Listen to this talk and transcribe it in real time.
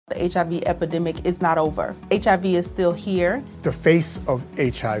The HIV epidemic is not over. HIV is still here. The face of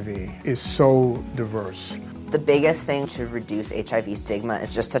HIV is so diverse. The biggest thing to reduce HIV stigma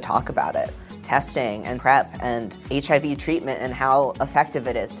is just to talk about it. Testing and PrEP and HIV treatment and how effective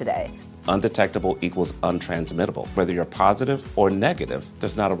it is today. Undetectable equals untransmittable. Whether you're positive or negative,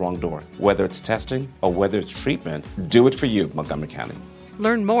 there's not a wrong door. Whether it's testing or whether it's treatment, do it for you, Montgomery County.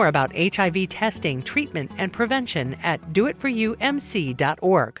 Learn more about HIV testing, treatment, and prevention at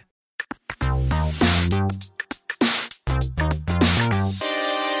doitforyoumc.org.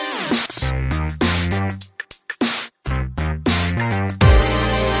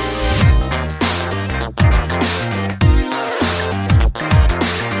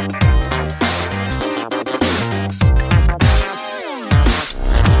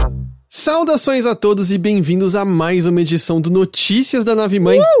 Saudações a todos e bem-vindos a mais uma edição do Notícias da Nave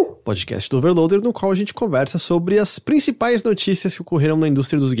Mãe, podcast do Overloader, no qual a gente conversa sobre as principais notícias que ocorreram na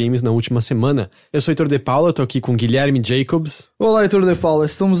indústria dos games na última semana. Eu sou Heitor De Paula, tô aqui com Guilherme Jacobs. Olá, Heitor De Paula,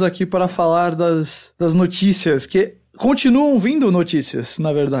 estamos aqui para falar das notícias, que continuam vindo notícias,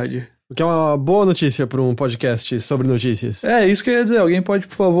 na verdade. O que é uma boa notícia para um podcast sobre notícias. É, isso que eu ia dizer. Alguém pode,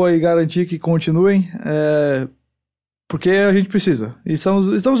 por favor, aí garantir que continuem? Porque a gente precisa. E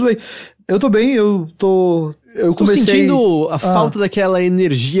estamos bem. Eu tô bem, eu comecei... sentindo a falta daquela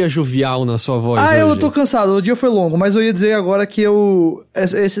energia jovial na sua voz hoje. Eu tô cansado, o dia foi longo, mas eu ia dizer agora que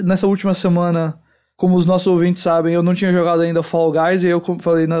nessa última semana, como os nossos ouvintes sabem, eu não tinha jogado ainda Fall Guys, e eu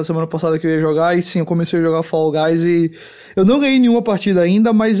falei na semana passada que eu ia jogar, e sim, eu comecei a jogar Fall Guys, e eu não ganhei nenhuma partida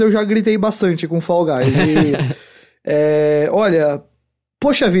ainda, mas eu já gritei bastante com Fall Guys, e... olha...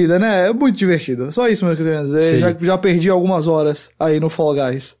 Poxa vida, né? É muito divertido. Só isso mesmo que eu tenho a dizer. Já perdi algumas horas aí no Fall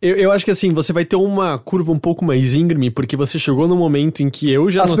Guys. Eu acho que assim, você vai ter uma curva um pouco mais íngreme, porque você chegou num momento em que eu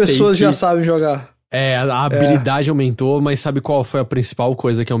já notei as pessoas que... já sabem jogar. A habilidade aumentou, mas sabe qual foi a principal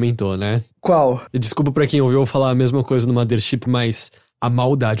coisa que aumentou, né? Qual? E desculpa pra quem ouviu falar a mesma coisa no Mothership, mas a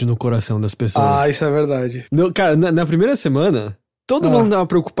maldade no coração das pessoas. Isso é verdade. Cara, na primeira semana... Todo mundo tava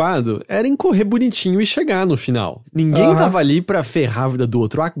preocupado, era em correr bonitinho e chegar no final. Ninguém tava ali pra ferrar a vida do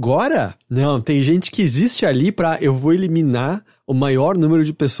outro. Agora, não, tem gente que existe ali pra eu vou eliminar o maior número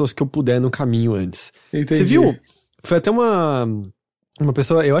de pessoas que eu puder no caminho antes. Entendi. Você viu? Foi até uma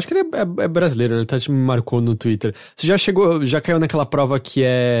pessoa, eu acho que ele é brasileiro, ele até me marcou no Twitter. Você já caiu naquela prova que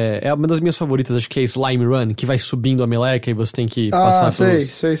é uma das minhas favoritas, acho que é Slime Run, que vai subindo a meleca e você tem que passar pelos...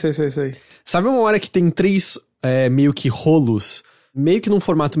 sei. Sabe uma hora que tem 3 meio que rolos, meio que num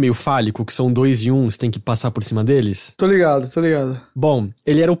formato meio fálico, que são 2 em 1, você tem que passar por cima deles? Tô ligado. Bom,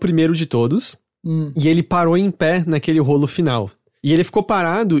 ele era o primeiro de todos, e ele parou em pé naquele rolo final. E ele ficou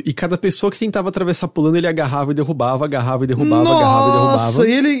parado, e cada pessoa que tentava atravessar pulando, ele agarrava e derrubava, agarrava e derrubava, agarrava e derrubava. Nossa,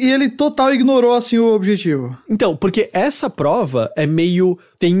 e ele total ignorou, assim, o objetivo. Então, porque essa prova é meio...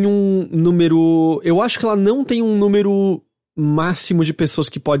 tem um número... Eu acho que ela não tem um número... máximo de pessoas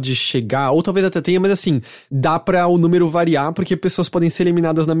que pode chegar, ou talvez até tenha, mas assim, dá pra o número variar, porque pessoas podem ser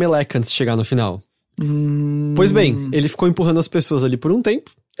eliminadas na meleca antes de chegar no final. Pois bem, ele ficou empurrando as pessoas ali por um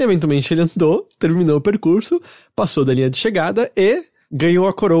tempo, eventualmente ele andou, terminou o percurso, passou da linha de chegada e ganhou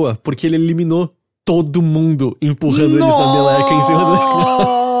a coroa, porque ele eliminou todo mundo empurrando eles na meleca em cima do...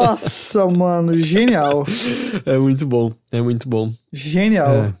 Nossa, mano, genial. É muito bom.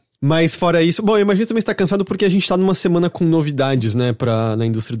 Genial. Mas fora isso... Bom, eu imagino que você também está cansado porque a gente tá numa semana com novidades, né, na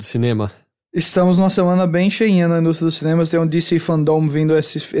indústria do cinema. Estamos numa semana bem cheinha na indústria dos cinemas. Tem um DC Fandom vindo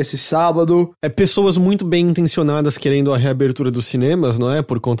esse sábado. Pessoas muito bem intencionadas querendo a reabertura dos cinemas, não é?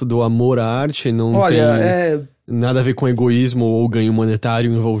 Por conta do amor à arte, não tem nada a ver com egoísmo ou ganho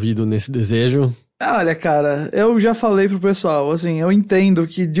monetário envolvido nesse desejo. Olha, cara, eu já falei pro pessoal, assim, eu entendo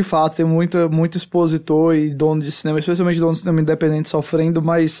que, de fato, tem muito expositor e dono de cinema, especialmente dono de cinema independente sofrendo,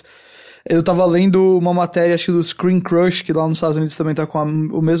 mas eu tava lendo uma matéria, acho que do Screen Crush, que lá nos Estados Unidos também tá com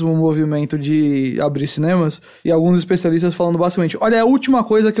o mesmo movimento de abrir cinemas, e alguns especialistas falando basicamente, olha, é a última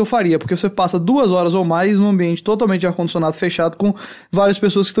coisa que eu faria, porque você passa 2 horas ou mais num ambiente totalmente ar-condicionado fechado, com várias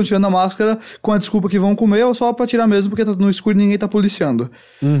pessoas que estão tirando a máscara com a desculpa que vão comer, ou só pra tirar mesmo, porque tá no escuro e ninguém tá policiando.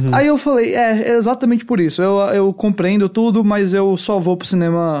 Aí eu falei, é exatamente por isso, eu compreendo tudo, mas eu só vou pro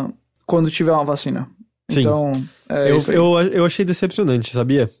cinema quando tiver uma vacina. Sim. Então, eu achei decepcionante,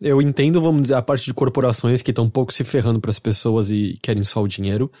 sabia? Eu entendo, vamos dizer, a parte de corporações que estão um pouco se ferrando pras pessoas e querem só o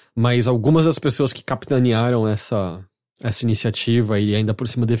dinheiro, mas algumas das pessoas que capitanearam essa iniciativa e ainda por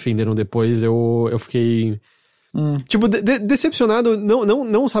cima defenderam depois, eu fiquei... Tipo, decepcionado,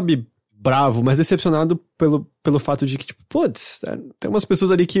 não sabe, bravo, mas decepcionado pelo fato de que, tipo, putz, tem umas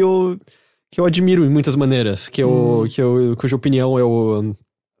pessoas ali que eu admiro em muitas maneiras, cuja opinião eu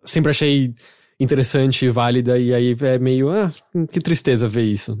sempre achei interessante e válida, e aí é meio, que tristeza ver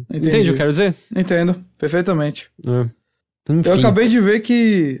isso. Entende o que eu quero dizer? Entendo, perfeitamente. Enfim. Eu acabei de ver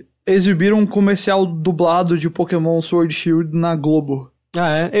que exibiram um comercial dublado de Pokémon Sword Shield na Globo.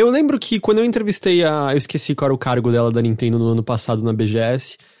 Eu lembro que quando eu entrevistei eu esqueci qual era o cargo dela da Nintendo no ano passado na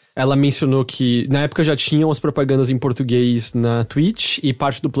BGS, ela mencionou que na época já tinham as propagandas em português na Twitch e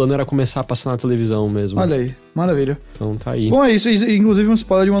parte do plano era começar a passar na televisão mesmo. Olha aí, maravilha. Então tá aí. Bom, é isso, inclusive um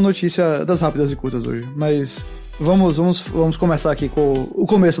spoiler de uma notícia das rápidas e curtas hoje, mas vamos começar aqui com o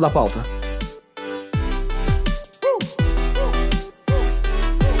começo da pauta.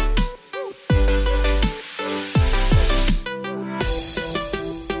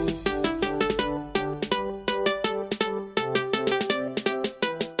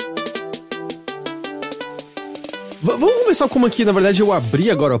 Vamos começar com uma que, na verdade, eu abri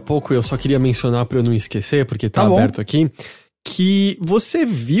agora há pouco e eu só queria mencionar pra eu não esquecer, porque tá aberto aqui, que você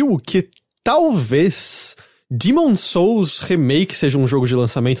viu que talvez Demon's Souls Remake seja um jogo de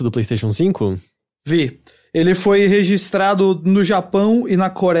lançamento do PlayStation 5? Vi. Ele foi registrado no Japão e na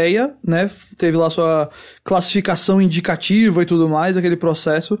Coreia, né? Teve lá sua classificação indicativa e tudo mais, aquele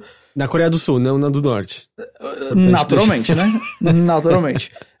processo. Na Coreia do Sul, não na do Norte. Naturalmente, né?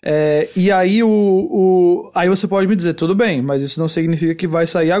 Naturalmente. E aí aí você pode me dizer, tudo bem, mas isso não significa que vai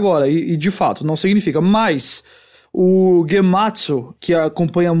sair agora. E de fato, não significa. Mas o Gematsu, que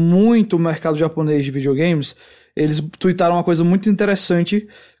acompanha muito o mercado japonês de videogames, eles tweetaram uma coisa muito interessante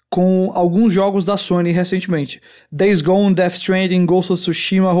com alguns jogos da Sony recentemente. Days Gone, Death Stranding, Ghost of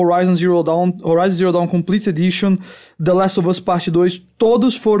Tsushima, Horizon Zero Dawn Complete Edition, The Last of Us Part 2,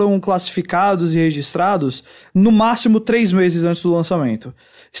 todos foram classificados e registrados no máximo 3 meses antes do lançamento.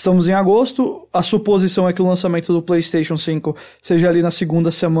 Estamos em agosto, a suposição é que o lançamento do PlayStation 5 seja ali na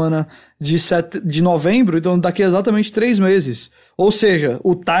segunda semana de novembro, então daqui a exatamente 3 meses. Ou seja,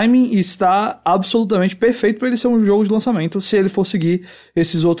 o timing está absolutamente perfeito para ele ser um jogo de lançamento, se ele for seguir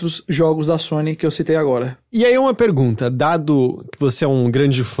esses outros jogos da Sony que eu citei agora. E aí uma pergunta, dado que você é um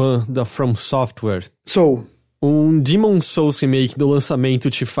grande fã da From Software... Sou. Um Demon's Souls Remake do lançamento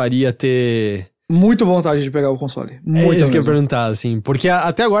te faria ter... Muito vontade de pegar o console. Muito isso que eu ia perguntar, assim. Porque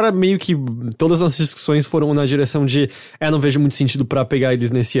até agora, meio que todas as nossas discussões foram na direção de não vejo muito sentido pra pegar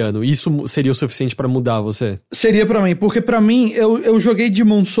eles nesse ano. Isso seria o suficiente pra mudar você? Seria pra mim, porque pra mim, eu joguei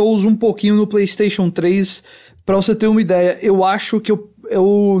Demon's Souls um pouquinho no PlayStation 3. Pra você ter uma ideia, eu acho que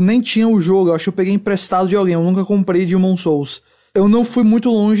eu nem tinha o jogo. Eu acho que eu peguei emprestado de alguém. Eu nunca comprei Demon's Souls. Eu não fui muito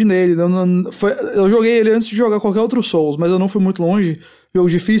longe nele. Eu joguei ele antes de jogar qualquer outro Souls, mas eu não fui muito longe. Jogo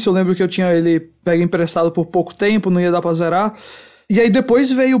difícil, eu lembro que eu tinha ele pego emprestado por pouco tempo, não ia dar pra zerar. E aí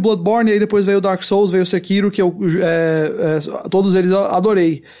depois veio o Bloodborne, e aí depois veio o Dark Souls, veio o Sekiro, que eu todos eles eu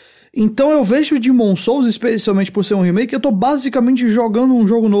adorei. Então eu vejo o Demon's Souls, especialmente por ser um remake, eu tô basicamente jogando um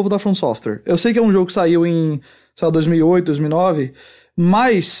jogo novo da From Software. Eu sei que é um jogo que saiu em, 2008, 2009,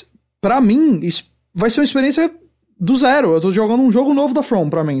 mas pra mim isso vai ser uma experiência do zero. Eu tô jogando um jogo novo da From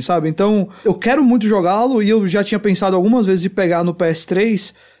pra mim, sabe? Então, eu quero muito jogá-lo e eu já tinha pensado algumas vezes em pegar no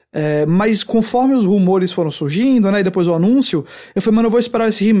PS3, mas conforme os rumores foram surgindo, né, e depois o anúncio, eu falei, mano, eu vou esperar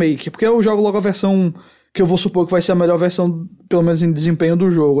esse remake, porque eu jogo logo a versão que eu vou supor que vai ser a melhor versão, pelo menos em desempenho do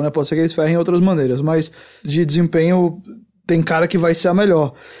jogo, né? Pode ser que eles ferrem em outras maneiras, mas de desempenho tem cara que vai ser a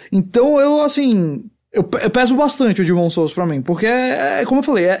melhor. Então, eu peso bastante o Demon's Souls pra mim, porque como eu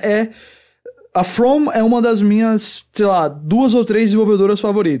falei, a From é uma das minhas, 2 ou 3 desenvolvedoras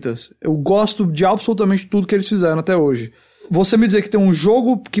favoritas. Eu gosto de absolutamente tudo que eles fizeram até hoje. Você me dizer que tem um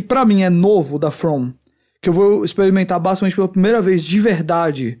jogo que pra mim é novo da From, que eu vou experimentar basicamente pela primeira vez de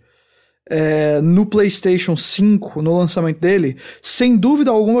verdade no PlayStation 5, no lançamento dele, sem dúvida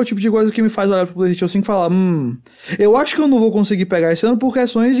alguma é o tipo de coisa que me faz olhar pro PlayStation 5 e falar, eu acho que eu não vou conseguir pegar esse ano por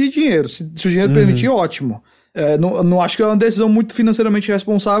questões de dinheiro. Se o dinheiro permitir, ótimo. Não acho que é uma decisão muito financeiramente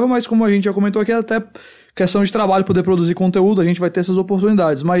responsável, mas como a gente já comentou aqui, até questão de trabalho, poder produzir conteúdo, a gente vai ter essas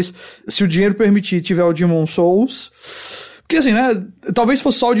oportunidades. Mas se o dinheiro permitir, tiver o Demon's Souls... Porque assim, né, talvez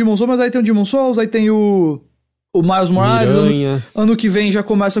fosse só o Demon's Souls, mas aí tem o Demon's Souls, aí tem o Miles Morales, ano que vem já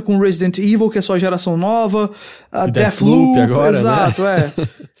começa com Resident Evil, que é só geração nova, a Deathloop agora, exato, né?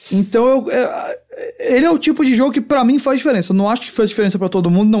 Então ele é o tipo de jogo que pra mim faz diferença. Eu não acho que faz diferença pra todo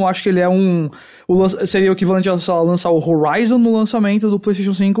mundo, não acho que ele é seria o equivalente a lançar o Horizon no lançamento do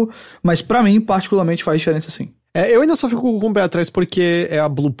PlayStation 5, mas pra mim particularmente faz diferença sim. Eu ainda só fico com o pé atrás porque é a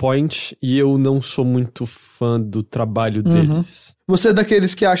Bluepoint e eu não sou muito fã do trabalho deles. Você é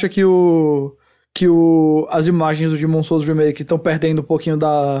daqueles que acha que as imagens do Demon's Souls Remake estão perdendo um pouquinho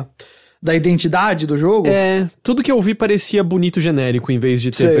da identidade do jogo? Tudo que eu vi parecia bonito genérico em vez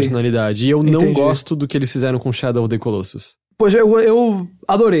de ter personalidade. E eu não gosto do que eles fizeram com Shadow of the Colossus. Pois eu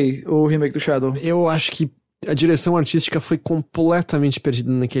adorei o remake do Shadow. Eu acho que a direção artística foi completamente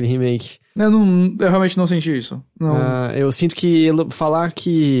perdida naquele remake. Eu realmente não senti isso. Não. Eu sinto que falar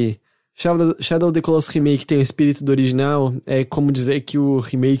que Shadow of the Colossus Remake tem o espírito do original é como dizer que o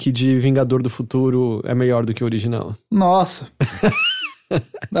remake de Vingador do Futuro é melhor do que o original. Nossa.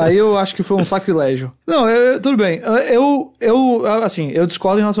 Aí eu acho que foi um sacrilégio. Não, tudo bem. Eu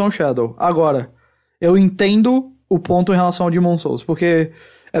discordo em relação ao Shadow. Agora, eu entendo o ponto em relação ao Demon's Souls, porque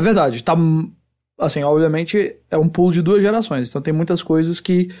é verdade, tá... Assim, obviamente, é um pulo de 2 gerações, então tem muitas coisas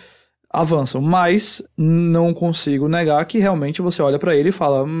que avançam, mas não consigo negar que realmente você olha pra ele e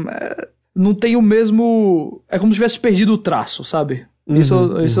fala, não tem o mesmo... É como se tivesse perdido o traço, sabe?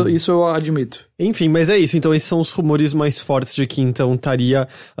 Isso eu admito. Enfim, mas é isso. Então esses são os rumores mais fortes de que então estaria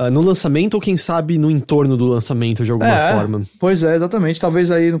no lançamento ou quem sabe no entorno do lançamento de alguma forma. Pois é, exatamente.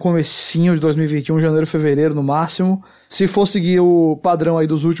 Talvez aí no comecinho de 2021, janeiro, fevereiro no máximo. Se for seguir o padrão aí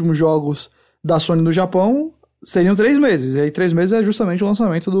dos últimos jogos da Sony no Japão, seriam 3 meses. E aí 3 meses é justamente o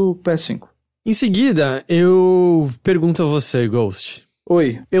lançamento do PS5. Em seguida, eu pergunto a você, Ghost.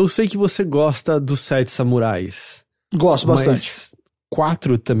 Oi. Eu sei que você gosta dos 7 samurais. Gosto bastante. Mas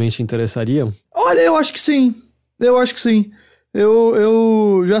 4 também te interessariam? Olha, eu acho que sim.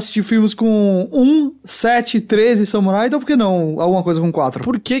 Eu já assisti filmes com 1, 7, 13 samurai, então por que não alguma coisa com 4?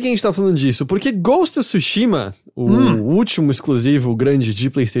 Por que a gente tá falando disso? Porque Ghost of Tsushima, o último exclusivo grande de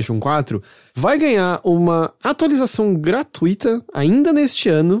PlayStation 4, vai ganhar uma atualização gratuita ainda neste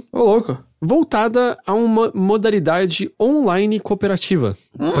ano. Ô, louco. Voltada a uma modalidade online cooperativa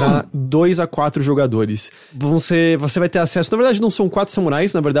para 2 a 4 jogadores. Você vai ter acesso, na verdade não são 4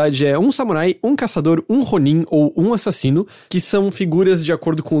 samurais, na verdade é um samurai, um caçador, um ronin ou um assassino, que são figuras de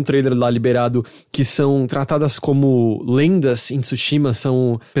acordo com o trailer lá liberado, que são tratadas como lendas em Tsushima,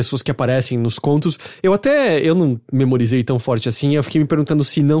 são pessoas que aparecem nos contos. Eu não memorizei tão forte assim, eu fiquei me perguntando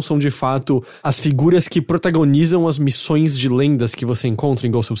se não são de fato as figuras que protagonizam as missões de lendas que você encontra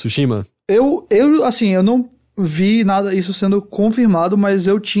em Ghost of Tsushima. Eu não vi nada isso sendo confirmado, mas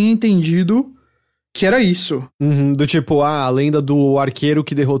eu tinha entendido que era isso. Do tipo, a lenda do arqueiro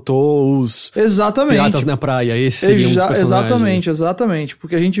que derrotou os piratas na praia. Esses seriam os personagens. Exatamente.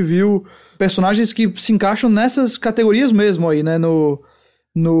 Porque a gente viu personagens que se encaixam nessas categorias mesmo aí, né? No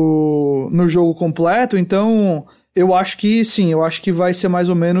jogo completo. Então, eu acho que sim, eu acho que vai ser mais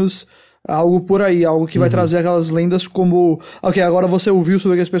ou menos... algo por aí, algo que vai trazer aquelas lendas como... Ok, agora você ouviu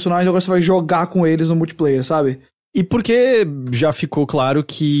sobre aqueles personagens, agora você vai jogar com eles no multiplayer, sabe? E porque já ficou claro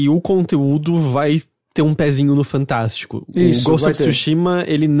que o conteúdo vai ter um pezinho no fantástico. Isso, o Ghost of Tsushima,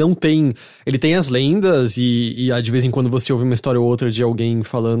 ele não tem... Ele tem as lendas e de vez em quando você ouve uma história ou outra de alguém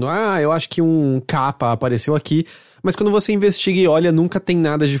falando eu acho que um capa apareceu aqui. Mas quando você investiga e olha, nunca tem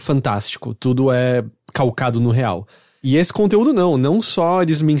nada de fantástico. Tudo é calcado no real. E esse conteúdo não só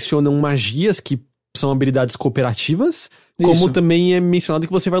eles mencionam magias que são habilidades cooperativas, como também é mencionado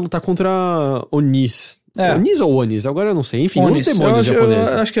que você vai lutar contra Onis. Onis ou Onis? Agora eu não sei. Enfim, uns demônios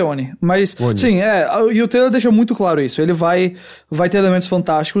japoneses. Eu acho que é Oni. Mas, Oni. Sim, e o trailer deixa muito claro isso. Ele vai ter elementos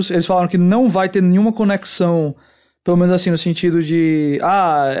fantásticos. Eles falaram que não vai ter nenhuma conexão, pelo menos assim, no sentido de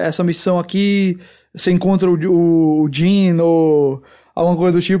essa missão aqui, você encontra o Jin ou alguma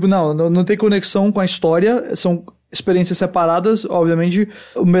coisa do tipo. Não tem conexão com a história. São experiências separadas, obviamente,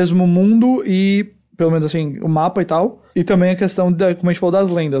 o mesmo mundo e, pelo menos assim, o mapa e tal. E também a questão, como a gente falou, das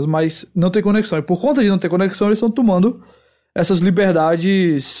lendas, mas não tem conexão. E por conta de não ter conexão, eles estão tomando essas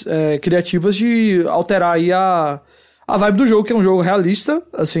liberdades criativas de alterar aí a vibe do jogo, que é um jogo realista,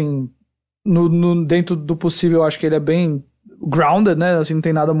 assim, dentro do possível, eu acho que ele é bem grounded, né, assim, não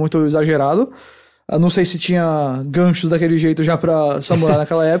tem nada muito exagerado. Eu não sei se tinha ganchos daquele jeito já pra samurai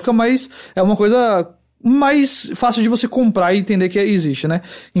naquela época, mas é uma coisa mais fácil de você comprar e entender que existe, né?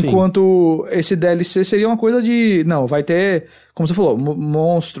 Sim. Enquanto esse DLC seria uma coisa de... Não, vai ter, como você falou,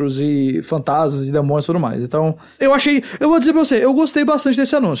 monstros e fantasmas e demônios e tudo mais. Então, eu vou dizer pra você, eu gostei bastante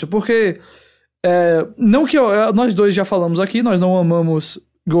desse anúncio, porque não que nós dois já falamos aqui, nós não amamos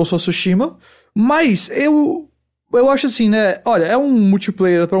Ghost of Tsushima, mas eu acho assim, né? Olha, é um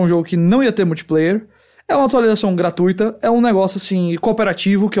multiplayer pra um jogo que não ia ter multiplayer. É uma atualização gratuita, é um negócio assim,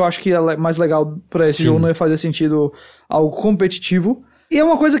 cooperativo, que eu acho que é mais legal pra esse jogo, não ia fazer sentido algo competitivo. E é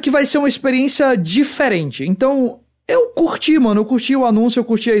uma coisa que vai ser uma experiência diferente. Então, eu curti, mano, eu curti o anúncio, eu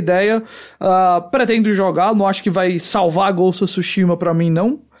curti a ideia, pretendo jogar, não acho que vai salvar Ghost of Tsushima pra mim,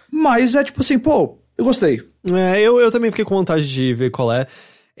 não. Mas é tipo assim, pô, eu gostei. Eu também fiquei com vontade de ver qual é.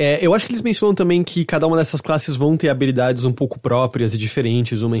 Eu acho que eles mencionam também que cada uma dessas classes vão ter habilidades um pouco próprias e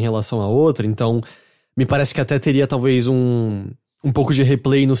diferentes uma em relação à outra, então... Me parece que até teria talvez um um pouco de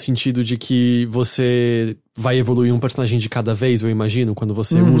replay no sentido de que você vai evoluir um personagem de cada vez, eu imagino, quando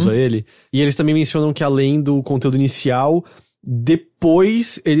você usa ele. E eles também mencionam que além do conteúdo inicial,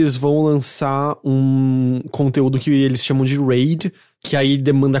 depois eles vão lançar um conteúdo que eles chamam de Raid, que aí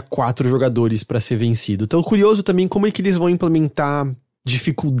demanda 4 jogadores pra ser vencido. Então, curioso também como é que eles vão implementar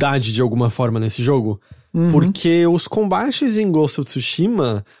dificuldade de alguma forma nesse jogo. Porque os combates em Ghost of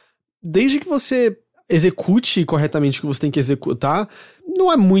Tsushima, desde que você execute corretamente o que você tem que executar,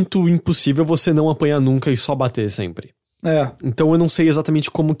 não é muito impossível você não apanhar nunca e só bater sempre. Então eu não sei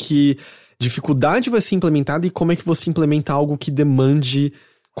exatamente como que dificuldade vai ser implementada e como é que você implementa algo que demande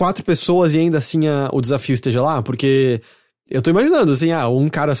 4 pessoas e ainda assim o desafio esteja lá, porque eu tô imaginando assim, um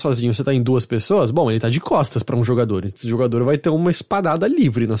cara sozinho, você tá em 2 pessoas, bom, ele tá de costas pra um jogador, esse jogador vai ter uma espadada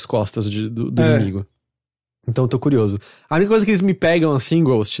livre nas costas do inimigo. Então eu tô curioso. A única coisa que eles me pegam assim,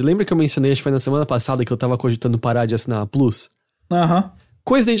 Ghost, lembra que eu mencionei, acho que foi na semana passada que eu tava cogitando parar de assinar a Plus?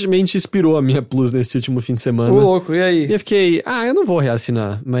 Coincidentemente expirou a minha Plus nesse último fim de semana. Ô, louco, e aí? E eu fiquei, eu não vou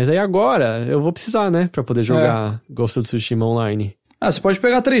reassinar. Mas aí agora eu vou precisar, né? Pra poder jogar Ghost of Tsushima online. Você pode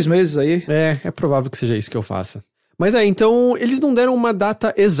pegar 3 meses aí. É provável que seja isso que eu faça. Mas então, eles não deram uma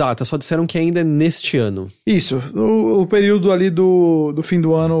data exata, só disseram que ainda é neste ano. Isso, o período ali do fim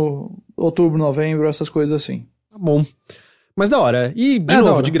do ano, outubro, novembro, essas coisas assim. Tá bom. Mas da hora. E, de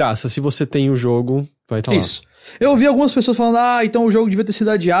novo, de graça, se você tem o jogo, vai estar lá. Isso. Eu ouvi algumas pessoas falando, então o jogo devia ter sido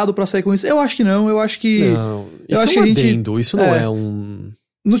adiado pra sair com isso. Eu acho que não, eu acho que... Não, isso é um adendo, isso não é um...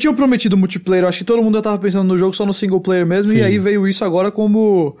 Não tinham prometido multiplayer, eu acho que todo mundo já tava pensando no jogo só no single player mesmo, e aí veio isso agora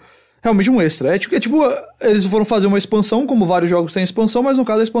como... realmente um extra. É tipo, eles foram fazer uma expansão, como vários jogos têm expansão, mas no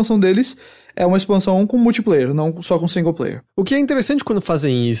caso a expansão deles é uma expansão com multiplayer, não só com single player. O que é interessante quando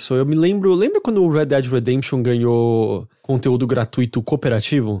fazem isso, eu me lembro... Lembra quando o Red Dead Redemption ganhou conteúdo gratuito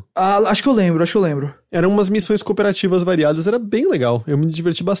cooperativo? Acho que eu lembro. Eram umas missões cooperativas variadas, era bem legal. Eu me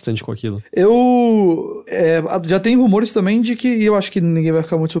diverti bastante com aquilo. Já tem rumores também de que, e eu acho que ninguém vai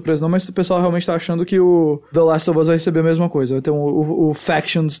ficar muito surpreso não, mas o pessoal realmente tá achando que o The Last of Us vai receber a mesma coisa. Vai ter o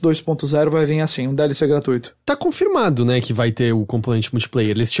Factions 2.0 vai vir assim, um DLC gratuito. Tá confirmado, né, que vai ter o componente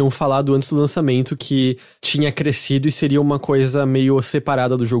multiplayer. Eles tinham falado antes do lançamento que tinha crescido e seria uma coisa meio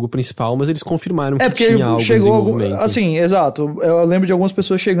separada do jogo principal, mas eles confirmaram que tinha algo em desenvolvimento. Assim, exato. Eu lembro de algumas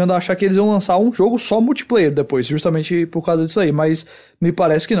pessoas chegando a achar que eles iam lançar um jogo só multiplayer depois, justamente por causa disso aí, mas me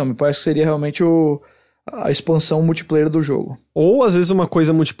parece que não. Me parece que seria realmente a expansão multiplayer do jogo. Ou às vezes uma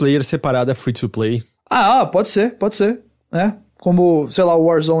coisa multiplayer separada free to play. Pode ser, né? Como, sei lá, o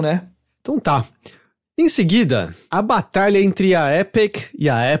Warzone, né? Então tá. Em seguida, a batalha entre a Epic e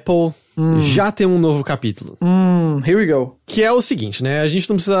a Apple já tem um novo capítulo. Here we go. Que é o seguinte, né? A gente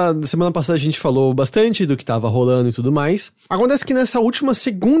não precisa... Semana passada a gente falou bastante do que tava rolando e tudo mais. Acontece que nessa última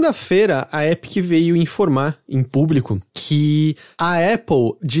segunda-feira, a Epic veio informar em público que a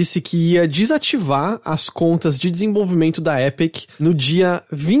Apple disse que ia desativar as contas de desenvolvimento da Epic no dia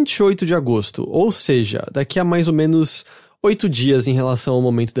 28 de agosto. Ou seja, daqui a mais ou menos 8 dias em relação ao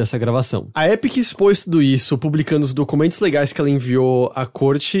momento dessa gravação. A Epic expôs tudo isso, publicando os documentos legais que ela enviou à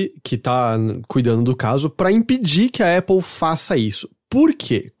corte, que tá cuidando do caso, para impedir que a Apple faça isso. Por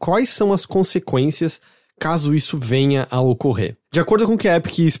quê? Quais são as consequências caso isso venha a ocorrer? De acordo com o que a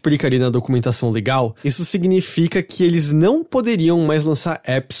Epic explica ali na documentação legal, isso significa que eles não poderiam mais lançar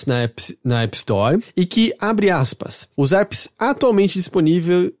apps na App Store e que, abre aspas, os apps atualmente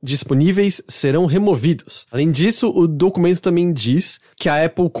disponíveis serão removidos. Além disso, o documento também diz que a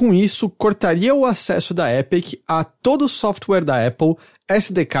Apple, com isso, cortaria o acesso da Epic a todo o software da Apple,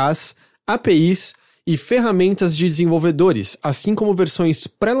 SDKs, APIs e ferramentas de desenvolvedores, assim como versões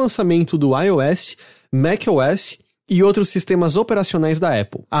pré-lançamento do iOS, macOS e outros sistemas operacionais da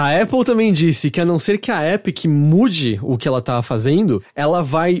Apple. A Apple também disse que, a não ser que a Epic mude o que ela está fazendo, ela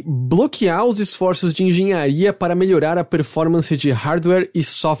vai bloquear os esforços de engenharia para melhorar a performance de hardware e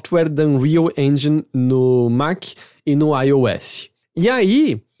software da Unreal Engine no Mac e no iOS. E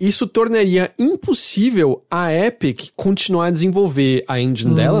aí, isso tornaria impossível a Epic continuar a desenvolver a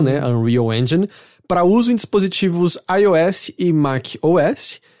engine dela, né, a Unreal Engine, para uso em dispositivos iOS e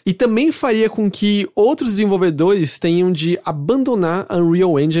macOS, e também faria com que outros desenvolvedores tenham de abandonar a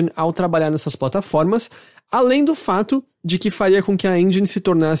Unreal Engine ao trabalhar nessas plataformas, além do fato de que faria com que a engine se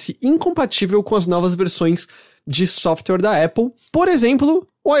tornasse incompatível com as novas versões de software da Apple. Por exemplo,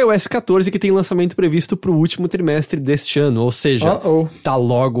 o iOS 14, que tem lançamento previsto para o último trimestre deste ano, ou seja, tá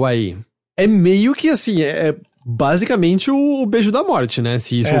logo aí. É meio que assim, é basicamente o beijo da morte, né,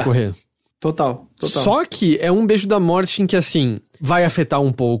 se isso ocorrer. Total. Só que é um beijo da morte em que, assim, vai afetar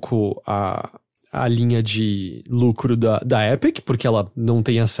um pouco a a linha de lucro da Epic, porque ela não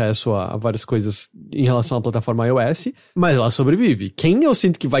tem acesso a várias coisas em relação à plataforma iOS, mas ela sobrevive. Quem eu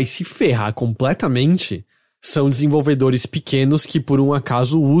sinto que vai se ferrar completamente são desenvolvedores pequenos que por um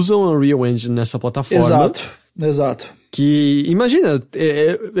acaso usam a Unreal Engine nessa plataforma. Exato. Que, imagina,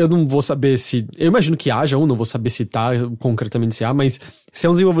 eu não vou saber se... Eu imagino que haja não vou saber citar concretamente se há, mas se é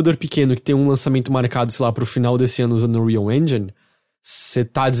um desenvolvedor pequeno que tem um lançamento marcado, sei lá, pro final desse ano usando o Unreal Engine, você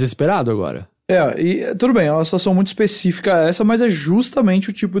tá desesperado agora. E tudo bem, é uma situação muito específica essa, mas é justamente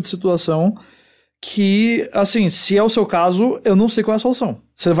o tipo de situação que, assim, se é o seu caso, eu não sei qual é a solução.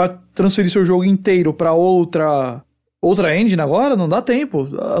 Você vai transferir seu jogo inteiro pra outra engine agora? Não dá tempo.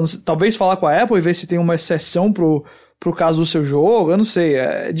 Talvez falar com a Apple e ver se tem uma exceção pro caso do seu jogo, eu não sei,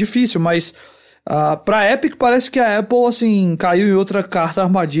 é difícil, mas pra Epic parece que a Apple, assim, caiu em outra carta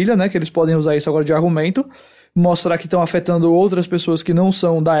armadilha, né, que eles podem usar isso agora de argumento, mostrar que estão afetando outras pessoas que não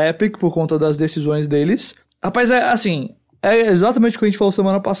são da Epic por conta das decisões deles. Rapaz, é exatamente o que a gente falou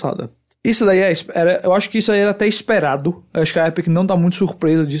semana passada. Isso daí eu acho que isso aí era até esperado, eu acho que a Epic não tá muito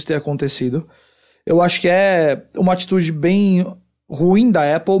surpresa disso ter acontecido. Eu acho que é uma atitude bem ruim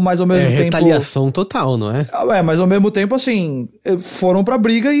da Apple, mas ao mesmo tempo... É retaliação total, não é? Mas ao mesmo tempo, assim, foram pra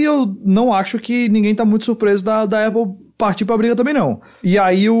briga e eu não acho que ninguém tá muito surpreso da Apple partir pra briga também, não. E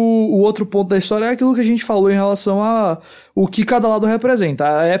aí o outro ponto da história é aquilo que a gente falou em relação a o que cada lado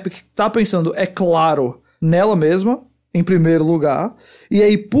representa. A Epic tá pensando, é claro, nela mesma, em primeiro lugar, e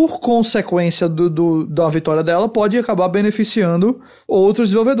aí por consequência da vitória dela pode acabar beneficiando outros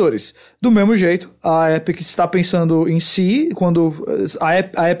desenvolvedores. Do mesmo jeito, a Epic está pensando em si, quando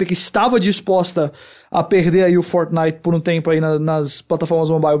a Epic estava disposta a perder aí o Fortnite por um tempo aí nas plataformas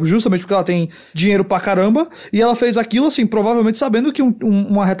mobile, justamente porque ela tem dinheiro pra caramba, e ela fez aquilo assim, provavelmente sabendo que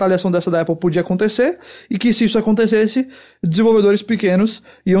uma retaliação dessa da Apple podia acontecer, e que se isso acontecesse, desenvolvedores pequenos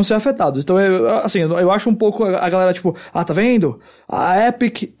iam ser afetados. Então, eu acho um pouco a galera tipo, tá vendo? A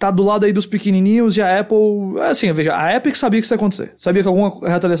Epic tá do lado aí dos pequenininhos e a Apple... Assim, veja, a Epic sabia que isso ia acontecer. Sabia que alguma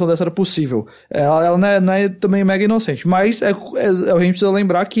retaliação dessa era possível. Ela não é também mega inocente. Mas a gente precisa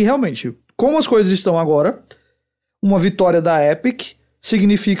lembrar que, realmente, como as coisas estão agora, uma vitória da Epic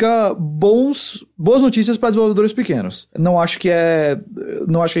significa boas notícias para desenvolvedores pequenos. Não acho que a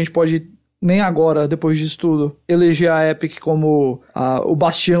gente pode... nem agora, depois disso tudo, eleger a Epic como o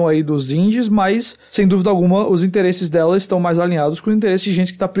bastião aí dos indies, mas, sem dúvida alguma, os interesses dela estão mais alinhados com o interesse de gente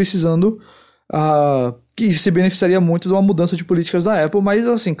que está precisando, que se beneficiaria muito de uma mudança de políticas da Apple, mas,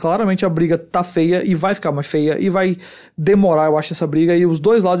 assim, claramente a briga tá feia e vai ficar mais feia e vai demorar, eu acho, essa briga, e os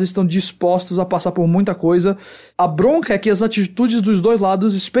dois lados estão dispostos a passar por muita coisa. A bronca é que as atitudes dos dois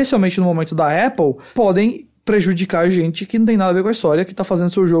lados, especialmente no momento da Apple, podem prejudicar gente que não tem nada a ver com a história, que tá fazendo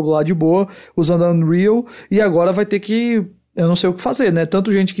seu jogo lá de boa, usando a Unreal, e agora vai ter que... eu não sei o que fazer, né?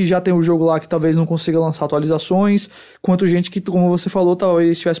 Tanto gente que já tem o jogo lá que talvez não consiga lançar atualizações, quanto gente que, como você falou,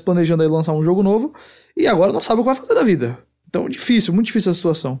 talvez estivesse planejando aí lançar um jogo novo, e agora não sabe o que vai fazer da vida. Então, difícil, muito difícil a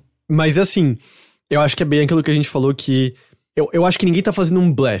situação. Mas assim, eu acho que é bem aquilo que a gente falou que... Eu acho que ninguém tá fazendo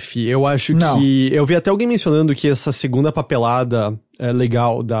um blefe. Eu acho que... Eu vi até alguém mencionando que essa segunda papelada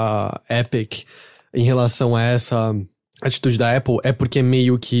legal da Epic em relação a essa atitude da Apple é porque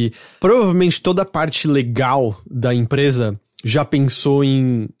meio que provavelmente toda a parte legal da empresa já pensou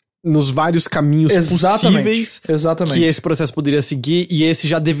nos vários caminhos possíveis que esse processo poderia seguir, e esse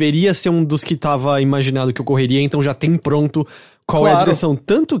já deveria ser um dos que estava imaginado que ocorreria, então já tem pronto qual é a direção.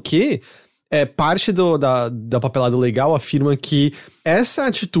 Tanto que parte da papelada legal afirma que essa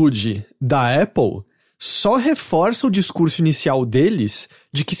atitude da Apple só reforça o discurso inicial deles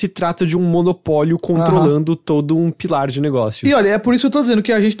de que se trata de um monopólio controlando todo um pilar de negócios. E olha, é por isso que eu tô dizendo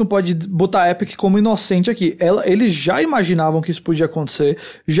que a gente não pode botar a Epic como inocente aqui. Eles já imaginavam que isso podia acontecer,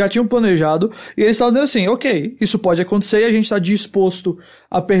 já tinham planejado, e eles estavam dizendo assim, ok, isso pode acontecer e a gente tá disposto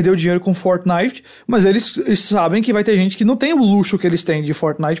a perder o dinheiro com Fortnite, mas eles sabem que vai ter gente que não tem o luxo que eles têm de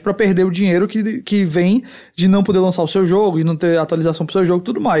Fortnite pra perder o dinheiro que vem de não poder lançar o seu jogo, de não ter atualização pro seu jogo e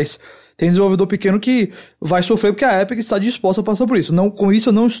tudo mais. Tem desenvolvedor pequeno que vai sofrer porque a Epic está disposta a passar por isso. Com isso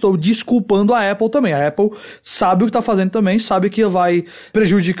eu não estou desculpando a Apple também. A Apple sabe o que está fazendo também, sabe que vai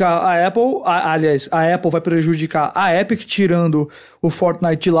prejudicar a Apple. Aliás, a Apple vai prejudicar a Epic tirando o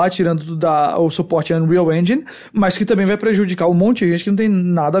Fortnite de lá, tirando o suporte Unreal Engine, mas que também vai prejudicar um monte de gente que não tem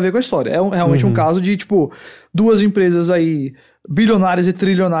nada a ver com a história. É realmente um caso de, tipo, duas empresas aí bilionárias e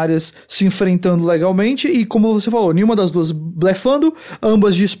trilionárias se enfrentando legalmente e, como você falou, nenhuma das duas blefando,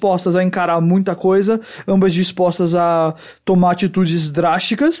 ambas dispostas a encarar muita coisa, ambas dispostas a tomar atitudes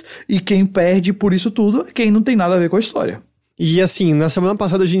drásticas, e quem perde por isso tudo é quem não tem nada a ver com a história. E assim, na semana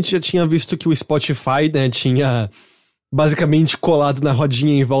passada a gente já tinha visto que o Spotify, né, tinha basicamente colado na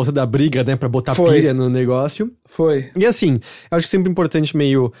rodinha em volta da briga, né? Pra botar pilha no negócio. Foi. E assim, eu acho que sempre importante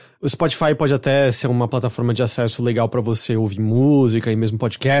meio... O Spotify pode até ser uma plataforma de acesso legal pra você ouvir música e mesmo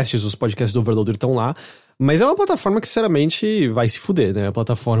podcasts. Os podcasts do Overloader estão lá. Mas é uma plataforma que, sinceramente, vai se fuder, né? A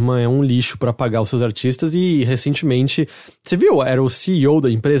plataforma é um lixo pra pagar os seus artistas e, recentemente, você viu? Era o CEO da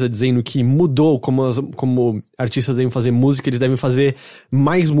empresa dizendo que mudou como artistas devem fazer música, eles devem fazer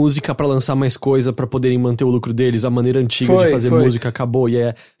mais música pra lançar mais coisa pra poderem manter o lucro deles. A maneira antiga de fazer música acabou e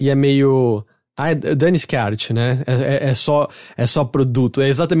é meio... dane-se que é arte, né? É só produto. É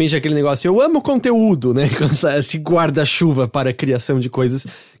exatamente aquele negócio. Eu amo conteúdo, né? Esse guarda-chuva para a criação de coisas,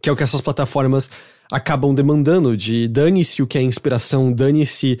 que é o que essas plataformas acabam demandando, de dane-se o que é inspiração,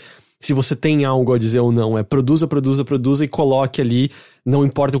 dane-se se você tem algo a dizer ou não. Produza e coloque ali, não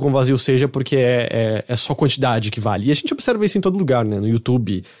importa o quão vazio seja, porque é só quantidade que vale. E a gente observa isso em todo lugar, né? No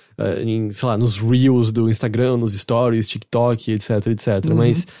YouTube, sei lá, nos Reels do Instagram, nos Stories, TikTok, etc, etc.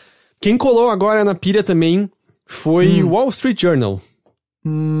 Mas quem colou agora na pilha também foi o Wall Street Journal.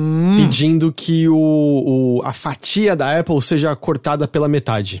 Pedindo que a fatia da Apple seja cortada pela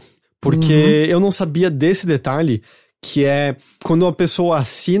metade. Porque eu não sabia desse detalhe, que é quando a pessoa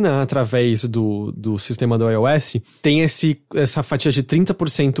assina através do sistema do iOS, tem essa fatia de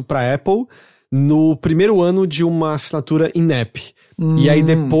 30% para Apple no primeiro ano de uma assinatura in-app. E aí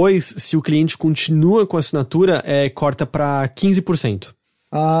depois, se o cliente continua com a assinatura, corta para 15%.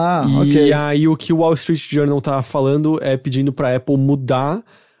 Ok. E aí o que o Wall Street Journal tá falando é pedindo pra Apple mudar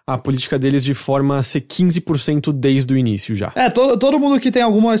a política deles de forma a ser 15% desde o início já. Todo mundo que tem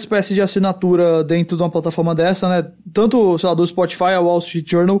alguma espécie de assinatura dentro de uma plataforma dessa, né? Tanto, sei lá, do Spotify, a Wall Street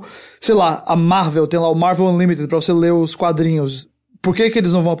Journal, sei lá, a Marvel, tem lá o Marvel Unlimited pra você ler os quadrinhos. Por que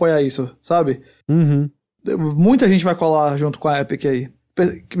eles não vão apoiar isso, sabe? Muita gente vai colar junto com a Epic aí.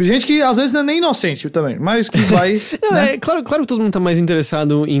 Gente que às vezes não é nem inocente também, mas que vai... Não, né? Claro que todo mundo tá mais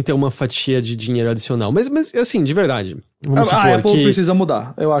interessado em ter uma fatia de dinheiro adicional. Mas assim, de verdade, vamos supor a Apple que... precisa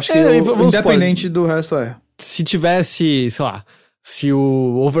mudar. Eu acho que independente do resto Se tivesse, sei lá, se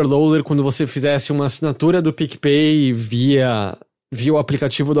o Overloader, quando você fizesse uma assinatura do PicPay via o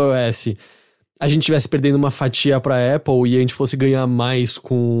aplicativo do iOS, a gente estivesse perdendo uma fatia pra Apple e a gente fosse ganhar mais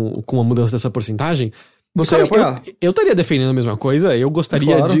com a mudança dessa porcentagem... Você ia apoiar? Eu estaria defendendo a mesma coisa, eu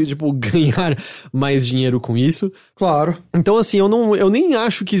gostaria de, tipo, ganhar mais dinheiro com isso. Claro. Então, assim, eu nem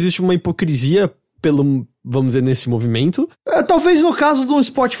acho que existe uma hipocrisia vamos dizer, nesse movimento. Talvez no caso do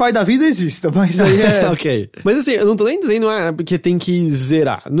Spotify da vida exista, mas aí Ok. Mas assim, eu não tô nem dizendo porque tem que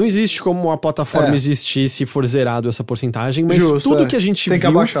zerar. Não existe como a plataforma existir se for zerado essa porcentagem, mas tudo que a gente tem viu... que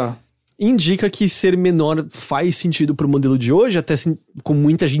abaixar. Indica que ser menor faz sentido pro modelo de hoje, até com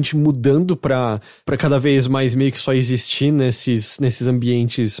muita gente mudando pra cada vez mais meio que só existir nesses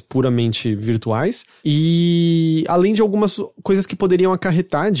ambientes puramente virtuais. E além de algumas coisas que poderiam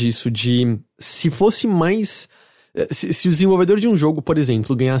acarretar disso, de se fosse mais... Se o desenvolvedor de um jogo, por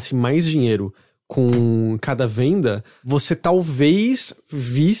exemplo, ganhasse mais dinheiro com cada venda, você talvez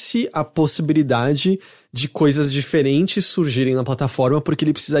visse a possibilidade de coisas diferentes surgirem na plataforma, porque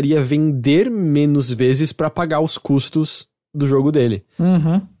ele precisaria vender menos vezes para pagar os custos do jogo dele.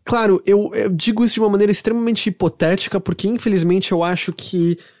 Claro, eu digo isso de uma maneira extremamente hipotética, porque infelizmente eu acho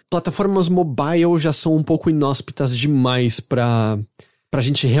que plataformas mobile já são um pouco inóspitas demais pra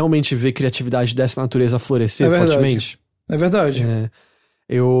gente realmente ver criatividade dessa natureza florescer fortemente. É verdade.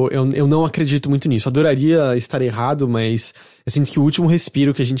 Eu não acredito muito nisso. Adoraria estar errado, mas eu sinto que o último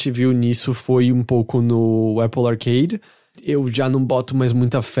respiro que a gente viu nisso foi um pouco no Apple Arcade. Eu já não boto mais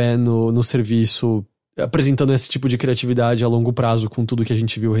muita fé no serviço apresentando esse tipo de criatividade a longo prazo com tudo que a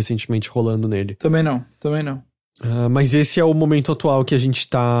gente viu recentemente rolando nele. Também não. Mas esse é o momento atual que a gente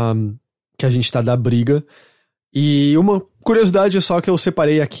tá da briga. E uma curiosidade só que eu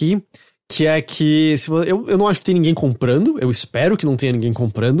separei aqui, que é que eu não acho que tem ninguém comprando, eu espero que não tenha ninguém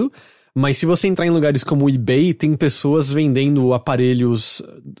comprando, mas se você entrar em lugares como o eBay, tem pessoas vendendo aparelhos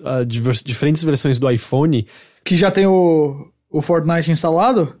de diferentes versões do iPhone. Que já tem o Fortnite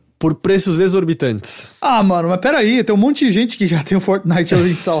instalado? Por preços exorbitantes. Mano, mas peraí, tem um monte de gente que já tem o Fortnite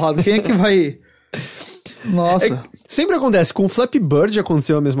instalado, quem é que vai... Nossa. Sempre acontece, com o Flappy Bird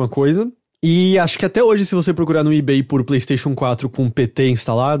aconteceu a mesma coisa, e acho que até hoje se você procurar no eBay por PlayStation 4 com PT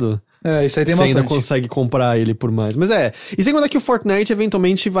instalado... isso aí tem você bastante. ainda consegue comprar ele por mais. Mas e sem contar que o Fortnite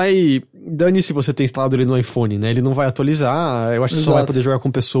eventualmente vai... Dane se você tem instalado ele no iPhone, né? Ele não vai atualizar, eu acho que só vai poder jogar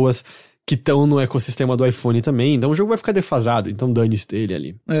com pessoas que estão no ecossistema do iPhone também, então o jogo vai ficar defasado, então dane-se dele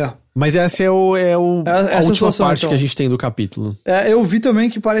ali. Mas essa é a última parte que a gente tem do capítulo. Eu vi também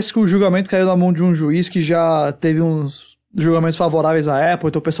que parece que o julgamento caiu na mão de um juiz que já teve uns julgamentos favoráveis à Apple,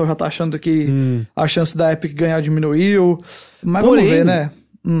 então o pessoal já tá achando que a chance da Epic ganhar diminuiu. Mas Porém, vamos ver, né?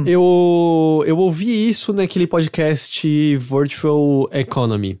 Eu ouvi isso naquele podcast Virtual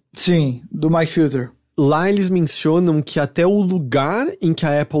Economy. Sim, do Mike Filter. Lá eles mencionam que até o lugar em que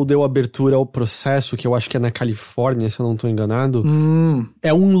a Apple deu abertura ao processo, que eu acho que é na Califórnia, se eu não estou enganado,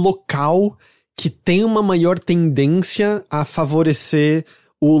 é um local que tem uma maior tendência a favorecer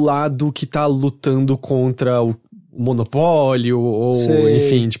o lado que tá lutando contra o monopólio, ou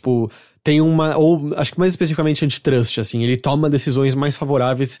enfim, tipo, tem uma, ou acho que mais especificamente antitrust, assim, ele toma decisões mais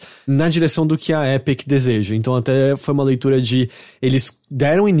favoráveis na direção do que a Epic deseja. Então até foi uma leitura de, eles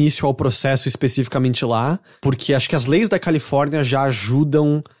deram início ao processo especificamente lá, porque acho que as leis da Califórnia já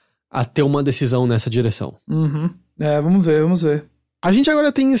ajudam a ter uma decisão nessa direção. Vamos ver. A gente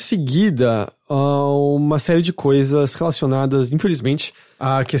agora tem em seguida uma série de coisas relacionadas, infelizmente,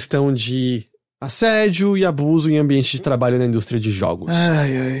 à questão de assédio e abuso em ambiente de trabalho na indústria de jogos.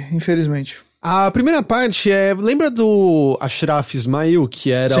 Infelizmente. A primeira parte é... Lembra do Ashraf Ismail, que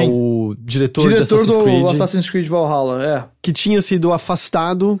era o diretor de Assassin's Creed? Do Assassin's Creed Valhalla, Que tinha sido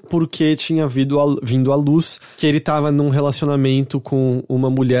afastado porque tinha vindo à luz que ele tava num relacionamento com uma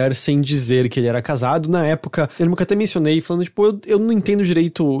mulher sem dizer que ele era casado. Na época, eu nunca até mencionei, falando, tipo, eu não entendo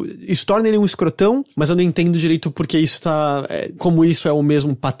direito... Isso torna ele um escrotão, mas eu não entendo direito porque isso tá... como isso é o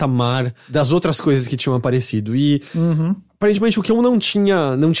mesmo patamar das outras coisas que tinham aparecido. E... Aparentemente, o que eu não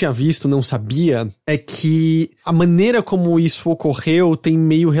tinha visto, não sabia, é que a maneira como isso ocorreu tem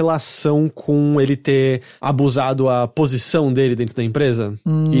meio relação com ele ter abusado a posição dele dentro da empresa.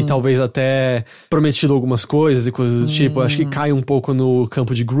 E talvez até prometido algumas coisas e coisas do tipo. Acho que cai um pouco no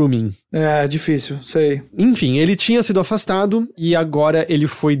campo de grooming. É, difícil, sei. Enfim, ele tinha sido afastado e agora ele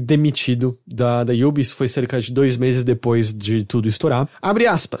foi demitido da Ubi. Isso foi cerca de 2 meses depois de tudo estourar. Abre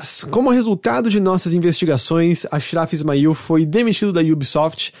aspas. Como resultado de nossas investigações, Ashraf Ismail foi demitido da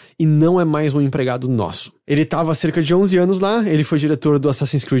Ubisoft e não é mais um empregado nosso. Ele estava há cerca de 11 anos lá, ele foi diretor do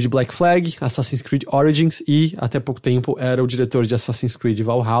Assassin's Creed Black Flag, Assassin's Creed Origins e, até pouco tempo, era o diretor de Assassin's Creed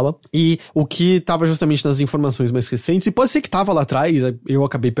Valhalla. E o que estava justamente nas informações mais recentes, e pode ser que estava lá atrás, eu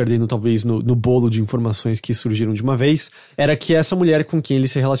acabei perdendo talvez no bolo de informações que surgiram de uma vez, era que essa mulher com quem ele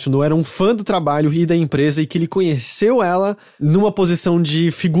se relacionou era um fã do trabalho e da empresa e que ele conheceu ela numa posição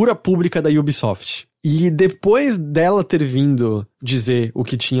de figura pública da Ubisoft. E depois dela ter vindo dizer o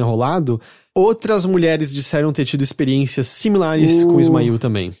que tinha rolado, outras mulheres disseram ter tido experiências similares com o Ismail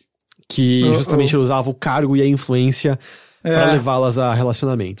também. Que justamente ele usava o cargo e a influência pra levá-las a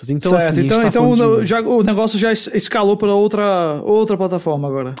relacionamentos. Então, certo, assim, então o negócio já escalou pra outra plataforma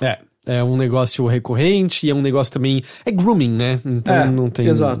agora. É um negócio recorrente e é um negócio também... É grooming, né? Então não tem...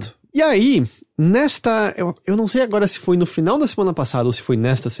 Exato. E aí, eu não sei agora se foi no final da semana passada ou se foi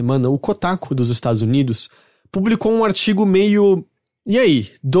nesta semana, o Kotaku dos Estados Unidos publicou um artigo meio... E aí,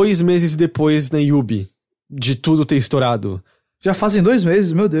 2 meses depois na Ubi, de tudo ter estourado? Já fazem 2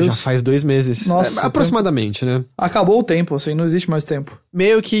 meses, meu Deus. Já faz 2 meses. Nossa. Aproximadamente, né? Acabou o tempo, assim, não existe mais tempo.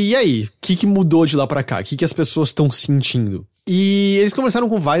 Meio que, e aí? O que mudou de lá pra cá? O que as pessoas estão sentindo? E eles conversaram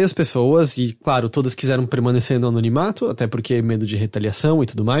com várias pessoas e, claro, todas quiseram permanecer no anonimato, até porque medo de retaliação e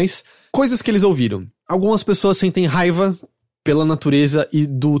tudo mais. Coisas que eles ouviram. Algumas pessoas sentem raiva pela natureza e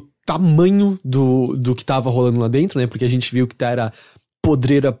do tamanho do que tava rolando lá dentro, né? Porque a gente viu que era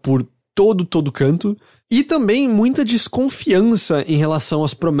podreira por todo canto. E também muita desconfiança em relação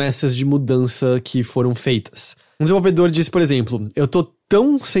às promessas de mudança que foram feitas. Um desenvolvedor disse, por exemplo, eu tô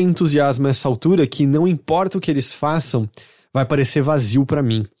tão sem entusiasmo nessa altura que não importa o que eles façam, vai parecer vazio pra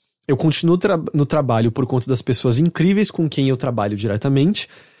mim. Eu continuo no trabalho por conta das pessoas incríveis com quem eu trabalho diretamente,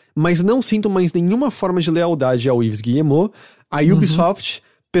 mas não sinto mais nenhuma forma de lealdade ao Yves Guillemot, a Ubisoft,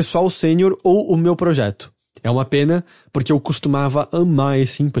 pessoal sênior ou o meu projeto. É uma pena, porque eu costumava amar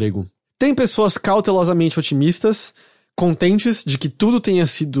esse emprego. Tem pessoas cautelosamente otimistas, contentes de que tudo tenha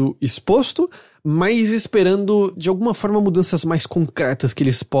sido exposto, mas esperando, de alguma forma, mudanças mais concretas que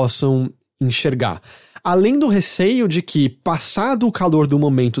eles possam enxergar. Além do receio de que, passado o calor do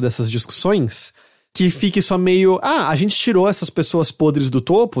momento dessas discussões, que fique só meio... a gente tirou essas pessoas podres do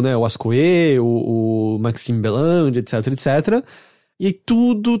topo, né? O Ascoe, o Maxime Belland, etc. E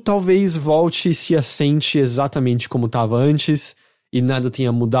tudo talvez volte e se assente exatamente como estava antes e nada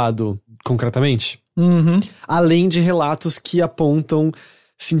tenha mudado concretamente. Além de relatos que apontam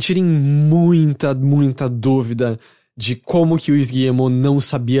sentirem muita dúvida de como que o Yves Guillemot não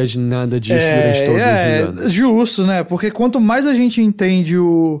sabia de nada disso durante todos esses anos. É justo, né? Porque quanto mais a gente entende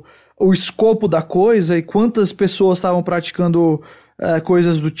o escopo da coisa e quantas pessoas estavam praticando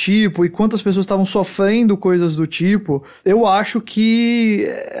coisas do tipo e quantas pessoas estavam sofrendo coisas do tipo, eu acho que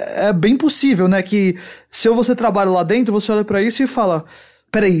é bem possível, né? Que se você trabalha lá dentro, você olha pra isso e fala,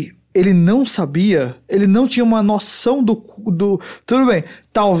 peraí, ele não sabia, ele não tinha uma noção do... Tudo bem,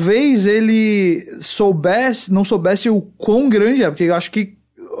 talvez ele não soubesse o quão grande é, porque eu acho que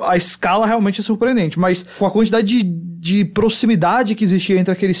a escala realmente é surpreendente, mas com a quantidade de proximidade que existia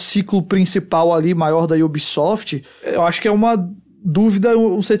entre aquele ciclo principal ali, maior da Ubisoft, eu acho que é uma dúvida,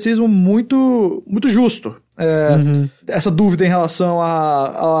 um ceticismo muito, muito justo. Essa dúvida em relação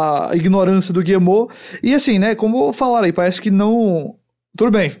à ignorância do Guillemot. E assim, né, como falaram aí, parece que não...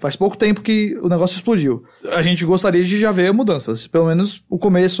 Tudo bem, faz pouco tempo que o negócio explodiu. A gente gostaria de já ver mudanças. Pelo menos o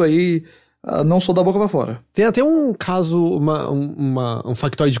começo aí, não só da boca pra fora. Tem até um caso, um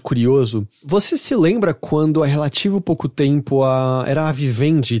factoide curioso. Você se lembra quando há relativo pouco tempo era a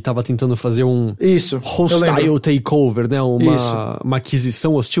Vivendi estava tentando fazer um hostile takeover, né? Uma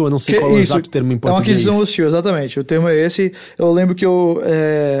aquisição hostil, eu não sei qual é o exato termo em português. É uma aquisição hostil, exatamente. O termo é esse. Eu lembro que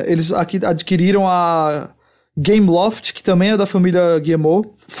eles aqui adquiriram a Gameloft, que também é da família Guillemot,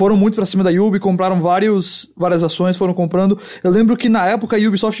 foram muito pra cima da Ubi, compraram várias ações, foram comprando. Eu lembro que na época a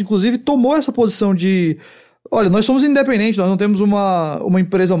Ubisoft, inclusive, tomou essa posição de... Olha, nós somos independentes, nós não temos uma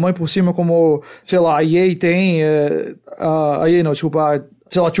empresa mãe por cima como, sei lá, a EA tem, a EA não, desculpa,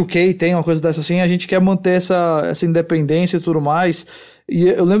 sei lá, 2K tem, uma coisa dessa assim, a gente quer manter essa independência e tudo mais. E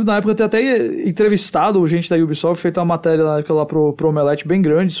eu lembro na época ter até entrevistado gente da Ubisoft, feito uma matéria lá pro Omelete bem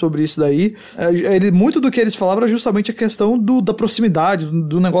grande sobre isso daí. Muito do que eles falavam era justamente a questão da proximidade,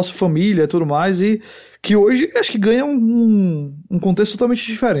 do negócio família e tudo mais, e que hoje acho que ganha um contexto totalmente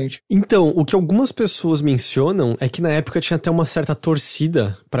diferente. Então, o que algumas pessoas mencionam é que na época tinha até uma certa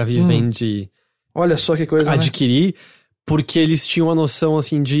torcida pra Vivendi olha só que coisa, adquirir, né? Porque eles tinham a noção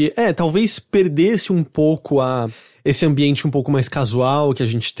assim de, talvez perdesse um pouco esse ambiente um pouco mais casual que a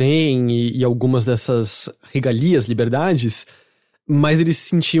gente tem e algumas dessas regalias, liberdades, mas eles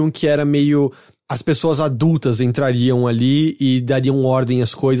sentiam que era meio... As pessoas adultas entrariam ali e dariam ordem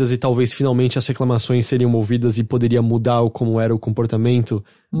às coisas e talvez finalmente as reclamações seriam ouvidas e poderia mudar como era o comportamento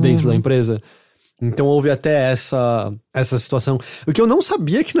dentro da empresa. Então houve até essa situação. O que eu não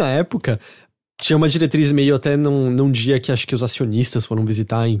sabia é que na época... Tinha uma diretriz meio até num dia que acho que os acionistas foram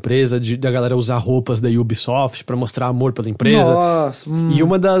visitar a empresa, da galera usar roupas da Ubisoft pra mostrar amor pela empresa. Nossa, E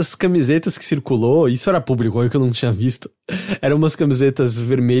uma das camisetas que circulou, isso era público, que eu não tinha visto, eram umas camisetas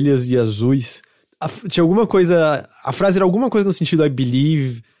vermelhas e azuis. Tinha alguma coisa, a frase era alguma coisa no sentido I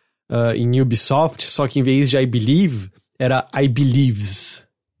believe in Ubisoft, só que em vez de I believe, era I believes.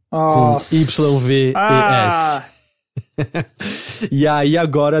 Nossa. Com YVES. E aí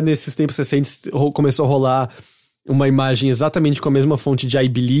agora, nesses tempos recentes, começou a rolar uma imagem exatamente com a mesma fonte de I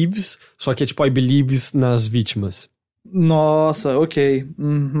Believes, só que é tipo I Believes nas vítimas. Nossa, ok.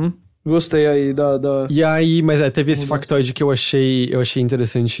 Gostei aí da... E aí, mas teve esse factoide que eu achei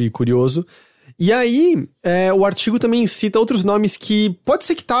interessante e curioso. E aí, o artigo também cita outros nomes que pode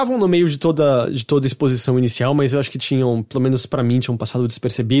ser que estavam no meio de toda a exposição inicial, mas eu acho que tinham, pelo menos pra mim, tinham passado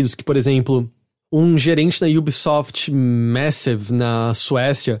despercebidos, que, por exemplo... Um gerente da Ubisoft Massive, na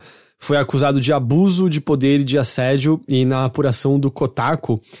Suécia, foi acusado de abuso de poder e de assédio, e na apuração do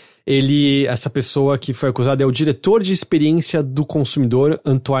Kotaku, essa pessoa que foi acusada é o diretor de experiência do consumidor,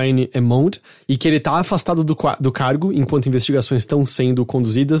 Antoine Emond, e que ele tá afastado do cargo enquanto investigações estão sendo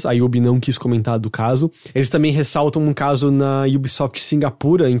conduzidas. A Ubi não quis comentar do caso. Eles também ressaltam um caso na Ubisoft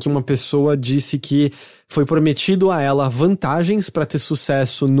Singapura, em que uma pessoa disse que foi prometido a ela vantagens para ter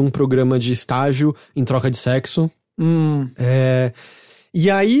sucesso num programa de estágio em troca de sexo. E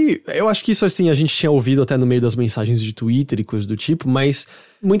aí, eu acho que isso assim, a gente tinha ouvido até no meio das mensagens de Twitter e coisas do tipo, mas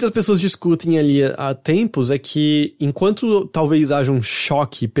muitas pessoas discutem ali há tempos é que enquanto talvez haja um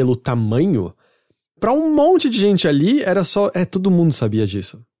choque pelo tamanho, pra um monte de gente ali era só, todo mundo sabia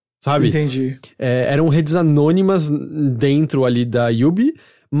disso, sabe? Entendi. Eram redes anônimas dentro ali da Ubi,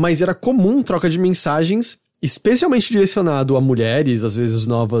 mas era comum troca de mensagens, especialmente direcionado a mulheres, às vezes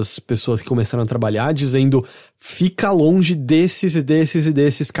novas pessoas que começaram a trabalhar, dizendo, fica longe desses e desses e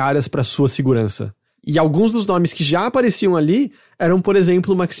desses caras pra sua segurança. E alguns dos nomes que já apareciam ali eram, por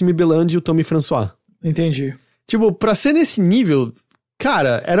exemplo, o Maxime Belland e o Tommy François. Entendi. Tipo, pra ser nesse nível,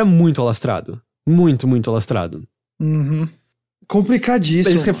 cara, era muito alastrado. Muito, muito alastrado. Complicadíssimo.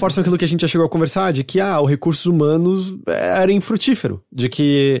 Eles reforçam aquilo que a gente já chegou a conversar, de que, o recursos humanos era infrutífero. De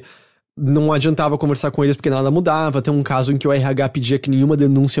que não adiantava conversar com eles porque nada mudava. Tem um caso em que o RH pedia que nenhuma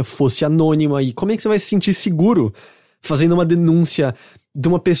denúncia fosse anônima. E como é que você vai se sentir seguro fazendo uma denúncia de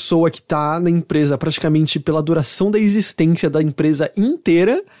uma pessoa que tá na empresa praticamente pela duração da existência da empresa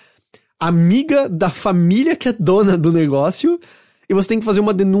inteira amiga da família que é dona do negócio e você tem que fazer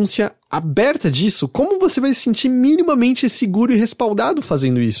uma denúncia aberta disso. Como você vai se sentir minimamente seguro e respaldado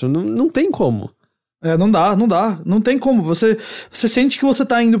fazendo isso? Não tem como. Não dá. Não tem como. Você sente que você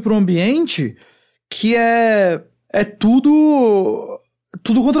tá indo pra um ambiente que é tudo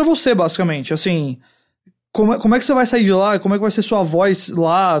contra você, basicamente. Assim, como é que você vai sair de lá? Como é que vai ser sua voz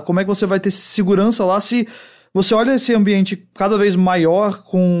lá? Como é que você vai ter segurança lá se você olha esse ambiente cada vez maior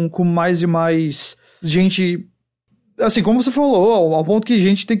com mais e mais gente... Assim, como você falou, ao ponto que a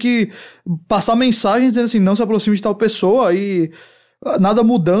gente tem que passar mensagem dizendo assim, não se aproxime de tal pessoa e nada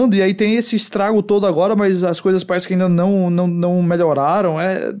mudando, e aí tem esse estrago todo agora, mas as coisas parecem que ainda não melhoraram.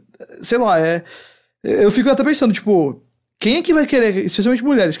 Sei lá, eu fico até pensando, tipo, quem é que vai querer, especialmente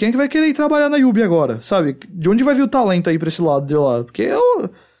mulheres, quem é que vai querer ir trabalhar na Yubi agora, sabe? De onde vai vir o talento aí pra esse lado de lá? Porque eu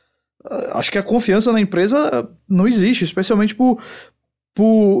acho que a confiança na empresa não existe, especialmente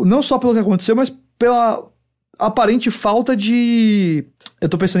por não só pelo que aconteceu, mas pela aparente falta de... Eu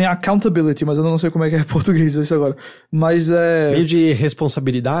tô pensando em accountability, mas eu não sei como é que é em português isso agora. Mas meio de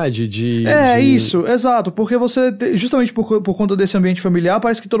responsabilidade, Isso, exato. Porque você, justamente por conta desse ambiente familiar,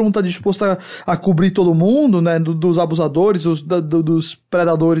 parece que todo mundo tá disposto a cobrir todo mundo, né? Dos abusadores, dos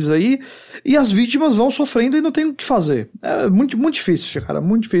predadores aí. E as vítimas vão sofrendo e não tem o que fazer. É muito, muito difícil, cara.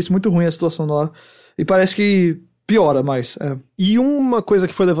 Muito difícil, muito ruim a situação lá. E parece que piora mais. E uma coisa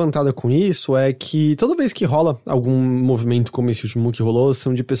que foi levantada com isso é que toda vez que rola algum movimento como esse último que rolou,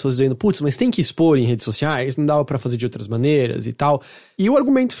 são de pessoas dizendo, putz, mas tem que expor em redes sociais, não dava pra fazer de outras maneiras e tal. E o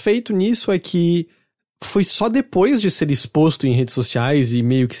argumento feito nisso é que foi só depois de ser exposto em redes sociais e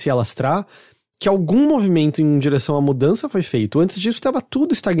meio que se alastrar que algum movimento em direção à mudança foi feito. Antes disso estava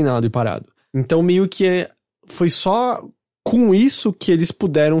tudo estagnado e parado. Então meio que foi só com isso que eles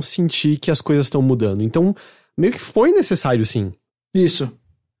puderam sentir que as coisas estão mudando. Então meio que foi necessário, sim. Isso.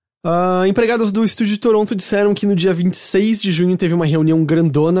 Empregados do estúdio de Toronto disseram que no dia 26 de junho teve uma reunião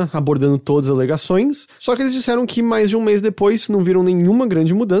grandona abordando todas as alegações, só que eles disseram que mais de um mês depois não viram nenhuma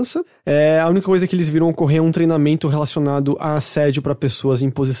grande mudança. A única coisa que eles viram ocorrer é um treinamento relacionado a assédio para pessoas em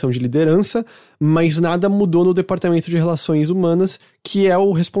posição de liderança, mas nada mudou no Departamento de Relações Humanas, que é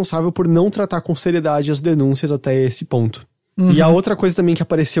o responsável por não tratar com seriedade as denúncias até esse ponto. Uhum. E a outra coisa também que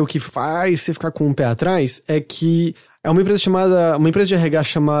apareceu que faz você ficar com um pé atrás é que é uma empresa de RH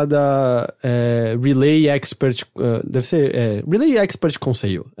chamada Relay Expert, deve ser Relay Expert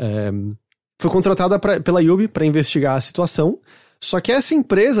Conseil. Foi contratada pela Yubi para investigar a situação, só que essa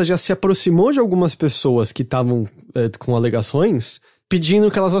empresa já se aproximou de algumas pessoas que estavam com alegações,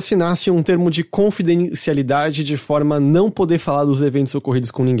 pedindo que elas assinassem um termo de confidencialidade de forma a não poder falar dos eventos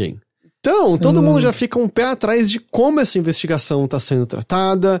ocorridos com ninguém. Então, todo mundo já fica um pé atrás de como essa investigação está sendo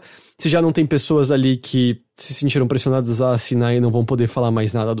tratada, se já não tem pessoas ali que se sentiram pressionadas a assinar e não vão poder falar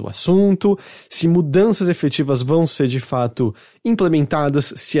mais nada do assunto, se mudanças efetivas vão ser de fato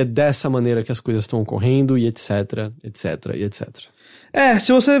implementadas, se é dessa maneira que as coisas estão ocorrendo, e etc, etc, e etc.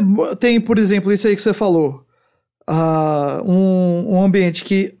 Se você tem, por exemplo, isso aí que você falou, um ambiente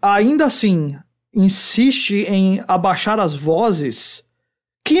que ainda assim insiste em abaixar as vozes...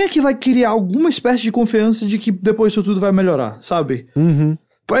 Quem é que vai criar alguma espécie de confiança de que depois isso tudo vai melhorar, sabe? Uhum.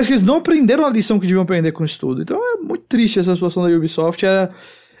 Parece que eles não aprenderam a lição que deviam aprender com isso tudo. Então é muito triste essa situação da Ubisoft. Era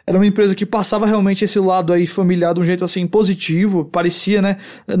uma empresa que passava realmente esse lado aí familiar de um jeito assim positivo. Parecia, né?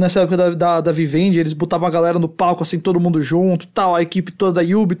 Nessa época da Vivendi, eles botavam a galera no palco assim, todo mundo junto, tal, a equipe toda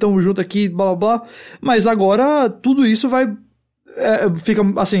da Ubi, tamo junto aqui, blá blá blá. Mas agora tudo isso fica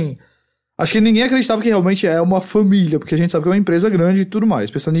assim... Acho que ninguém acreditava que realmente é uma família, porque a gente sabe que é uma empresa grande e tudo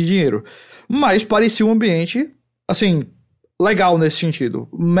mais, pensando em dinheiro. Mas parecia um ambiente, assim, legal nesse sentido.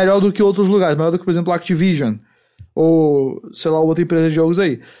 Melhor do que outros lugares, melhor do que, por exemplo, a Activision, ou, sei lá, outra empresa de jogos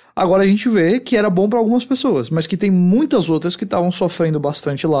aí. Agora a gente vê que era bom para algumas pessoas, mas que tem muitas outras que estavam sofrendo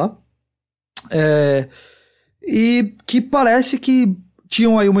bastante lá. E que parece que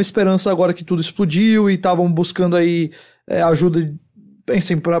tinham aí uma esperança agora que tudo explodiu e estavam buscando aí ajuda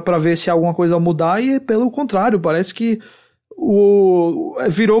assim, pra ver se alguma coisa mudar, e pelo contrário, parece que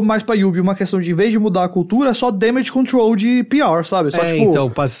virou mais pra Yubi uma questão de, em vez de mudar a cultura, é só damage control de PR, sabe? Só, então,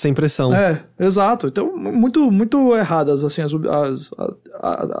 passa essa impressão. Exato. Então, muito, muito erradas, assim,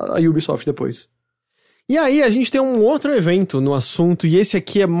 a Ubisoft depois. E aí, a gente tem um outro evento no assunto, e esse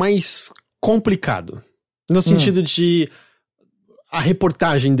aqui é mais complicado. No sentido de... a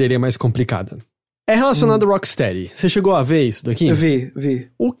reportagem dele é mais complicada. É relacionado ao Rocksteady. Você chegou a ver isso daqui? Vi.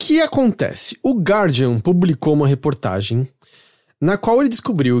 O que acontece? O Guardian publicou uma reportagem na qual ele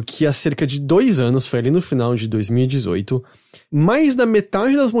descobriu que há cerca de 2 anos, foi ali no final de 2018, mais da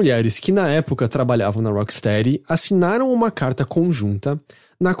metade das mulheres que na época trabalhavam na Rocksteady assinaram uma carta conjunta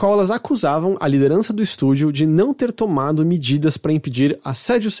na qual elas acusavam a liderança do estúdio de não ter tomado medidas para impedir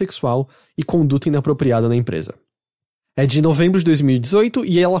assédio sexual e conduta inapropriada na empresa. É de novembro de 2018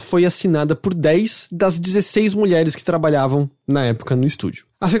 e ela foi assinada por 10 das 16 mulheres que trabalhavam na época no estúdio.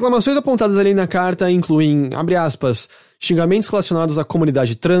 As reclamações apontadas ali na carta incluem, abre aspas, xingamentos relacionados à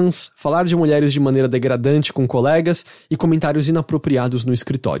comunidade trans, falar de mulheres de maneira degradante com colegas e comentários inapropriados no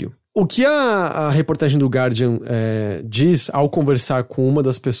escritório. O que a reportagem do Guardian diz ao conversar com uma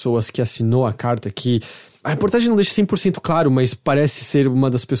das pessoas que assinou a carta, que a reportagem não deixa 100% claro, mas parece ser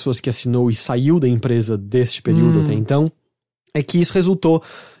uma das pessoas que assinou e saiu da empresa deste período até então, é que isso resultou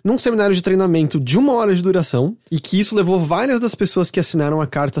num seminário de treinamento de 1 hora de duração e que isso levou várias das pessoas que assinaram a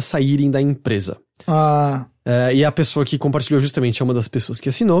carta a saírem da empresa. E a pessoa que compartilhou justamente é uma das pessoas que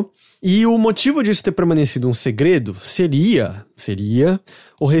assinou. E o motivo disso ter permanecido um segredo seria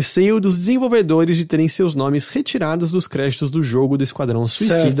o receio dos desenvolvedores de terem seus nomes retirados dos créditos do jogo do Esquadrão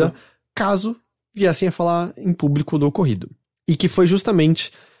Suicida, certo, caso viessem a falar em público do ocorrido. E que foi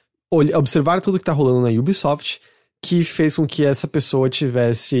justamente observar tudo que tá rolando na Ubisoft que fez com que essa pessoa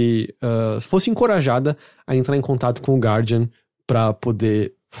fosse encorajada a entrar em contato com o Guardian pra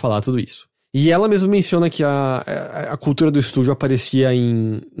poder falar tudo isso. E ela mesma menciona que a cultura do estúdio aparecia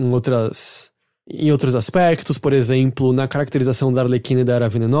em outros aspectos, por exemplo, na caracterização da Arlequina e da Era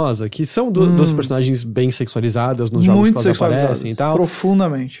Venenosa, que são duas personagens bem sexualizadas nos jogos que elas aparecem e tal.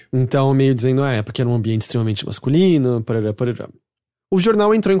 Profundamente. Então, meio dizendo, porque era um ambiente extremamente masculino, parará. O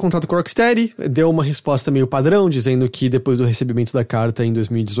jornal entrou em contato com a Rocksteady, deu uma resposta meio padrão, dizendo que depois do recebimento da carta em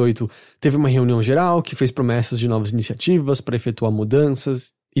 2018, teve uma reunião geral que fez promessas de novas iniciativas para efetuar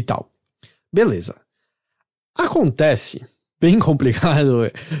mudanças e tal. Beleza. Acontece, bem complicado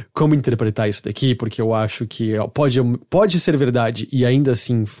como interpretar isso daqui, porque eu acho que pode ser verdade e ainda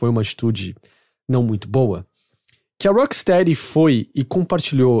assim foi uma atitude não muito boa, que a Rocksteady foi e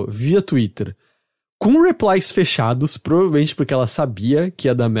compartilhou via Twitter com replies fechados, provavelmente porque ela sabia que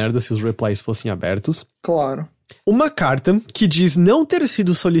ia dar merda se os replies fossem abertos. Claro. Uma carta que diz não ter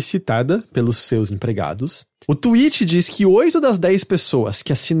sido solicitada pelos seus empregados. O tweet diz que 8 das 10 pessoas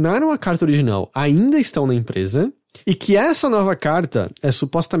que assinaram a carta original ainda estão na empresa e que essa nova carta é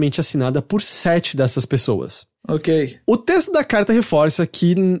supostamente assinada por 7 dessas pessoas. Ok. O texto da carta reforça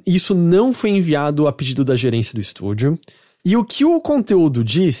que isso não foi enviado a pedido da gerência do estúdio. E o que o conteúdo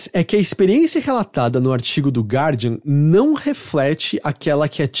diz é que a experiência relatada no artigo do Guardian não reflete aquela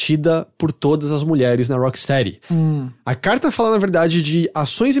que é tida por todas as mulheres na Rocksteady. A carta fala, na verdade, de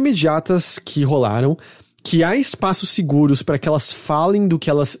ações imediatas que rolaram, que há espaços seguros para que elas falem do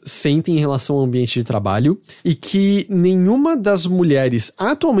que elas sentem em relação ao ambiente de trabalho e que nenhuma das mulheres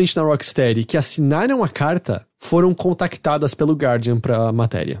atualmente na Rocksteady que assinaram a carta foram contactadas pelo Guardian para a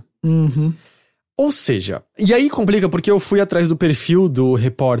matéria. Ou seja, e aí complica porque eu fui atrás do perfil do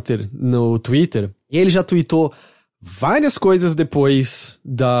repórter no Twitter e ele já tweetou várias coisas depois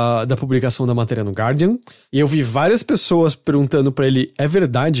da publicação da matéria no Guardian e eu vi várias pessoas perguntando pra ele, é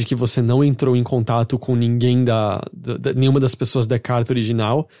verdade que você não entrou em contato com ninguém nenhuma das pessoas da carta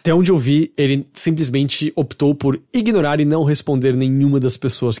original? Até onde eu vi, ele simplesmente optou por ignorar e não responder nenhuma das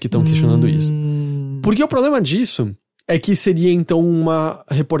pessoas que estão questionando isso. Porque o problema disso é que seria então uma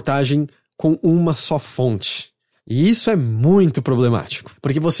reportagem com uma só fonte. E isso é muito problemático,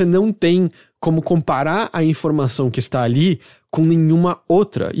 porque você não tem como comparar a informação que está ali com nenhuma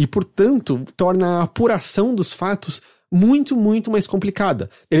outra, e portanto torna a apuração dos fatos muito, muito mais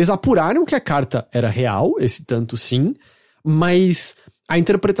complicada. Eles apuraram que a carta era real, esse tanto sim, mas a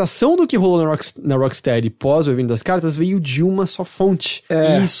interpretação do que rolou na Rocksteady pós o evento das cartas veio de uma só fonte.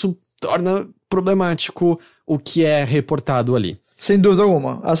 E isso torna problemático o que é reportado ali. Sem dúvida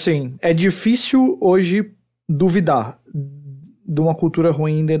alguma. Assim, é difícil hoje duvidar de uma cultura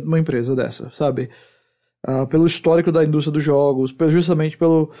ruim dentro de uma empresa dessa, sabe? Pelo histórico da indústria dos jogos, justamente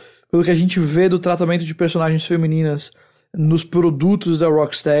pelo que a gente vê do tratamento de personagens femininas nos produtos da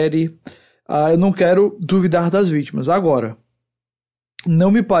Rocksteady, eu não quero duvidar das vítimas. Agora,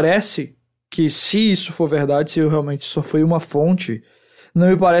 não me parece que se isso for verdade, se realmente só foi uma fonte, não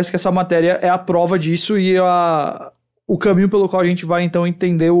me parece que essa matéria é a prova disso e o caminho pelo qual a gente vai, então,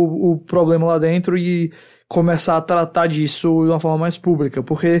 entender o problema lá dentro e começar a tratar disso de uma forma mais pública.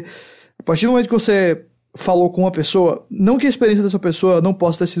 Porque, a partir do momento que você falou com uma pessoa, não que a experiência dessa pessoa não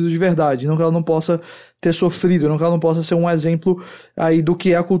possa ter sido de verdade, não que ela não possa ter sofrido, não que ela não possa ser um exemplo aí do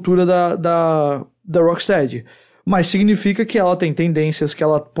que é a cultura da Rocksteady. Mas significa que ela tem tendências, que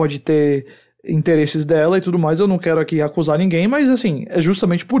ela pode ter interesses dela e tudo mais. Eu não quero aqui acusar ninguém, mas assim, é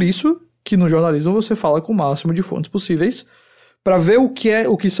justamente por isso que no jornalismo você fala com o máximo de fontes possíveis para ver o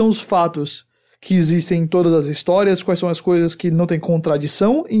que são os fatos que existem em todas as histórias, quais são as coisas que não tem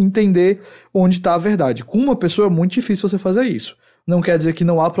contradição e entender onde está a verdade. Com uma pessoa é muito difícil você fazer isso. Não quer dizer que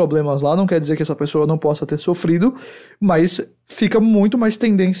não há problemas lá, não quer dizer que essa pessoa não possa ter sofrido, mas fica muito mais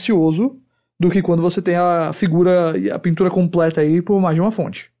tendencioso do que quando você tem a figura e a pintura completa aí por mais de uma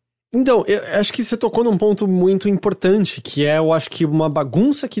fonte. Então, eu acho que você tocou num ponto muito importante, que é, eu acho que uma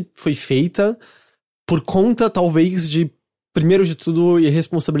bagunça que foi feita por conta, talvez, de, primeiro de tudo,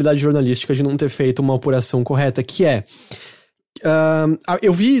 irresponsabilidade jornalística de não ter feito uma apuração correta, que é...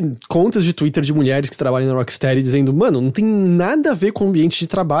 eu vi contas de Twitter de mulheres que trabalham na Rocksteady dizendo, mano, não tem nada a ver com o ambiente de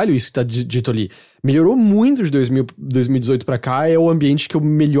trabalho isso que tá dito ali. Melhorou muito de 2018 pra cá, é o ambiente que eu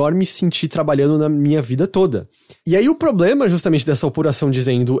melhor me senti trabalhando na minha vida toda. E aí o problema justamente dessa apuração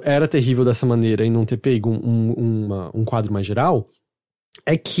dizendo era terrível dessa maneira e não ter pego um quadro mais geral,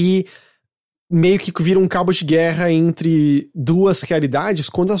 é que meio que vira um cabo de guerra entre duas realidades,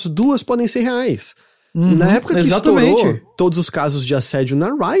 quando as duas podem ser reais. Na época que estourou todos os casos de assédio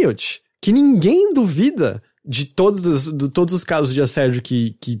na Riot, que ninguém duvida de todos os casos de assédio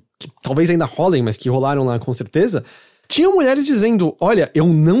que talvez ainda rolem, mas que rolaram lá com certeza, tinham mulheres dizendo, olha, eu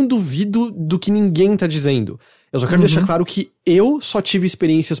não duvido do que ninguém tá dizendo. Eu só quero deixar claro que eu só tive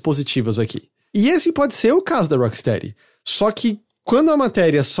experiências positivas aqui. E esse pode ser o caso da Rocksteady. Só que quando a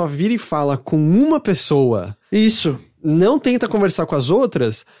matéria só vira e fala com uma pessoa, isso, não tenta conversar com as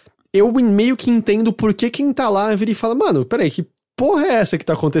outras, eu meio que entendo por que quem tá lá vira e fala, mano, peraí, que porra é essa que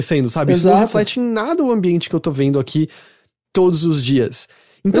tá acontecendo, sabe? Isso não reflete em nada o ambiente que eu tô vendo aqui todos os dias.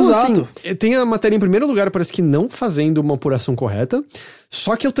 Então, assim, tem a matéria em primeiro lugar, parece que não fazendo uma apuração correta,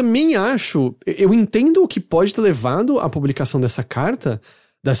 só que eu também acho, eu entendo o que pode ter levado à publicação dessa carta,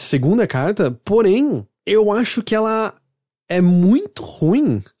 dessa segunda carta, porém, eu acho que ela é muito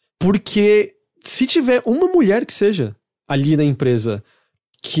ruim, porque se tiver uma mulher que seja ali na empresa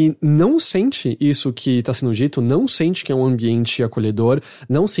que não sente isso que tá sendo dito, não sente que é um ambiente acolhedor,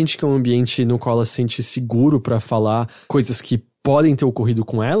 não sente que é um ambiente no qual ela se sente seguro pra falar coisas que podem ter ocorrido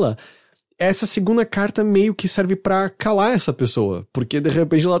com ela, essa segunda carta meio que serve pra calar essa pessoa, porque de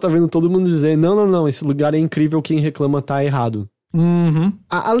repente ela tá vendo todo mundo dizer, não, esse lugar é incrível, quem reclama tá errado.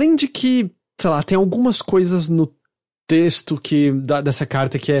 Além de que, sei lá, tem algumas coisas no texto dessa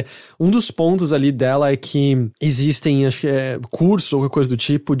carta que é... Um dos pontos ali dela é que existem, acho que é cursos ou qualquer coisa do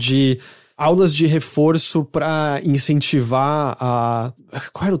tipo, de aulas de reforço pra incentivar a...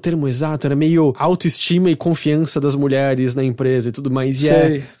 Qual era o termo exato? Era meio autoestima e confiança das mulheres na empresa e tudo mais.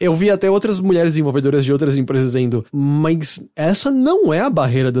 E eu vi até outras mulheres desenvolvedoras de outras empresas dizendo, mas essa não é a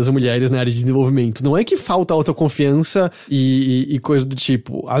barreira das mulheres na área de desenvolvimento. Não é que falta autoconfiança e coisa do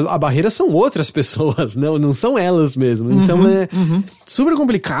tipo. A barreira são outras pessoas, não são elas mesmas. Então é super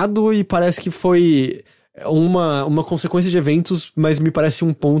complicado e parece que foi... uma consequência de eventos, mas me parece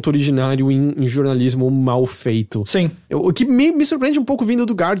um ponto originário em jornalismo mal feito. Sim. O que me surpreende um pouco vindo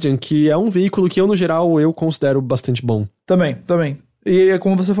do Guardian, que é um veículo que eu, no geral, eu considero bastante bom. Também. E é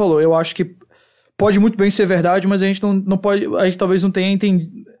como você falou, eu acho que pode muito bem ser verdade, mas a gente não pode, a gente talvez não tenha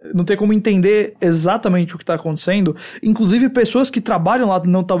como entender exatamente o que está acontecendo. Inclusive, pessoas que trabalham lá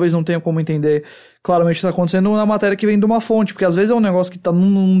talvez não tenham como entender claramente o que está acontecendo na matéria que vem de uma fonte, porque às vezes é um negócio que está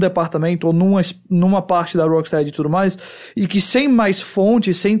num departamento ou numa parte da Rocksteady e tudo mais, e que sem mais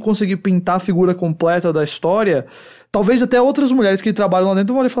fonte, sem conseguir pintar a figura completa da história, talvez até outras mulheres que trabalham lá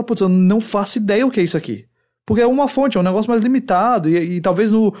dentro vão olhar e falar, putz, eu não faço ideia o que é isso aqui. Porque é uma fonte, é um negócio mais limitado, e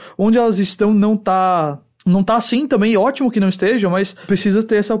talvez onde elas estão não tá assim também, ótimo que não esteja, mas precisa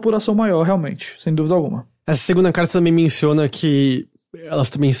ter essa apuração maior, realmente, sem dúvida alguma. Essa segunda carta também menciona que elas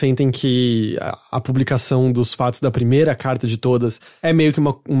também sentem que a publicação dos fatos da primeira carta de todas é meio que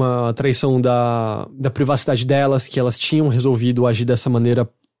uma traição da privacidade delas, que elas tinham resolvido agir dessa maneira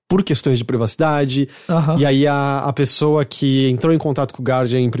por questões de privacidade, e aí a pessoa que entrou em contato com o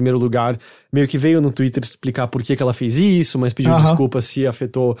Guardian em primeiro lugar, meio que veio no Twitter explicar por que ela fez isso, mas pediu desculpa se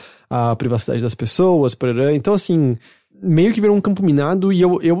afetou a privacidade das pessoas, então assim, meio que virou um campo minado, e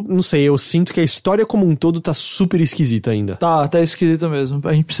eu não sei, eu sinto que a história como um todo tá super esquisita ainda. Tá esquisita mesmo,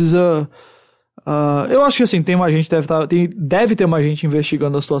 a gente precisa... eu acho que assim, deve ter mais gente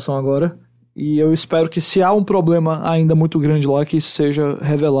investigando a situação agora, e eu espero que se há um problema ainda muito grande lá, que isso seja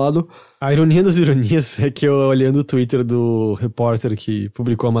revelado. A ironia das ironias é que eu, olhando o Twitter do repórter que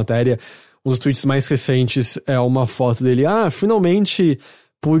publicou a matéria, um dos tweets mais recentes é uma foto dele, finalmente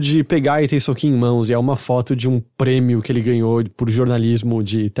pude pegar e ter isso aqui em mãos, e é uma foto de um prêmio que ele ganhou por jornalismo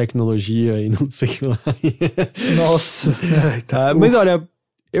de tecnologia e não sei o que lá. Nossa. Mas olha,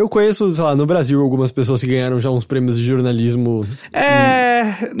 Eu conheço, sei lá, no Brasil, algumas pessoas que ganharam já uns prêmios de jornalismo.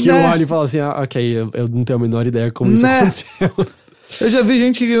 Que eu olho e falo assim, ok, eu não tenho a menor ideia como isso aconteceu. Eu já vi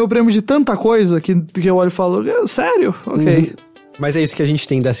gente que ganhou prêmio de tanta coisa que eu olho e falo, sério? Ok. Mas é isso que a gente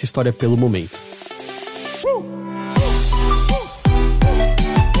tem dessa história pelo momento.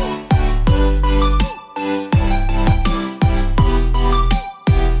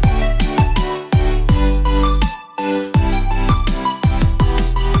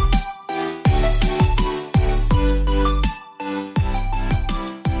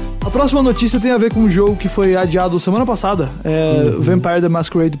 A próxima notícia tem a ver com um jogo que foi adiado semana passada, Vampire the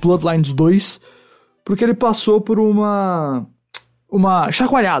Masquerade Bloodlines 2, porque ele passou por uma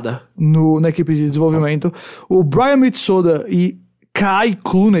chacoalhada na equipe de desenvolvimento. O Brian Mitsoda e Kai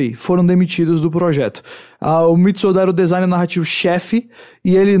Clooney foram demitidos do projeto. O Mitsoda era o designer narrativo-chefe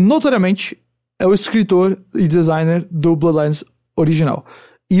e ele, notoriamente, é o escritor e designer do Bloodlines original.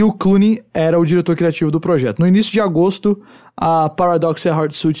 E o Clooney era o diretor criativo do projeto. No início de agosto, a Paradox e a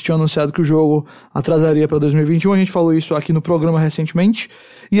Hardsuit tinham anunciado que o jogo atrasaria para 2021. A gente falou isso aqui no programa recentemente.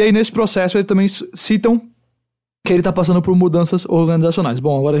 E aí, nesse processo, eles também citam que ele está passando por mudanças organizacionais.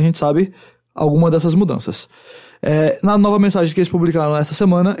 Bom, agora a gente sabe alguma dessas mudanças. Na nova mensagem que eles publicaram essa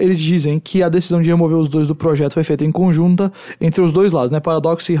semana, eles dizem que a decisão de remover os dois do projeto foi feita em conjunta entre os dois lados, né,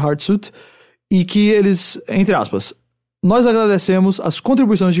 Paradox e Hardsuit, e que eles, entre aspas, nós agradecemos as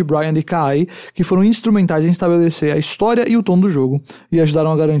contribuições de Brian e Kai, que foram instrumentais em estabelecer a história e o tom do jogo, e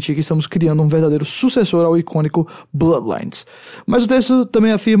ajudaram a garantir que estamos criando um verdadeiro sucessor ao icônico Bloodlines. Mas o texto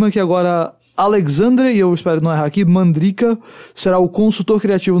também afirma que agora Alexandre, e eu espero não errar aqui, Mandrika, será o consultor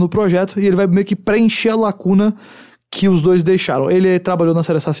criativo no projeto, e ele vai meio que preencher a lacuna que os dois deixaram. Ele trabalhou na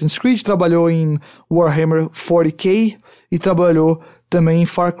série Assassin's Creed, trabalhou em Warhammer 40k, e trabalhou também em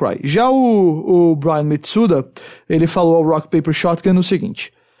Far Cry. Já o Brian Mitsuda, ele falou ao Rock Paper Shotgun o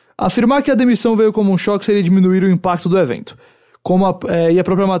seguinte: afirmar que a demissão veio como um choque seria diminuir o impacto do evento. E a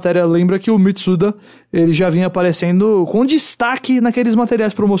própria matéria lembra que o Mitsuda, ele já vinha aparecendo com destaque naqueles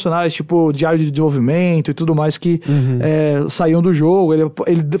materiais promocionais, tipo diário de desenvolvimento e tudo mais que saíam do jogo.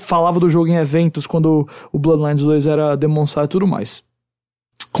 Ele falava do jogo em eventos quando o Bloodlines 2 era demonstrado e tudo mais.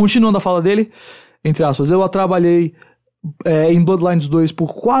 Continuando a fala dele, entre aspas, eu trabalhei em Bloodlines 2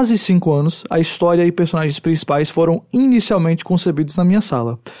 por quase 5 anos. A história e personagens principais foram inicialmente concebidos na minha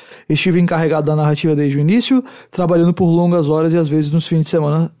sala. Estive encarregado da narrativa desde o início, trabalhando por longas horas e às vezes nos fins de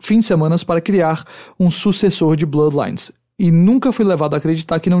semana para criar um sucessor de Bloodlines. E nunca fui levado a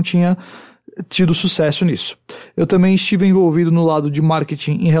acreditar que não tinha tido sucesso nisso. Eu também estive envolvido no lado de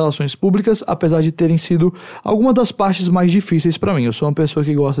marketing e relações públicas, apesar de terem sido algumas das partes mais difíceis para mim. Eu sou uma pessoa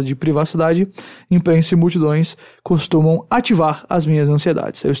que gosta de privacidade, imprensa e multidões costumam ativar as minhas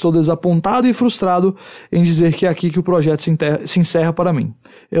ansiedades. Eu estou desapontado e frustrado em dizer que é aqui que o projeto se encerra para mim.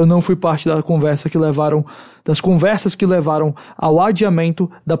 Eu não fui parte das conversas que levaram ao adiamento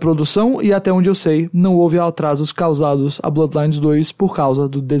da produção e até onde eu sei, não houve atrasos causados a Bloodlines 2 por causa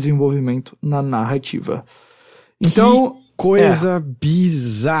do desenvolvimento na narrativa. Então, que coisa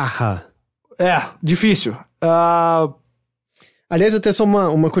bizarra. Difícil. Aliás, até só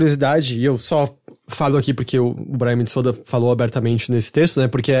uma curiosidade, e eu só falo aqui porque o Brian Mitsoda falou abertamente nesse texto, né?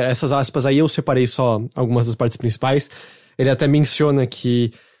 Porque essas aspas aí eu separei só algumas das partes principais. Ele até menciona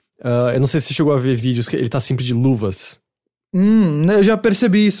que eu não sei se você chegou a ver vídeos que ele tá sempre de luvas. Eu já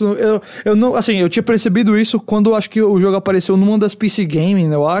percebi isso. Eu tinha percebido isso quando acho que o jogo apareceu numa das PC Gaming,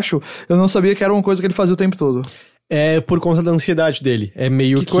 eu acho. Eu não sabia que era uma coisa que ele fazia o tempo todo. É por conta da ansiedade dele. É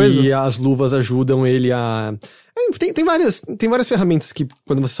meio que as luvas ajudam ele a... Tem várias ferramentas que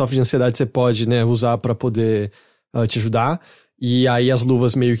quando você sofre de ansiedade você pode, né, usar pra poder te ajudar. E aí as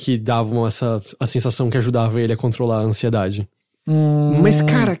luvas meio que davam a sensação que ajudava ele a controlar a ansiedade. Mas,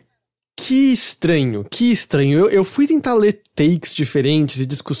 cara, que estranho. Eu fui tentar ler takes diferentes e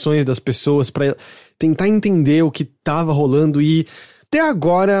discussões das pessoas pra tentar entender o que tava rolando e até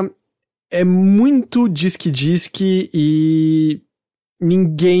agora é muito disque e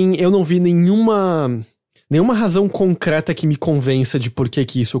eu não vi nenhuma razão concreta que me convença de por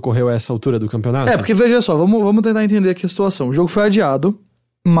que isso ocorreu a essa altura do campeonato. Porque veja só, vamos tentar entender aqui a situação. O jogo foi adiado,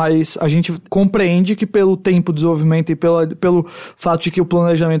 mas a gente compreende que pelo tempo de desenvolvimento e pelo fato de que o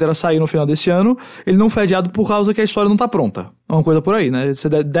planejamento era sair no final desse ano, ele não foi adiado por causa que a história não tá pronta. É uma coisa por aí, né?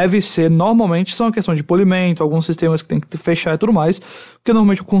 Deve ser, normalmente, são uma questão de polimento, alguns sistemas que tem que fechar e tudo mais, porque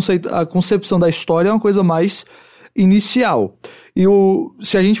normalmente a concepção da história é uma coisa mais inicial. E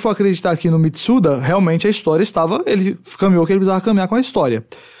se a gente for acreditar aqui no Mitsuda, realmente a história ele caminhou que ele precisava caminhar com a história.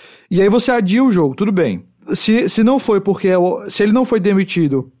 E aí você adia o jogo, tudo bem. Se ele não foi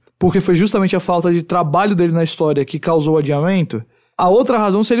demitido porque foi justamente a falta de trabalho dele na história que causou o adiamento, A outra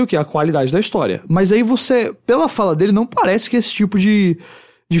razão seria o quê? A qualidade da história. Mas aí você, pela fala dele, não parece que esse tipo de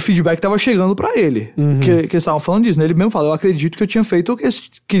feedback tava chegando pra ele. Que eles estavam falando disso, né? Ele mesmo fala, eu acredito que eu tinha feito o que eles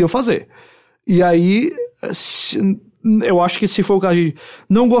queriam fazer. E aí, eu acho que se for o caso de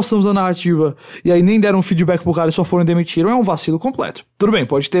não gostamos da narrativa e aí nem deram feedback pro cara e só foram demitiram, é um vacilo completo. Tudo bem,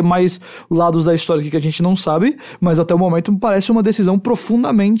 pode ter mais lados da história aqui que a gente não sabe, mas até o momento me parece uma decisão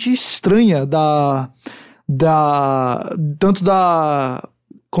profundamente estranha tanto da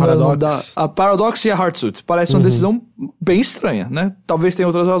Paradox. A Paradox e a Heartsuit. Parece uma decisão bem estranha, né? Talvez tenha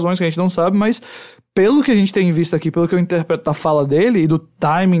outras razões que a gente não sabe, mas pelo que a gente tem visto aqui, pelo que eu interpreto da fala dele e do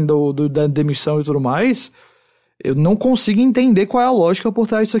timing da demissão e tudo mais, eu não consigo entender qual é a lógica por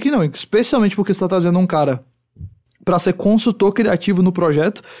trás disso aqui, não. Especialmente porque você tá trazendo um cara pra ser consultor criativo no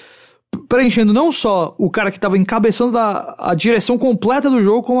projeto, preenchendo não só o cara que tava encabeçando a direção completa do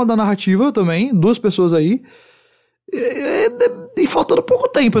jogo, como a da narrativa também, 2 pessoas aí, e faltando pouco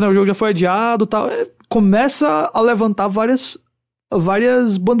tempo, né? O jogo já foi adiado e tal. Começa a levantar várias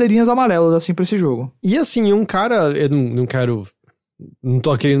bandeirinhas amarelas, assim, pra esse jogo. E assim, um cara, eu não quero... Não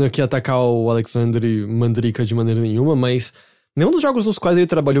tô querendo aqui atacar o Alexandre Mandryka de maneira nenhuma, mas nenhum dos jogos nos quais ele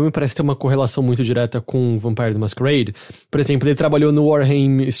trabalhou me parece ter uma correlação muito direta com Vampire the Masquerade. Por exemplo, ele trabalhou no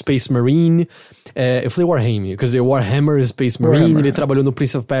Warhammer Space Marine. Eu falei Warhammer, quer dizer, Warhammer Space Marine. Warhammer. Ele trabalhou no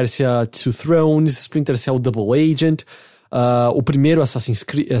Prince of Persia Two Thrones, Splinter Cell Double Agent, o primeiro Assassin's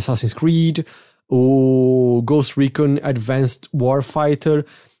Creed, o Ghost Recon Advanced Warfighter.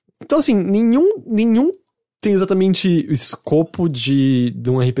 Então, assim, nenhum tem exatamente o escopo de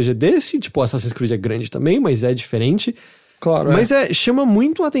um RPG desse. Tipo, Assassin's Creed é grande também, mas é diferente. Claro. Mas chama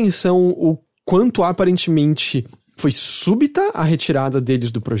muito a atenção o quanto aparentemente foi súbita a retirada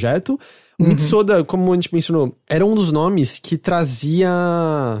deles do projeto. O Mitsuda, como a gente mencionou, era um dos nomes que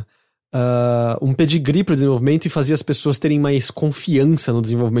trazia um pedigree para o desenvolvimento e fazia as pessoas terem mais confiança no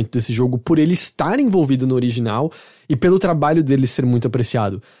desenvolvimento desse jogo por ele estar envolvido no original e pelo trabalho dele ser muito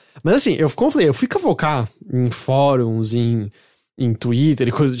apreciado. Mas assim, como eu falei, eu fui cavocar em fóruns, em Twitter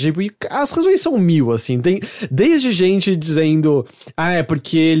e coisa do tipo, e as razões são 1000, assim. Tem desde gente dizendo, é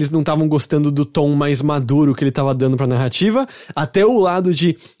porque eles não estavam gostando do tom mais maduro que ele tava dando pra narrativa, até o lado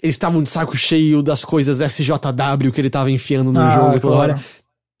de eles estavam de saco cheio das coisas SJW que ele tava enfiando no jogo toda hora.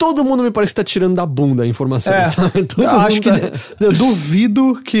 Todo mundo me parece que tá tirando da bunda a informação, sabe? Acho que eu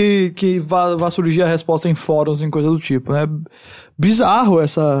duvido que vá surgir a resposta em fóruns, em coisa do tipo. É bizarro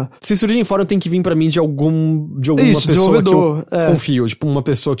essa... Se surgir em fórum, tem que vir pra mim de alguma pessoa que eu confio. Tipo, uma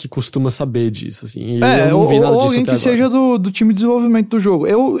pessoa que costuma saber disso, assim. E eu não vi nada disso alguém até que seja do time de desenvolvimento do jogo.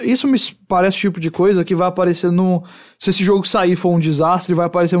 Isso me parece o tipo de coisa que vai aparecer se esse jogo sair for um desastre, vai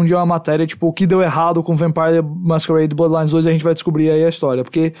aparecer um dia uma matéria, tipo, o que deu errado com Vampire Masquerade Bloodlines 2, e a gente vai descobrir aí a história,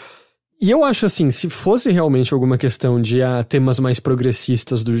 porque... E eu acho assim, se fosse realmente alguma questão de temas mais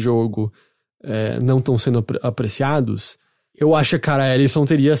progressistas do jogo não estão sendo apreciados, eu acho que a Kara Ellison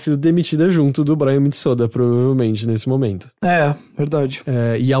teria sido demitida junto do Brian Mitsuda, provavelmente, nesse momento. Verdade.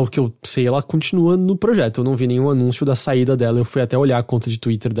 E ao que eu sei, ela continua no projeto. Eu não vi nenhum anúncio da saída dela. Eu fui até olhar a conta de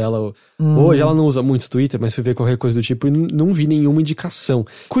Twitter dela. Hoje ela não usa muito Twitter, mas fui ver qualquer coisa do tipo e não vi nenhuma indicação.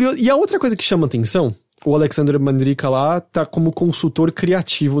 Curioso. E a outra coisa que chama atenção, o Alexandre Mandryka lá tá como consultor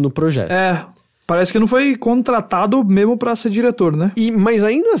criativo no projeto. Parece que não foi contratado mesmo pra ser diretor, né? Mas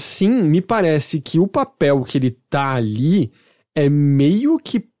ainda assim, me parece que o papel que ele tá ali é meio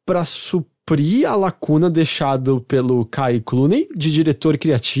que pra suprir a lacuna deixado pelo Kai Clooney, de diretor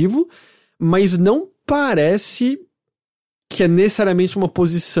criativo, mas não parece que é necessariamente uma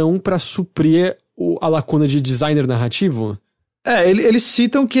posição pra suprir a lacuna de designer narrativo. Eles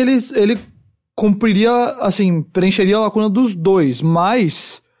citam que ele cumpriria, assim, preencheria a lacuna dos dois,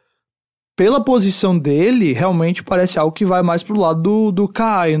 mas pela posição dele, realmente parece algo que vai mais pro lado do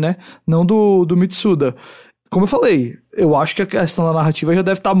Kai, né? Não do Mitsuda. Como eu falei, eu acho que a questão da narrativa já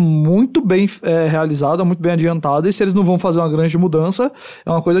deve estar muito bem realizada, muito bem adiantada, e se eles não vão fazer uma grande mudança, é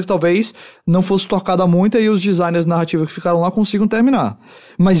uma coisa que talvez não fosse tocada muito e os designers narrativos que ficaram lá consigam terminar.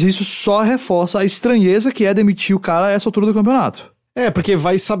 Mas isso só reforça a estranheza que é demitir o cara a essa altura do campeonato. Porque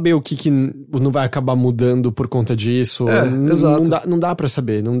vai saber o que não vai acabar mudando por conta disso. Exato. Não dá pra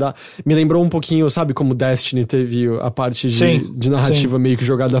saber, não dá. Me lembrou um pouquinho, sabe, como Destiny teve a parte de narrativa meio que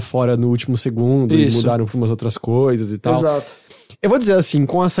jogada fora no último segundo. Isso. E mudaram pra umas outras coisas e tal. Exato. Eu vou dizer assim,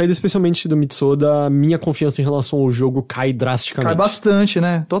 com a saída especialmente do Mitsuda, minha confiança em relação ao jogo cai drasticamente. Cai bastante,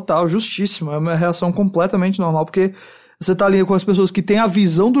 né? Total, justíssimo. É uma reação completamente normal, porque você tá ali com as pessoas que têm a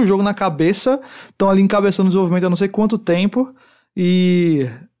visão do jogo na cabeça, estão ali encabeçando o desenvolvimento há não sei quanto tempo, e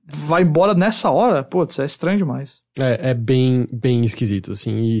vai embora nessa hora, putz, é estranho demais. É bem, bem esquisito,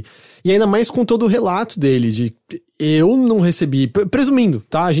 assim. E ainda mais com todo o relato dele, de eu não recebi, presumindo,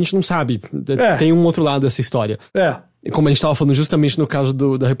 tá? A gente não sabe. Tem um outro lado dessa história. Como a gente tava falando justamente no caso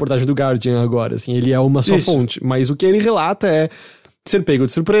da reportagem do Guardian agora, assim, ele é uma só fonte. Mas o que ele relata é ser pego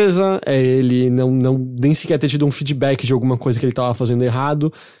de surpresa, é ele nem sequer ter tido um feedback de alguma coisa que ele tava fazendo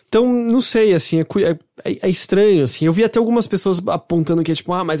errado. Então, não sei, assim, é estranho, assim. Eu vi até algumas pessoas apontando que é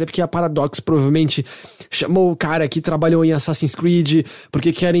tipo, mas é porque a Paradox provavelmente chamou o cara que trabalhou em Assassin's Creed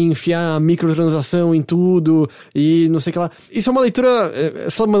porque querem enfiar microtransação em tudo e não sei o que lá. Isso é uma leitura,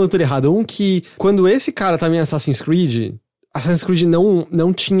 essa é uma leitura errada. Que quando esse cara tava em Assassin's Creed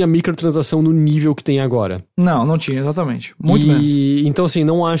não tinha microtransação no nível que tem agora. Não tinha, exatamente. Muito menos. Então, assim,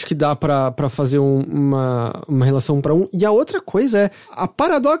 não acho que dá pra fazer uma relação pra um. E a outra coisa é, a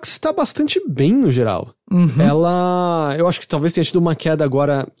Paradox tá bastante bem no geral. Eu acho que talvez tenha tido uma queda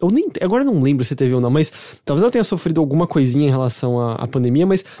agora, agora eu não lembro se teve ou não, mas talvez ela tenha sofrido alguma coisinha em relação à pandemia,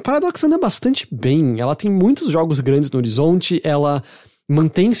 mas a Paradox anda bastante bem. Ela tem muitos jogos grandes no horizonte, ela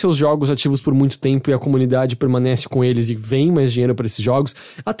mantém seus jogos ativos por muito tempo e a comunidade permanece com eles e vem mais dinheiro pra esses jogos.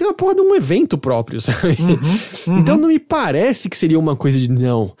 Ela tem uma porra de um evento próprio, sabe? Então não me parece que seria uma coisa de,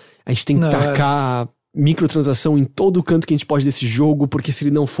 a gente tem que tacar microtransação em todo canto que a gente pode desse jogo, porque se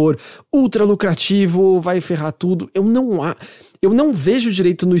ele não for ultra lucrativo, vai ferrar tudo. Eu não vejo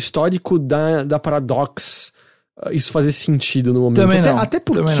direito no histórico da Paradox isso fazer sentido no momento. Até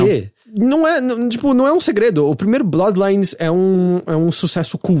porque não é um segredo. O primeiro Bloodlines é um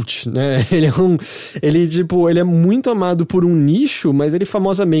sucesso cult, né? Ele é muito amado por um nicho, mas ele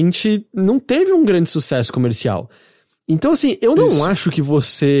famosamente não teve um grande sucesso comercial. Então, assim, eu não acho que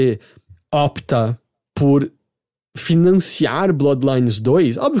você opta por financiar Bloodlines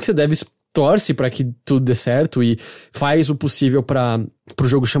 2. Óbvio que você torce pra que tudo dê certo e faz o possível pro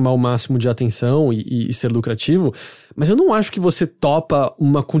jogo chamar o máximo de atenção e ser lucrativo, mas eu não acho que você topa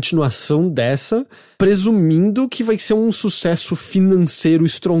uma continuação dessa presumindo que vai ser um sucesso financeiro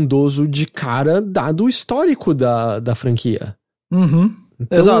estrondoso de cara, dado o histórico da franquia.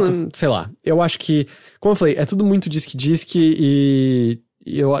 Então, exato. Sei lá, eu acho que, como eu falei, é tudo muito disque e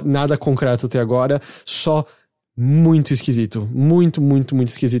nada concreto até agora, só muito esquisito. Muito, muito, muito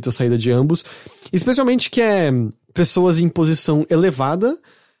esquisito a saída de ambos. Especialmente que é pessoas em posição elevada.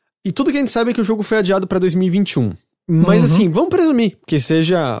 E tudo que a gente sabe é que o jogo foi adiado pra 2021. Mas assim, vamos presumir que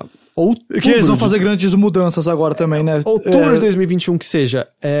seja outubro. Que eles vão fazer grandes mudanças agora também, né? Outubro de 2021 que seja.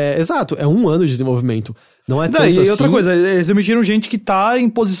 Exato, é 1 ano de desenvolvimento. Não é tanto assim. E outra coisa, eles emitiram gente que tá em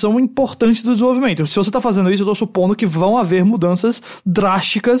posição importante do desenvolvimento. Se você tá fazendo isso, eu tô supondo que vão haver mudanças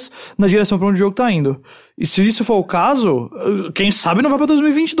drásticas na direção pra onde o jogo tá indo. E se isso for o caso, quem sabe não vai pra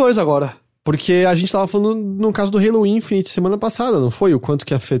 2022 agora. Porque a gente tava falando no caso do Halo Infinite semana passada, não foi? O quanto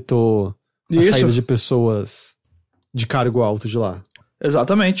que afetou a saída de pessoas de cargo alto de lá.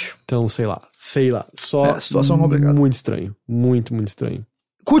 Exatamente. Então, sei lá. Só situação complicada. Muito estranho. Muito, muito estranho.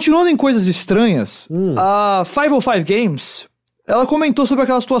 Continuando em coisas estranhas, a 505 Games, ela comentou sobre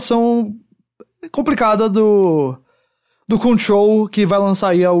aquela situação complicada do Control, que vai lançar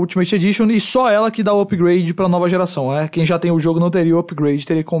aí a Ultimate Edition, e só ela que dá o upgrade pra nova geração, né? Quem já tem o jogo não teria o upgrade,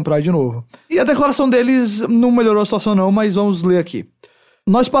 teria que comprar de novo. E a declaração deles não melhorou a situação não, mas vamos ler aqui.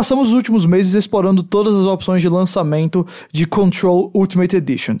 Nós passamos os últimos meses explorando todas as opções de lançamento de Control Ultimate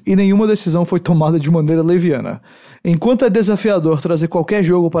Edition, e nenhuma decisão foi tomada de maneira leviana. Enquanto é desafiador trazer qualquer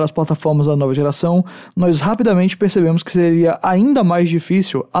jogo para as plataformas da nova geração, nós rapidamente percebemos que seria ainda mais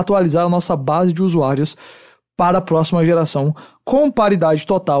difícil atualizar a nossa base de usuários para a próxima geração, com paridade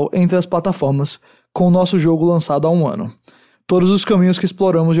total entre as plataformas, com o nosso jogo lançado há 1 ano. Todos os caminhos que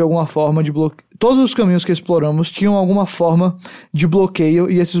exploramos tinham alguma forma de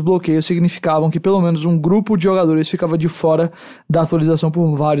bloqueio, e esses bloqueios significavam que pelo menos um grupo de jogadores ficava de fora da atualização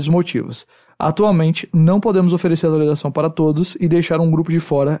por vários motivos. Atualmente, não podemos oferecer atualização para todos, e deixar um grupo de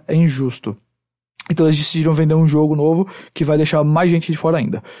fora é injusto. Então eles decidiram vender um jogo novo que vai deixar mais gente de fora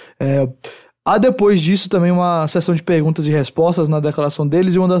ainda. Há depois disso também uma sessão de perguntas e respostas na declaração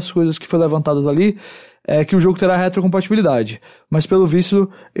deles, e uma das coisas que foi levantadas ali é que o jogo terá retrocompatibilidade, mas pelo visto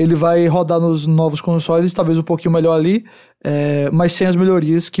ele vai rodar nos novos consoles, talvez um pouquinho melhor ali, mas sem as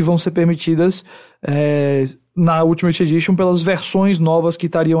melhorias que vão ser permitidas na Ultimate Edition pelas versões novas que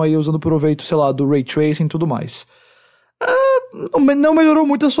estariam aí usando proveito, sei lá, do Ray Tracing e tudo mais. Não melhorou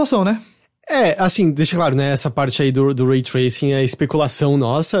muito a situação, né? Assim, deixa claro, né, essa parte aí do Ray Tracing é especulação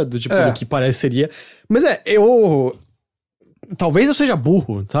nossa, do tipo do que parece seria, mas talvez eu seja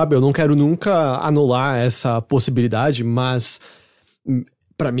burro, sabe? Eu não quero nunca anular essa possibilidade, mas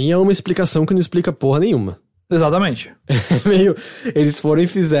pra mim é uma explicação que não explica porra nenhuma. Exatamente. Meio, eles foram e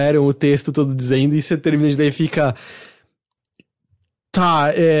fizeram o texto todo dizendo, e você termina de daí fica...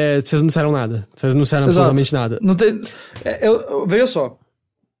 Tá, vocês não disseram nada. Vocês não disseram absolutamente nada. Não tem... Veja só.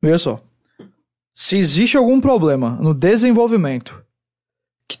 Se existe algum problema no desenvolvimento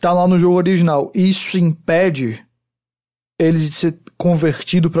que tá lá no jogo original e isso impede ele de ser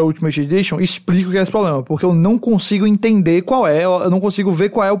convertido pra Ultimate Edition, explica o que é esse problema. Porque eu não consigo entender eu não consigo ver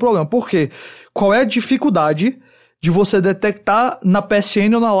qual é o problema. Por quê? Qual é a dificuldade de você detectar na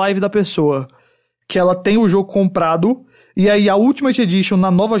PSN ou na live da pessoa que ela tem o jogo comprado e aí a Ultimate Edition na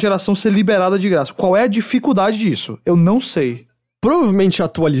nova geração ser liberada de graça? Qual é a dificuldade disso? Eu não sei. Provavelmente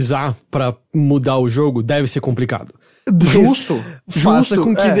atualizar pra mudar o jogo deve ser complicado. Justo. Faça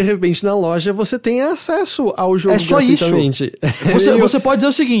com que, de repente, na loja você tenha acesso ao jogo gratuitamente. Você pode dizer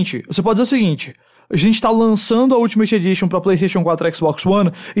o seguinte, a gente tá lançando a Ultimate Edition pra PlayStation 4 e Xbox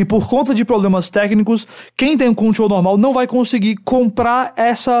One e por conta de problemas técnicos, quem tem um Control normal não vai conseguir comprar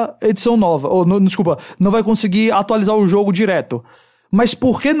essa edição nova. Não vai conseguir atualizar o jogo direto. Mas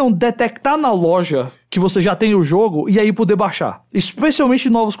por que não detectar na loja que você já tem o jogo e aí poder baixar? Especialmente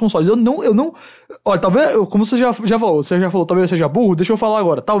novos consoles. Eu não... Olha, talvez... Como você já falou, talvez eu seja burro. Deixa eu falar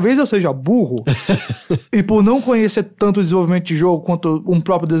agora. Talvez eu seja burro e por não conhecer tanto o desenvolvimento de jogo quanto um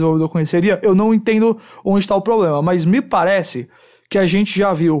próprio desenvolvedor conheceria, eu não entendo onde está o problema. Mas me parece que a gente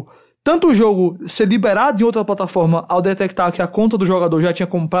já viu tanto o jogo ser liberado em outra plataforma ao detectar que a conta do jogador já tinha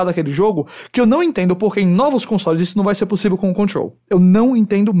comprado aquele jogo, que eu não entendo porque em novos consoles isso não vai ser possível com o Control. Eu não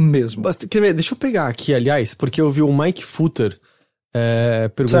entendo mesmo. Mas, quer ver, deixa eu pegar aqui, aliás, porque eu vi o Mike Footer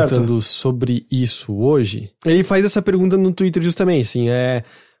perguntando sobre isso hoje. Ele faz essa pergunta no Twitter justamente, assim,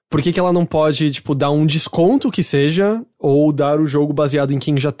 por que ela não pode, tipo, dar um desconto que seja, ou dar o jogo baseado em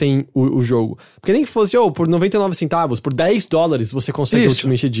quem já tem o jogo? Porque nem que fosse, por 99 centavos, por $10 você consegue a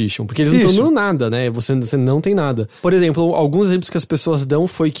Ultimate Edition. Porque eles não estão dando nada, né? Você não tem nada. Por exemplo, alguns exemplos que as pessoas dão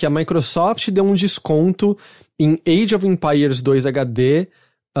foi que a Microsoft deu um desconto em Age of Empires 2 HD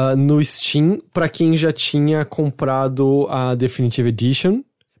no Steam pra quem já tinha comprado a Definitive Edition.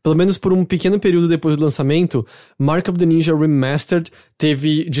 Pelo menos por um pequeno período depois do lançamento, Mark of the Ninja Remastered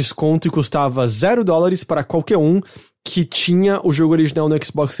teve desconto e custava $0 para qualquer um que tinha o jogo original no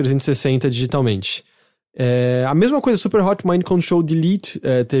Xbox 360 digitalmente. A mesma coisa, Super Hot Mind Control Delete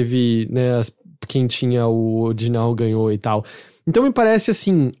teve, né, quem tinha o original ganhou e tal. Então me parece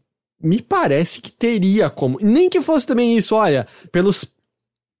que teria como. Nem que fosse também isso, olha, pelos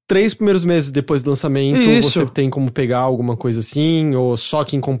 3 primeiros meses depois do lançamento, você tem como pegar alguma coisa assim, ou só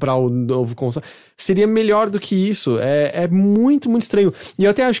quem comprar o novo console. Seria melhor do que isso. É muito, muito estranho. E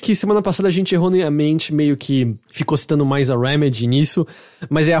eu até acho que semana passada a gente erroneamente meio que ficou citando mais a Remedy nisso,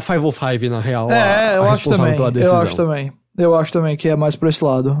 mas é a 505, na real, a responsável pela decisão. Eu acho também que é mais por esse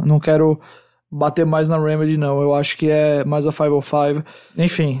lado. Não quero bater mais na Remedy, não. Eu acho que é mais a 505.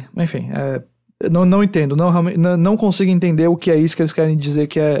 Enfim, não entendo, não consigo entender o que é isso que eles querem dizer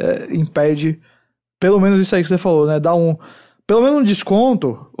que impede, pelo menos isso aí que você falou, né, dar pelo menos um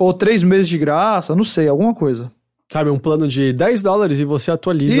desconto, ou 3 meses de graça, não sei, alguma coisa. Sabe, um plano de $10 e você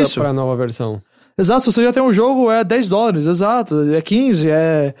atualiza pra nova versão. Exato, se você já tem um jogo, é $10, exato, é 15,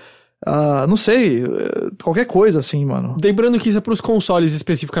 não sei, qualquer coisa assim, mano. Lembrando que isso é pros consoles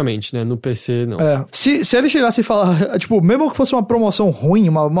especificamente, né? No PC, não. Se ele chegasse e falar, tipo, mesmo que fosse uma promoção ruim,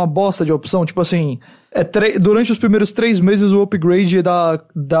 uma bosta de opção, tipo assim, durante os primeiros 3 meses o upgrade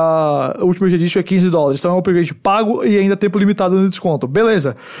da Ultimate Edition é $15. Então é um upgrade pago e ainda tempo limitado no desconto.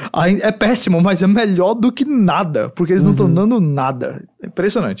 Beleza. É péssimo, mas é melhor do que nada, porque eles não estão dando nada. É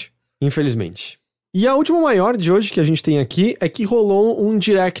impressionante. Infelizmente. E a última maior de hoje que a gente tem aqui é que rolou um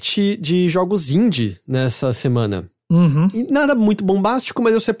direct de jogos indie nessa semana. E nada muito bombástico,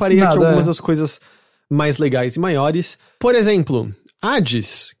 mas eu separei aqui algumas das coisas mais legais e maiores. Por exemplo,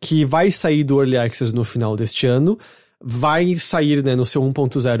 Hades, que vai sair do Early Access no final deste ano, vai sair, né, no seu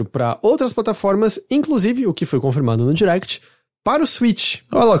 1.0 para outras plataformas, inclusive o que foi confirmado no direct, para o Switch.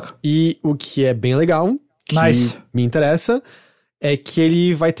 E o que é bem legal, que me interessa, é que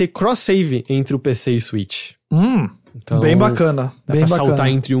ele vai ter cross-save entre o PC e o Switch. Então, bem bacana. Dá pra saltar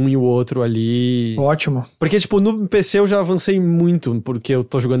entre um e o outro ali. Ótimo. Porque, tipo, no PC eu já avancei muito, porque eu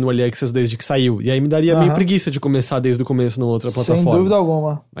tô jogando o Early Access desde que saiu. E aí me daria meio preguiça de começar desde o começo numa outra plataforma. Sem dúvida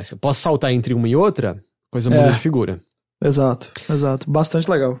alguma. Mas se eu posso saltar entre uma e outra, coisa muda de figura. Exato. Bastante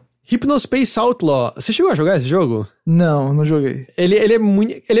legal. Hypnospace Outlaw. Você chegou a jogar esse jogo? Não joguei. Ele é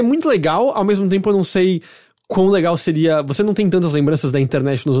muito legal, ao mesmo tempo eu não sei quão legal seria... Você não tem tantas lembranças da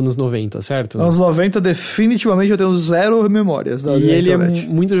internet nos anos 90, certo? Nos anos 90, definitivamente, eu tenho zero memórias da ele internet. É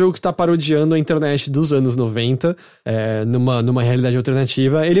muito jogo que tá parodiando a internet dos anos 90, numa realidade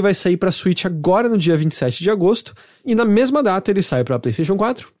alternativa. Ele vai sair pra Switch agora no dia 27 de agosto, e na mesma data ele sai pra PlayStation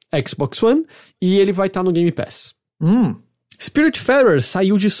 4, Xbox One, e ele vai estar no Game Pass. Spiritfarer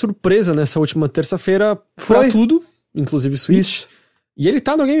saiu de surpresa nessa última terça-feira pra tudo, inclusive Switch. Isso. E ele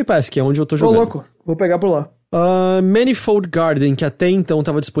tá no Game Pass, que é onde eu tô jogando. Ô, louco, vou pegar por lá. Manifold Garden, que até então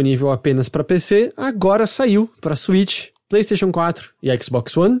estava disponível apenas para PC, agora saiu para Switch, PlayStation 4 e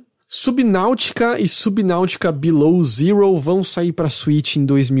Xbox One. Subnautica e Subnautica Below Zero vão sair para Switch em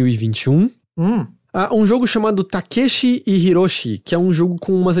 2021. Um jogo chamado Takeshi e Hiroshi, que é um jogo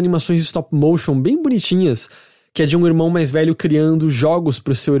com umas animações stop motion bem bonitinhas, que é de um irmão mais velho criando jogos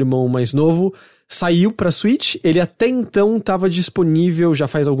pro seu irmão mais novo, saiu pra Switch. Ele até então estava disponível já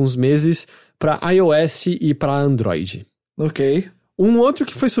faz alguns meses pra iOS e pra Android. Ok. Um outro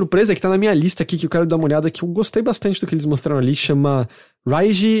que foi surpresa, que tá na minha lista aqui, que eu quero dar uma olhada, que eu gostei bastante do que eles mostraram ali, chama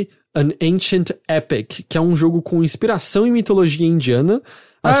Raiji An Ancient Epic, que é um jogo com inspiração em mitologia indiana.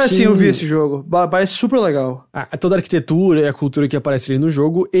 Sim, eu vi esse jogo. Parece super legal. Toda a arquitetura e a cultura que aparece ali no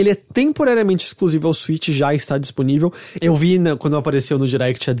jogo, ele é temporariamente exclusivo ao Switch, já está disponível. Eu vi quando apareceu no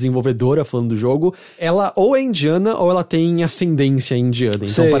Direct a desenvolvedora falando do jogo. Ela ou é indiana ou ela tem ascendência indiana. Então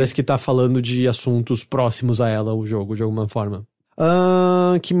Sei. parece que tá falando de assuntos próximos a ela, o jogo, de alguma forma.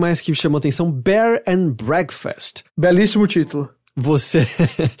 Que mais que chama atenção? Bear and Breakfast. Belíssimo título. Você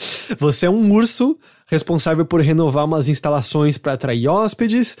é um urso responsável por renovar umas instalações para atrair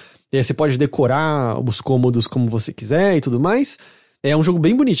hóspedes, e aí você pode decorar os cômodos como você quiser e tudo mais. É um jogo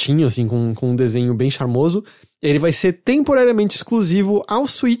bem bonitinho, assim, com um desenho bem charmoso. Ele vai ser temporariamente exclusivo ao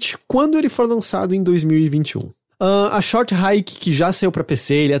Switch quando ele for lançado em 2021. A Short Hike, que já saiu pra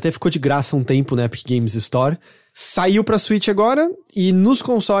PC, ele até ficou de graça um tempo na Epic Games Store, saiu pra Switch agora, e nos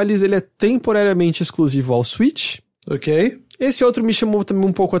consoles ele é temporariamente exclusivo ao Switch. Ok. Esse outro me chamou também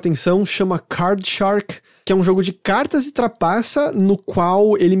um pouco a atenção, chama Card Shark, que é um jogo de cartas e trapaça, no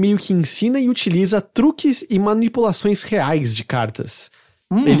qual ele meio que ensina e utiliza truques e manipulações reais de cartas.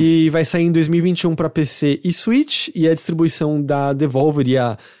 Ele vai sair em 2021 para PC e Switch, e a distribuição da Devolver e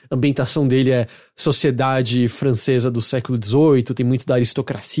a ambientação dele é sociedade francesa do século XVIII, tem muito da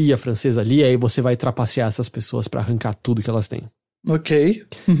aristocracia francesa ali, aí você vai trapacear essas pessoas para arrancar tudo que elas têm. Ok.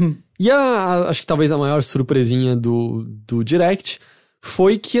 E acho que talvez a maior surpresinha do Direct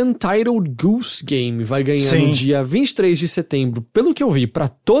foi que Untitled Goose Game vai ganhar no dia 23 de setembro, pelo que eu vi, para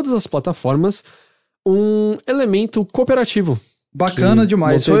todas as plataformas, um elemento cooperativo. Bacana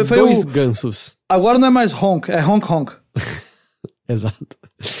demais. Foi dois gansos. Agora não é mais Honk, é Honk Honk. Exato.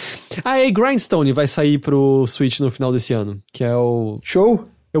 E Grindstone vai sair pro Switch no final desse ano, que é o... Show.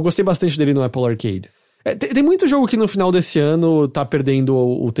 Eu gostei bastante dele no Apple Arcade. Tem muito jogo que no final desse ano tá perdendo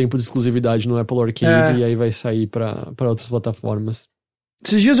o tempo de exclusividade no Apple Arcade e aí vai sair pra outras plataformas.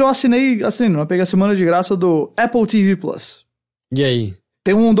 Esses dias eu assinei, não, peguei a semana de graça do Apple TV Plus. E aí?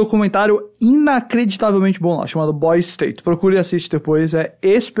 Tem um documentário inacreditavelmente bom lá, chamado Boys State. Procure e assiste depois, é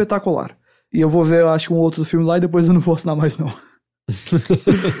espetacular. E eu vou ver, eu acho, um outro filme lá e depois eu não vou assinar mais, não.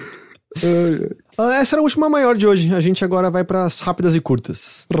 Essa era a última maior de hoje. A gente agora vai pras rápidas e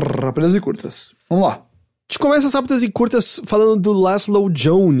curtas. Rápidas e curtas. Vamos lá. A gente começa as rápidas e curtas falando do Laszlo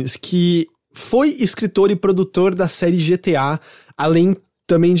Jones, que foi escritor e produtor da série GTA, além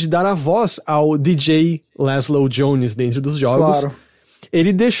também de dar a voz ao DJ Laszlo Jones dentro dos jogos. Claro.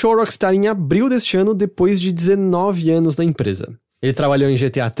 Ele deixou a Rockstar em abril deste ano, depois de 19 anos na empresa. Ele trabalhou em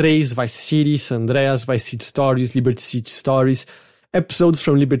GTA 3, Vice City, San Andreas, Vice City Stories, Liberty City Stories, Episodes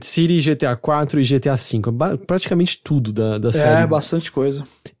from Liberty City, GTA 4 e GTA 5. Praticamente tudo da série. Bastante coisa.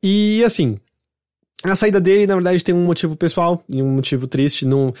 E assim, a saída dele, na verdade, tem um motivo pessoal e um motivo triste,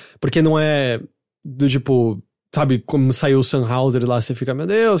 porque não é do tipo... Sabe, como saiu o Sam Hauser lá, você fica, meu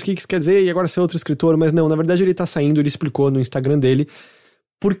Deus, o que isso quer dizer? E agora ser outro escritor? Mas não, na verdade ele tá saindo, ele explicou no Instagram dele,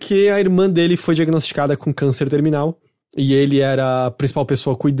 porque a irmã dele foi diagnosticada com câncer terminal, e ele era a principal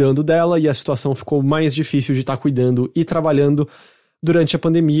pessoa cuidando dela, e a situação ficou mais difícil de estar cuidando e trabalhando durante a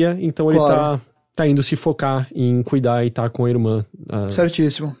pandemia, então Claro. ele tá indo se focar em cuidar e tá com a irmã.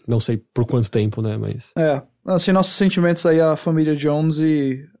 Certíssimo. Não sei por quanto tempo, né, mas... Assim, nossos sentimentos aí à família Jones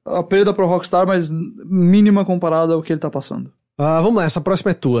e a perda pro Rockstar, mas mínima comparada ao que ele tá passando. Vamos lá, essa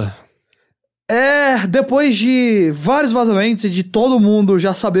próxima é tua. Depois de vários vazamentos e de todo mundo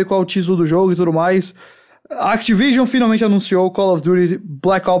já saber qual é o título do jogo e tudo mais, A Activision finalmente anunciou Call of Duty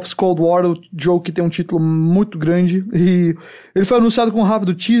Black Ops Cold War, o jogo que tem um título muito grande, e ele foi anunciado com um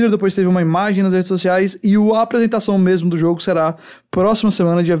rápido teaser, depois teve uma imagem nas redes sociais, e a apresentação mesmo do jogo será próxima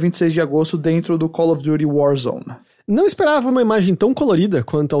semana, dia 26 de agosto, dentro do Call of Duty Warzone. Não esperava uma imagem tão colorida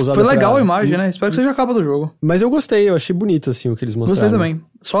quanto a usada. Foi legal a imagem, né? Espero que seja a capa do jogo. Mas eu gostei, eu achei bonito, assim, o que eles mostraram. Gostei também.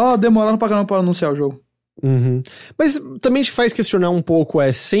 Só demoraram pra caramba pra anunciar o jogo. Uhum. Mas também te faz questionar um pouco,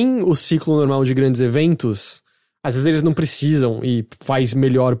 sem o ciclo normal de grandes eventos, às vezes eles não precisam e faz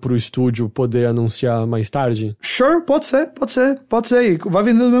melhor pro estúdio poder anunciar mais tarde. Sure, pode ser. E vai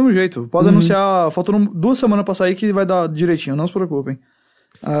vender do mesmo jeito. Pode anunciar, faltando 2 semanas pra sair que vai dar direitinho, não se preocupem.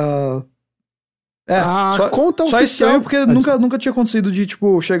 Conta só oficial... estranho porque nunca tinha acontecido de,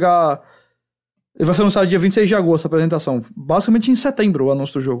 tipo, chegar... Ele vai ser anunciado dia 26 de agosto a apresentação. Basicamente em setembro o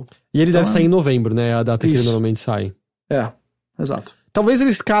anúncio do jogo. E ele deve sair em novembro, né? A data que ele Isso. normalmente sai. Exato. Talvez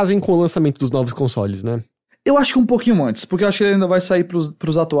eles casem com o lançamento dos novos consoles, né? Eu acho que um pouquinho antes, porque eu acho que ele ainda vai sair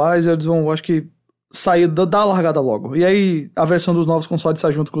pros atuais e eles vão, acho que, sair da largada logo. E aí a versão dos novos consoles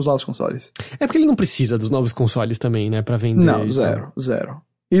sai junto com os novos consoles. É porque ele não precisa dos novos consoles também, né? Pra vender. Não, zero.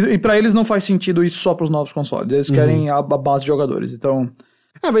 E pra eles não faz sentido isso só pros novos consoles. Eles querem a base de jogadores, então...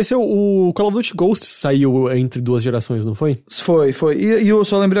 Vai ser o Call of Duty Ghosts saiu entre 2 gerações, não foi? Foi. E eu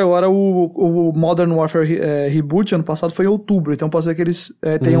só lembrei agora, o Modern Warfare Reboot ano passado foi em outubro, então pode ser que eles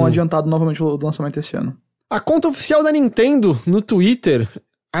tenham adiantado novamente o lançamento esse ano. A conta oficial da Nintendo no Twitter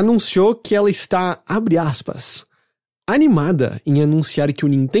anunciou que ela está, abre aspas, animada em anunciar que o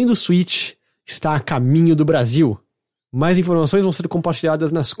Nintendo Switch está a caminho do Brasil. Mais informações vão ser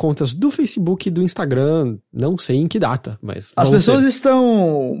compartilhadas nas contas do Facebook e do Instagram, não sei em que data, mas as pessoas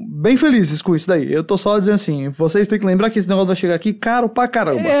estão bem felizes com isso daí. Eu tô só dizendo assim, vocês têm que lembrar que esse negócio vai chegar aqui caro pra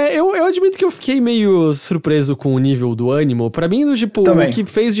caramba. Eu admito que eu fiquei meio surpreso com o nível do ânimo. Pra mim, Também. O que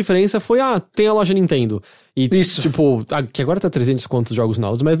fez diferença foi, tem a loja Nintendo. E, Isso. que agora tá 300 contos jogos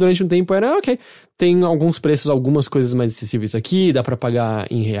novos, mas durante um tempo era, ok, tem alguns preços, algumas coisas mais acessíveis aqui, dá pra pagar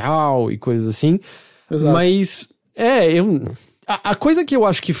em real e coisas assim. Exato. Mas... A coisa que eu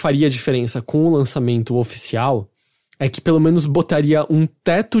acho que faria diferença com o lançamento oficial é que pelo menos botaria um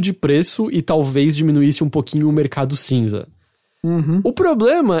teto de preço e talvez diminuísse um pouquinho o mercado cinza. O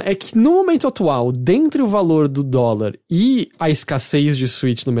problema é que no momento atual, dentre o valor do dólar e a escassez de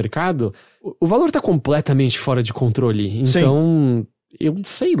Switch no mercado, o valor tá completamente fora de controle. Então, eu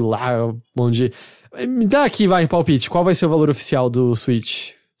sei lá onde... Me dá aqui, vai, palpite, qual vai ser o valor oficial do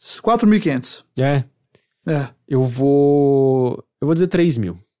Switch? 4.500. Eu vou dizer 3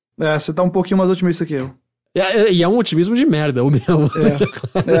 mil. Você tá um pouquinho mais otimista que eu. E é um otimismo de merda, o meu.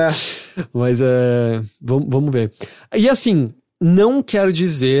 Mas vamos ver. E assim, não quero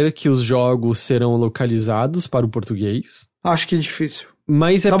dizer que os jogos serão localizados para o português. Acho que é difícil.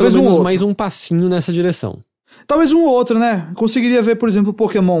 Mas Talvez pelo menos outro. mais um passinho nessa direção. Talvez um ou outro, né? Conseguiria ver, por exemplo,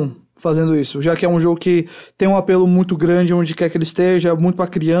 Pokémon fazendo isso, já que é um jogo que tem um apelo muito grande onde quer que ele esteja, muito pra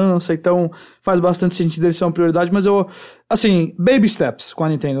criança, então faz bastante sentido ele ser uma prioridade, mas baby steps com a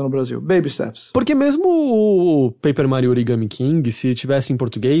Nintendo no Brasil, baby steps. Porque mesmo o Paper Mario Origami King, se tivesse em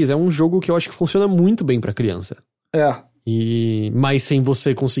português, é um jogo que eu acho que funciona muito bem pra criança. Mas sem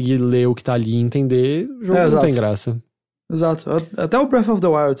você conseguir ler o que tá ali e entender, o jogo não tem graça. Exato. Até o Breath of the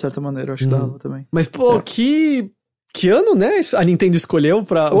Wild, de certa maneira, eu acho que dava também. Mas, que ano, né? A Nintendo escolheu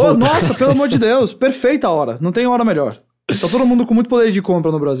pra voltar. Nossa, pelo amor de Deus. Perfeita hora. Não tem hora melhor. Tá todo mundo com muito poder de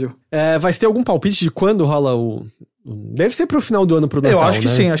compra no Brasil. Vai ter algum palpite de quando rola o... Deve ser pro final do ano, pro Natal, eu acho que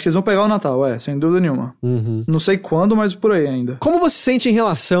né? sim. Acho que eles vão pegar o Natal, sem dúvida nenhuma. Não sei quando, mas por aí ainda. Como você se sente em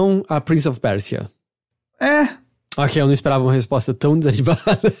relação a Prince of Persia? Ok, eu não esperava uma resposta tão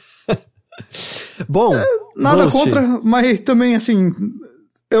desanimada. Bom, nada Ghost. contra, mas também, assim...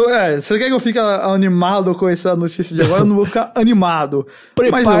 Você quer que eu fique animado com essa notícia de agora? Eu não vou ficar animado.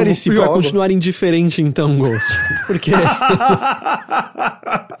 Prepare-se pra continuar indiferente, então, Ghost. Porque...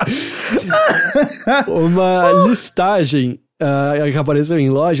 uma listagem que apareceu em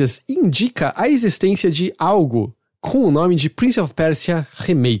lojas indica a existência de algo com o nome de Prince of Persia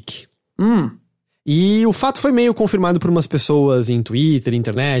Remake. E o fato foi meio confirmado por umas pessoas em Twitter,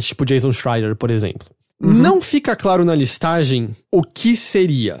 internet, tipo Jason Schreier, por exemplo. Não fica claro na listagem o que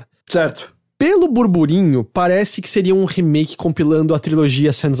seria. Certo. Pelo burburinho, parece que seria um remake compilando a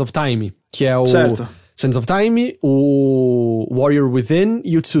trilogia Sands of Time, que é o Sands of Time, o Warrior Within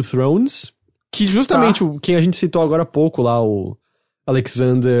e o Two Thrones, que justamente quem a gente citou agora há pouco lá, o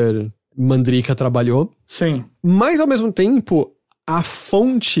Alexander Mandrika trabalhou. Sim. Mas ao mesmo tempo, a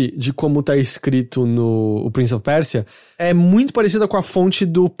fonte de como tá escrito no Prince of Persia é muito parecida com a fonte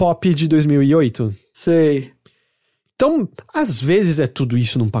do Pop de 2008. Sei. Então, às vezes é tudo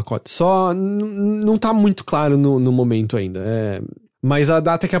isso num pacote só, não tá muito claro no momento ainda. Mas a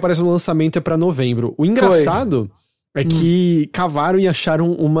data que aparece no lançamento é pra novembro. O engraçado é que cavaram e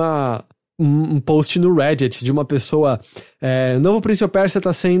acharam um post no Reddit de uma pessoa, novo Prince of Persia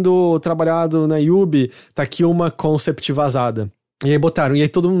tá sendo trabalhado na Yubi, tá aqui uma concept vazada. E aí botaram, e aí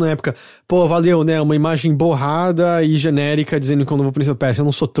todo mundo na época, pô, valeu, né, uma imagem borrada e genérica dizendo que é o novo Prince of Persia, eu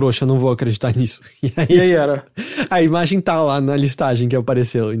não sou trouxa, não vou acreditar nisso. E aí era? A imagem tá lá na listagem que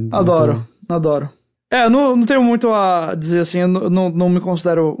apareceu. Adoro. Não tenho muito a dizer assim, eu não me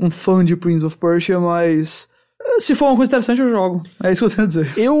considero um fã de Prince of Persia, mas se for uma coisa interessante eu jogo, é isso que eu tenho a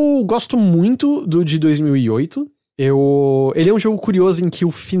dizer. Eu gosto muito do de 2008, ele é um jogo curioso em que o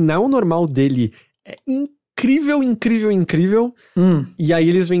final normal dele é incrível. E aí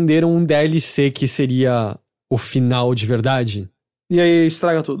eles venderam um DLC que seria o final de verdade. E aí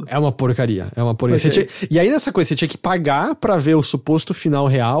estraga tudo. É uma porcaria. Okay. E aí nessa coisa, você tinha que pagar pra ver o suposto final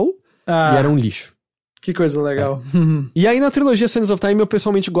real e era um lixo. Que coisa legal. E aí na trilogia Sands of Time, eu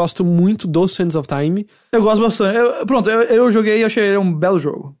pessoalmente gosto muito do Sands of Time. Eu gosto bastante. Eu joguei e achei ele um belo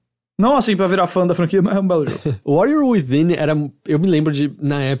jogo. Não assim pra virar fã da franquia, mas é um belo jogo. Warrior Within era... Eu me lembro de,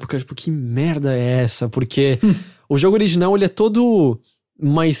 na época, tipo, que merda é essa? Porque o jogo original, ele é todo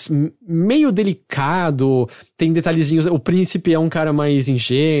mais... meio delicado, tem detalhezinhos... O príncipe é um cara mais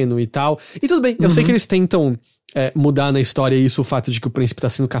ingênuo e tal. E tudo bem, eu sei que eles tentam mudar na história isso, o fato de que o príncipe tá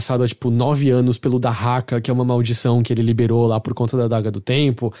sendo caçado há, tipo, 9 anos pelo Dahaka, que é uma maldição que ele liberou lá por conta da Daga do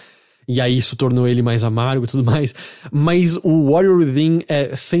Tempo. E aí isso tornou ele mais amargo e tudo mais. Mas o Warrior Within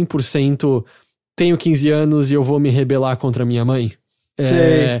é 100% tenho 15 anos e eu vou me rebelar contra minha mãe.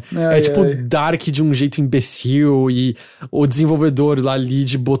 Tipo dark de um jeito imbecil. E o desenvolvedor lá,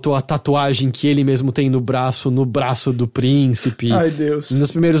 Lid, botou a tatuagem que ele mesmo tem no braço do príncipe. Ai, Deus.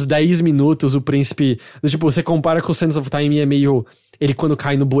 Nos primeiros 10 minutos o príncipe... Tipo, você compara com o Sands of Time e é meio... Ele quando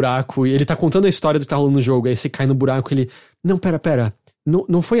cai no buraco, ele tá contando a história do que tá rolando no jogo. Aí você cai no buraco, ele... Não, pera.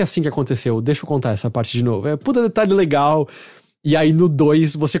 Não foi assim que aconteceu, deixa eu contar essa parte de novo. Puta detalhe legal. E aí no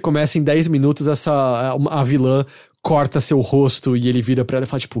 2, você começa em 10 minutos, a vilã corta seu rosto e ele vira pra ela e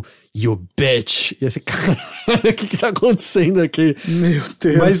fala tipo, you bitch. E esse cara, o que tá acontecendo aqui? Meu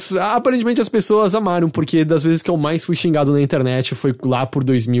Deus. Mas aparentemente as pessoas amaram, porque das vezes que eu mais fui xingado na internet foi lá por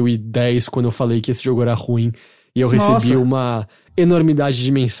 2010, quando eu falei que esse jogo era ruim. E eu recebi uma enormidade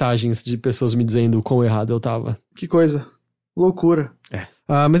de mensagens de pessoas me dizendo o quão errado eu tava. Que coisa. Loucura.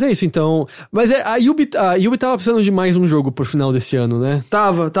 Mas é isso, então... Mas a Yubi tava precisando de mais um jogo pro final desse ano, né?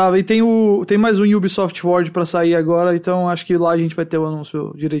 Tava. E tem mais um Ubisoft Forward pra sair agora, então acho que lá a gente vai ter o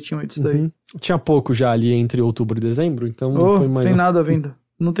anúncio direitinho aí disso daí. Tinha pouco já ali entre outubro e dezembro, então... não tem nada vindo.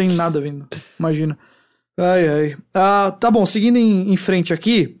 Não tem nada vindo. Imagina. Ai. Tá bom, seguindo em frente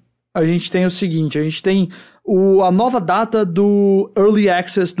aqui, a gente tem o seguinte, a gente tem a nova data do Early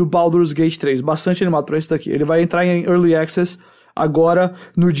Access do Baldur's Gate 3. Bastante animado pra isso daqui. Ele vai entrar em Early Access agora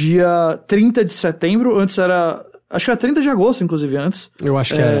no dia 30 de setembro. Antes era... Acho que era 30 de agosto, inclusive, antes. Eu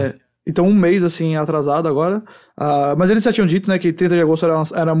acho que era. Então um mês, assim, atrasado agora. Mas eles já tinham dito, né, que 30 de agosto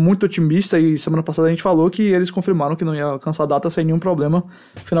era muito otimista e semana passada a gente falou que eles confirmaram que não ia alcançar a data sem nenhum problema.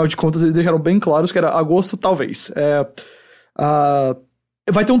 Afinal de contas, eles deixaram bem claros que era agosto, talvez.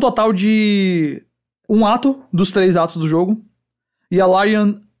 Vai ter um total de um ato dos 3 atos do jogo. E a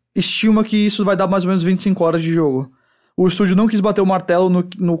Larian estima que isso vai dar mais ou menos 25 horas de jogo. O estúdio não quis bater o martelo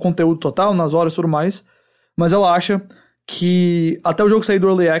no conteúdo total, nas horas e tudo mais, mas ela acha que até o jogo sair do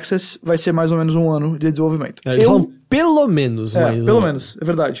Early Access vai ser mais ou menos um ano de desenvolvimento. Pelo menos. Pelo menos, é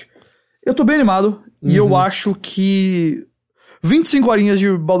verdade. Eu tô bem animado e eu acho que 25 horinhas de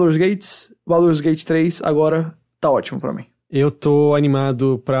Baldur's Gate 3 agora tá ótimo pra mim. Eu tô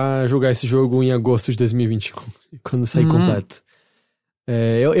animado pra jogar esse jogo em agosto de 2021, quando sair completo.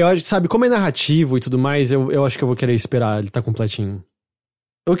 Eu acho, sabe, como é narrativo e tudo mais, eu acho que eu vou querer esperar ele tá completinho.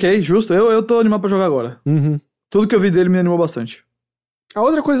 Ok, justo. Eu tô animado pra jogar agora. Tudo que eu vi dele me animou bastante. A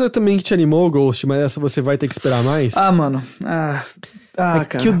outra coisa também que te animou, Ghost, mas essa você vai ter que esperar mais. Mano. Cara.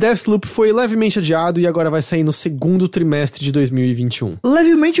 Que o Deathloop foi levemente adiado e agora vai sair no segundo trimestre de 2021.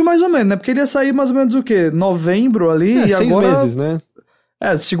 Levemente mais ou menos, né? Porque ele ia sair mais ou menos o quê? Novembro ali e 6 agora... meses, né?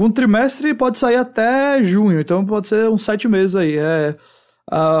 Segundo trimestre pode sair até junho, então pode ser uns 7 meses aí.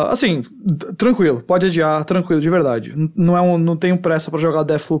 Assim, tranquilo, pode adiar, tranquilo, de verdade. Não tenho pressa pra jogar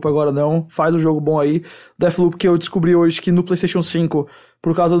Deathloop agora, não. Faz um jogo bom aí. Deathloop que eu descobri hoje que no PlayStation 5,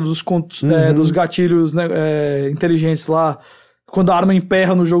 por causa dos gatilhos, né, inteligentes lá, quando a arma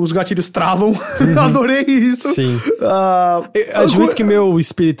emperra no jogo, os gatilhos travam. Adorei isso. Sim. Admito que meu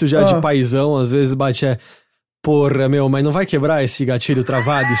espírito já de paizão às vezes bate porra, mas não vai quebrar esse gatilho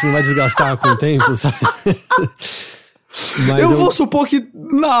travado? Isso não vai desgastar com o tempo, sabe? Mas eu vou supor que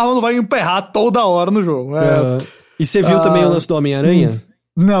a arma não vai emperrar toda hora no jogo. E você viu também o lance do Homem-Aranha?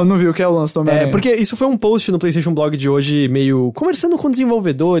 Não vi o que é o lance do Homem-Aranha. Porque isso foi um post no PlayStation Blog de hoje, meio conversando com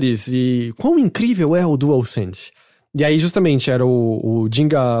desenvolvedores e quão incrível é o DualSense. E aí, justamente, era o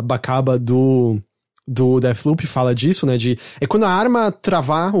Jinga Bakaba do Deathloop fala disso, né? De quando a arma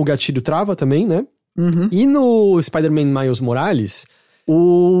travar, o gatilho trava também, né? Uhum. E no Spider-Man Miles Morales,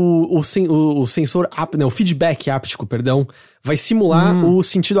 o sensor, o feedback áptico, perdão, vai simular o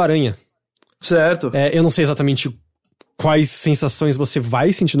sentido aranha. Certo. Eu não sei exatamente quais sensações você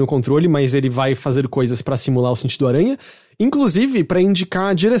vai sentir no controle, mas ele vai fazer coisas pra simular o sentido aranha, inclusive pra indicar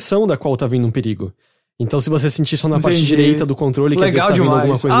a direção da qual tá vindo um perigo. Então, se você sentir só na parte direita do controle, quer dizer que tá vindo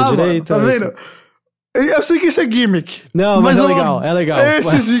alguma coisa da direita. Mano, tá vendo? Eu sei que isso é gimmick. Não, mas é legal.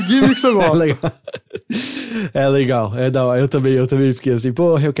 Esses gimmicks eu gosto. É legal. Eu também fiquei assim,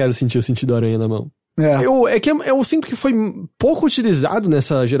 porra, eu quero sentir o sentido aranha na mão. Eu sinto que foi pouco utilizado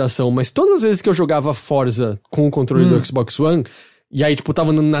nessa geração, mas todas as vezes que eu jogava Forza com o controle do Xbox One, e aí, tipo,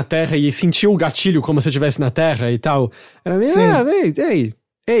 tava andando na terra e sentia o gatilho como se eu estivesse na terra e tal, era meio,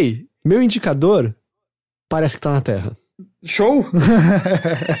 ei, meu indicador parece que tá na terra. Show!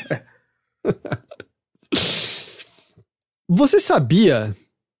 Você sabia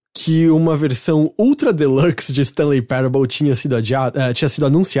que uma versão Ultra Deluxe de Stanley Parable tinha sido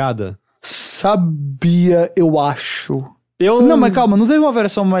anunciada? Sabia, eu acho. Eu Não, mas calma, não teve uma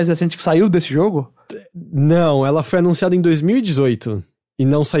versão mais recente que saiu desse jogo? Não, ela foi anunciada em 2018 e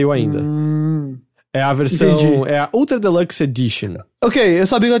não saiu ainda. É a versão... Entendi. É a Ultra Deluxe Edition. Ok, eu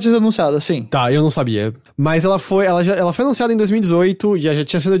sabia que ela tinha sido anunciada, sim. Tá, eu não sabia. Mas ela foi anunciada em 2018 e já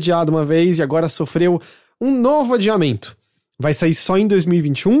tinha sido adiada uma vez e agora sofreu um novo adiamento. Vai sair só em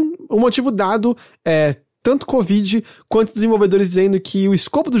 2021. O motivo dado é tanto Covid quanto desenvolvedores dizendo que o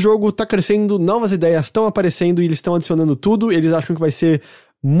escopo do jogo tá crescendo, novas ideias estão aparecendo e eles estão adicionando tudo. Eles acham que vai ser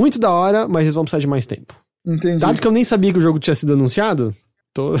muito da hora, mas eles vão precisar de mais tempo. Entendi. Dado que eu nem sabia que o jogo tinha sido anunciado,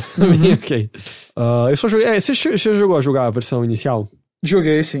 tô bem ok. Eu só joguei... Você jogou a jogar a versão inicial?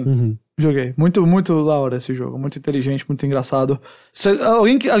 Joguei, sim. Joguei. Muito, muito da hora esse jogo. Muito inteligente, muito engraçado. Se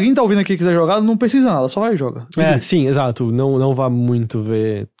alguém tá ouvindo aqui e quiser jogar, não precisa nada, só vai e joga. Sim, exato. Não vá muito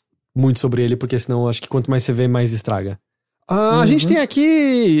ver muito sobre ele, porque senão acho que quanto mais você vê, mais estraga. A gente tem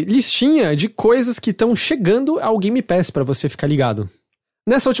aqui listinha de coisas que estão chegando ao Game Pass pra você ficar ligado.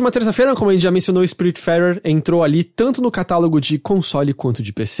 Nessa última terça-feira, como a gente já mencionou, Spiritfarer entrou ali tanto no catálogo de console quanto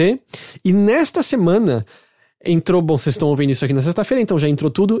de PC. E nesta semana entrou, bom, vocês estão ouvindo isso aqui na sexta-feira, então já entrou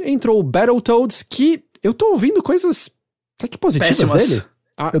tudo. Entrou o Battletoads, que eu tô ouvindo coisas até que positivas péssimas dele.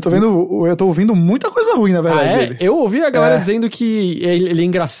 Eu tô ouvindo muita coisa ruim, na verdade. Dele. Eu ouvi a galera dizendo que ele é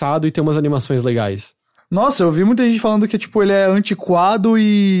engraçado e tem umas animações legais. Nossa, eu ouvi muita gente falando que, tipo, ele é antiquado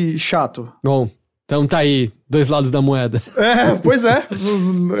e chato. Bom, então tá aí, dois lados da moeda. Pois é.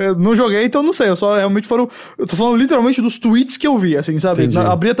 Eu não joguei, então não sei. Eu só realmente eu tô falando literalmente dos tweets que eu vi, assim, sabe?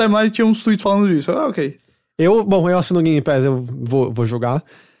 Abri a timeline e tinha uns tweets falando disso. Ok. Eu assino o Game Pass, eu vou jogar.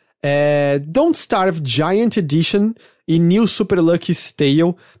 Don't Starve Giant Edition e New Super Lucky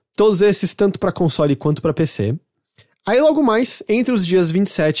Tale, todos esses tanto pra console quanto pra PC. Aí logo mais, entre os dias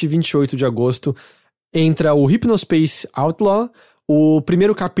 27 e 28 de agosto, entra o Hypnospace Outlaw, o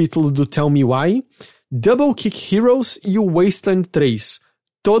primeiro capítulo do Tell Me Why, Double Kick Heroes e o Wasteland 3.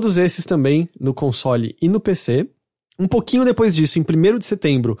 Todos esses também no console e no PC. Um pouquinho depois disso, em 1º de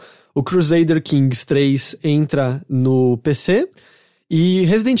setembro, o Crusader Kings 3 entra no PC e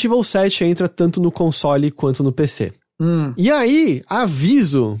Resident Evil 7 entra tanto no console quanto no PC. E aí,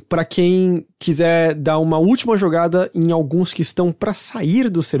 aviso pra quem quiser dar uma última jogada em alguns que estão pra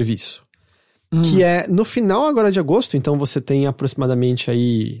sair do serviço. Que é no final agora de agosto, então você tem aproximadamente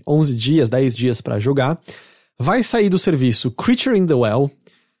aí 11 dias, 10 dias pra jogar. Vai sair do serviço Creature in the Well,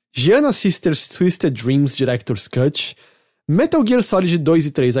 Giana Sisters Twisted Dreams Director's Cut, Metal Gear Solid 2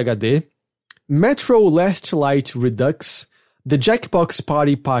 e 3 HD, Metro Last Light Redux, The Jackbox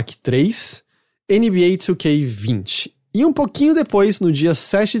Party Pack 3, NBA 2K20. E um pouquinho depois, no dia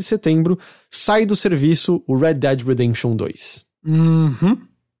 7 de setembro, sai do serviço o Red Dead Redemption 2.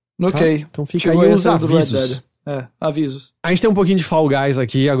 Ok. Tá? Então fica aí os avisos. Avisos. A gente tem um pouquinho de Fall Guys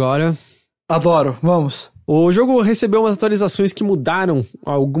aqui agora. Adoro, vamos. O jogo recebeu umas atualizações que mudaram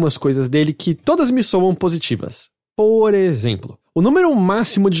algumas coisas dele que todas me soam positivas. Por exemplo, o número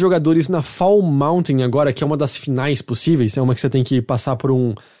máximo de jogadores na Fall Mountain agora, que é uma das finais possíveis, é uma que você tem que passar por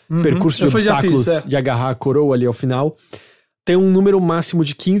um percurso de obstáculos e agarrar a coroa ali ao final, tem um número máximo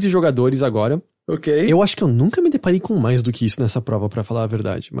de 15 jogadores agora. Ok. Eu acho que eu nunca me deparei com mais do que isso nessa prova, pra falar a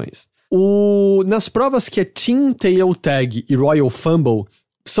verdade, mas... Nas provas que é Team Tail Tag e Royal Fumble,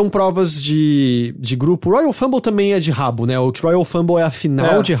 são provas de grupo. O Royal Fumble também é de rabo, né? O Royal Fumble é a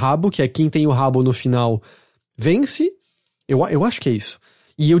final de rabo, que é quem tem o rabo no final vence. Eu acho que é isso.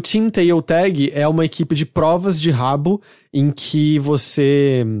 E o Team Tail Tag é uma equipe de provas de rabo em que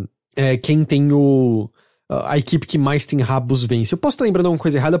você... quem tem a equipe que mais tem rabos vence. Eu posso estar lembrando alguma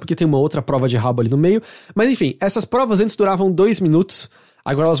coisa errada porque tem uma outra prova de rabo ali no meio. Mas enfim, essas provas antes duravam 2 minutos.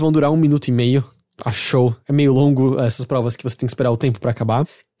 Agora elas vão durar 1 minuto e meio. Show. É meio longo essas provas que você tem que esperar o tempo pra acabar.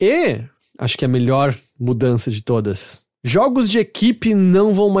 E acho que é a melhor mudança de todas. Jogos de equipe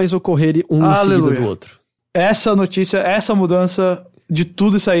não vão mais ocorrer um em seguida do outro. Essa notícia, essa mudança de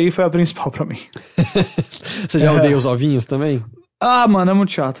tudo isso aí foi a principal pra mim. Você já odeia os ovinhos também? Ah, mano, é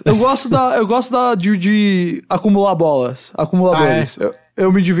muito chato. Eu gosto de acumular bolas, acumuladores.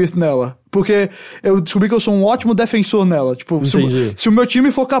 Eu me divirto nela. Porque eu descobri que eu sou um ótimo defensor nela. Tipo, se o meu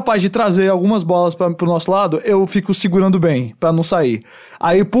time for capaz de trazer algumas bolas pro nosso lado, eu fico segurando bem, pra não sair.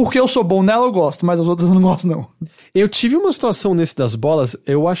 Aí, porque eu sou bom nela, eu gosto, mas as outras eu não gosto, não. Eu tive uma situação nesse das bolas,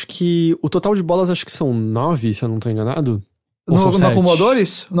 eu acho que o total de bolas acho que são 9, se eu não tô enganado. No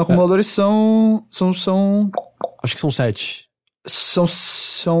acumuladores? No acumuladores são... Acho que são 7. São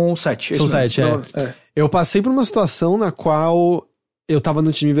 7. São 7, Eu passei por uma situação na qual eu tava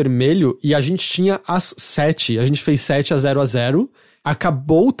no time vermelho e a gente tinha as 7. A gente fez 7-0-0.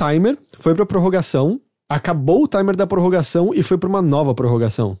 Acabou o timer, foi pra prorrogação. Acabou o timer da prorrogação e foi pra uma nova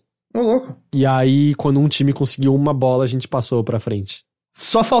prorrogação. Ô, louco. E aí, quando um time conseguiu uma bola, a gente passou pra frente.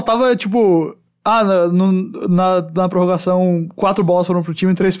 Só faltava, tipo... na prorrogação, 4 bolas foram pro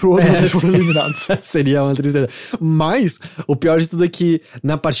time e 3 pro outro, e vocês foram eliminados. Seria uma tristeza. Mas, o pior de tudo é que,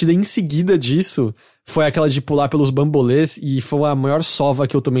 na partida em seguida disso, foi aquela de pular pelos bambolês e foi a maior sova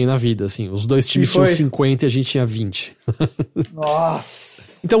que eu tomei na vida, assim. Os dois times tinham 50 e a gente tinha 20.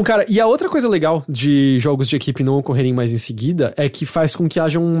 Nossa. Então, cara, e a outra coisa legal de jogos de equipe não ocorrerem mais em seguida é que faz com que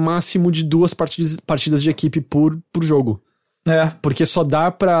haja um máximo de 2 partidas de equipe por jogo. Porque só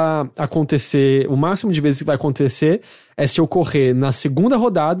dá pra acontecer, o máximo de vezes que vai acontecer é se ocorrer na segunda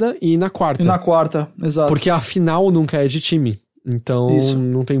rodada e na quarta. Exato. Porque a final nunca é de time. Então,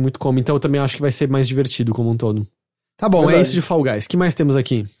 não tem muito como. Então, eu também acho que vai ser mais divertido como um todo. Tá bom, verdade. É isso de Fall Guys. O que mais temos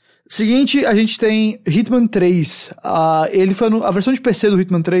aqui? Seguinte, a gente tem Hitman 3. A versão de PC do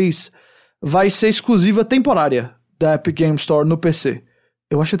Hitman 3 vai ser exclusiva temporária da Epic Game Store no PC.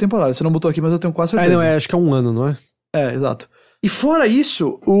 Eu acho que é temporária. Você não botou aqui, mas eu tenho quase certeza. Acho que é 1 ano, não é? Exato. E fora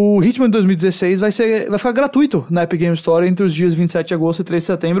isso, o Hitman 2016 vai ficar gratuito na Epic Game Store entre os dias 27 de agosto e 3 de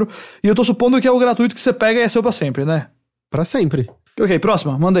setembro. E eu tô supondo que é o gratuito que você pega e é seu pra sempre, né? Pra sempre. Ok,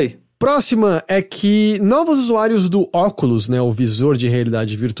 próxima, manda aí. Próxima é que novos usuários do Oculus, né, o visor de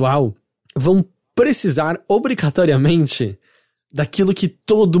realidade virtual, vão precisar obrigatoriamente daquilo que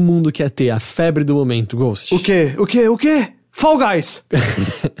todo mundo quer ter, a febre do momento, Ghost. O quê? Fall Guys!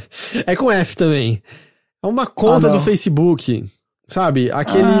 É com F também. É uma conta do Facebook, sabe?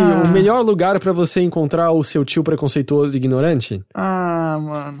 O melhor lugar pra você encontrar o seu tio preconceituoso e ignorante.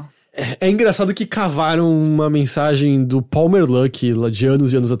 Mano. É engraçado que cavaram uma mensagem do Palmer Luckey lá de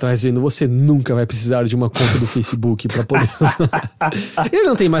anos e anos atrás dizendo: você nunca vai precisar de uma conta do Facebook pra poder usar. Ele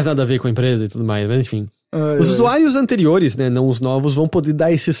não tem mais nada a ver com a empresa e tudo mais, mas enfim. Os usuários anteriores, né, não os novos, vão poder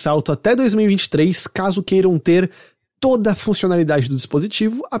dar esse salto até 2023 caso queiram ter toda a funcionalidade do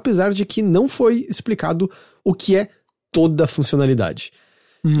dispositivo, apesar de que não foi explicado o que é toda a funcionalidade.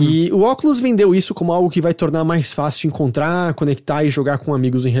 E o Oculus vendeu isso como algo que vai tornar mais fácil encontrar, conectar e jogar com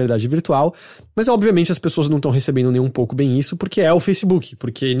amigos em realidade virtual, mas obviamente as pessoas não estão recebendo nem um pouco bem isso, porque é o Facebook,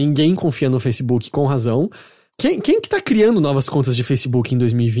 porque ninguém confia no Facebook com razão. Quem que tá criando novas contas de Facebook em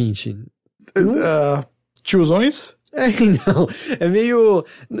 2020? Tiozões? Não, é meio...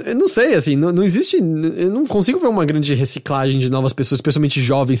 Eu não sei, assim, não existe... Eu não consigo ver uma grande reciclagem de novas pessoas, especialmente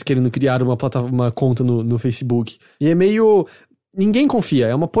jovens querendo criar uma conta no Facebook. E é meio... Ninguém confia,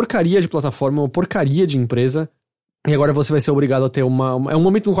 é uma porcaria de plataforma, uma porcaria de empresa. E agora você vai ser obrigado a ter é um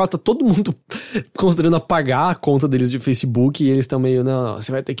momento no qual tá todo mundo considerando apagar a conta deles de Facebook, e eles estão meio... Não,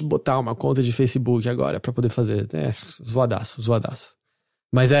 você vai ter que botar uma conta de Facebook agora pra poder fazer. Zoadaço.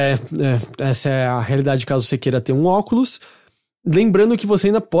 Mas essa é a realidade caso você queira ter um óculos. Lembrando que você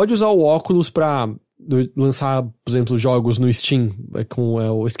ainda pode usar o óculos pra lançar, por exemplo, jogos no Steam.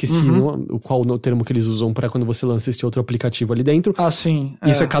 Eu esqueci qual o termo que eles usam pra quando você lança esse outro aplicativo ali dentro. Sim.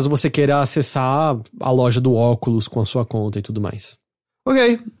 Isso é caso você queira acessar a loja do óculos com a sua conta e tudo mais.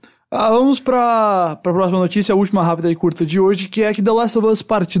 Ok. Vamos pra próxima notícia, a última rápida e curta de hoje, que é que The Last of Us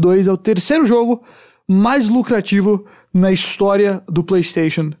Part 2 é o terceiro jogo mais lucrativo na história do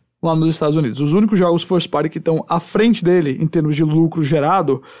PlayStation lá nos Estados Unidos. Os únicos jogos First Party que estão à frente dele em termos de lucro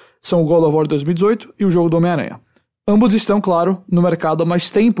gerado são o God of War 2018 e o jogo do Homem-Aranha. Ambos estão, claro, no mercado há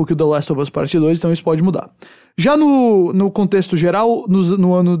mais tempo que o The Last of Us Part 2, então isso pode mudar. Já no contexto geral,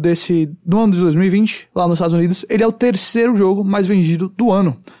 no ano de 2020, lá nos Estados Unidos, ele é o terceiro jogo mais vendido do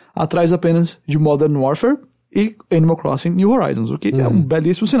ano, atrás apenas de Modern Warfare e Animal Crossing New Horizons, o que é um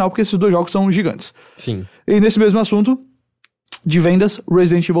belíssimo sinal, porque esses dois jogos são gigantes. Sim. E nesse mesmo assunto de vendas,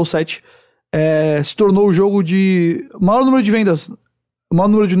 Resident Evil 7 se tornou o jogo de maior número de vendas, o maior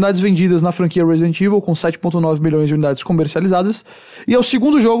número de unidades vendidas na franquia Resident Evil, com 7,9 milhões de unidades comercializadas, e é o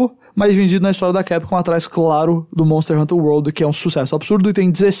segundo jogo mais vendido na história da Capcom, atrás, claro, do Monster Hunter World, que é um sucesso absurdo e tem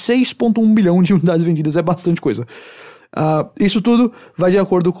 16,1 milhão de unidades vendidas, é bastante coisa. Isso tudo vai de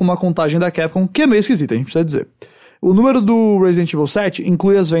acordo com uma contagem da Capcom, que é meio esquisita, a gente precisa dizer. O número do Resident Evil 7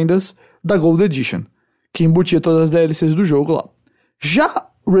 inclui as vendas da Gold Edition, que embutia todas as DLCs do jogo lá. Já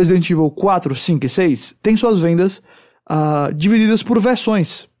Resident Evil 4, 5 e 6 tem suas vendas divididas por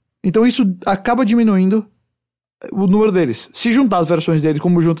versões. Então isso acaba diminuindo o número deles. Se juntar as versões dele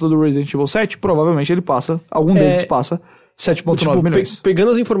como junta do Resident Evil 7, provavelmente ele passa, algum deles passa 7,9 milhões.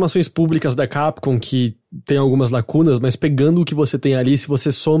 Pegando as informações públicas da Capcom, que tem algumas lacunas, mas pegando o que você tem ali, se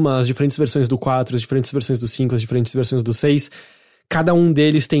você soma as diferentes versões do 4, as diferentes versões do 5, as diferentes versões do 6, cada um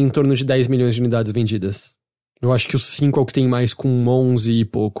deles tem em torno de 10 milhões de unidades vendidas. Eu acho que o 5 é o que tem mais, com 11 e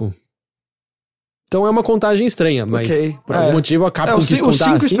pouco. Então é uma contagem estranha, mas por algum motivo a Capcom quis contar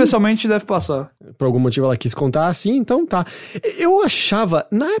assim. O 5 especialmente deve passar. Por algum motivo ela quis contar assim, então tá. Eu achava,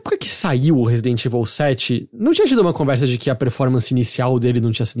 na época que saiu o Resident Evil 7, não tinha tido uma conversa de que a performance inicial dele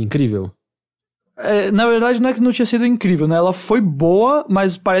não tinha sido incrível? Na verdade não é que não tinha sido incrível, né? Ela foi boa,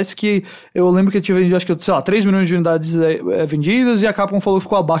 mas parece que... Eu lembro que eu tinha vendido, acho que, 3 milhões de unidades vendidas, e a Capcom falou que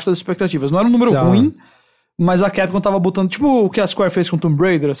ficou abaixo das expectativas. Não era um número ruim, mas a Capcom tava botando, tipo o que a Square fez com Tomb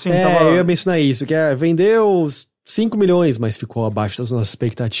Raider, assim. Eu ia mencionar isso, que vendeu 5 milhões, mas ficou abaixo das nossas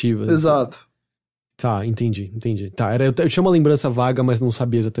expectativas. Exato. Tá, entendi. Tá, eu tinha uma lembrança vaga, mas não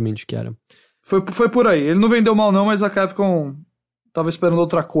sabia exatamente o que era. Foi por aí. Ele não vendeu mal não, mas a Capcom tava esperando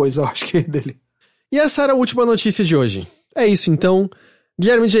outra coisa, eu acho que dele. E essa era a última notícia de hoje. É isso, então.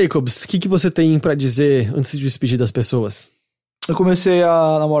 Guilherme Jacobs, o que você tem pra dizer antes de despedir das pessoas? Eu comecei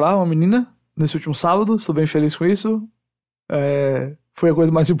a namorar uma menina nesse último sábado, estou bem feliz com isso. Foi a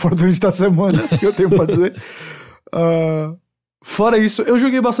coisa mais importante da semana que eu tenho pra dizer. Fora isso, eu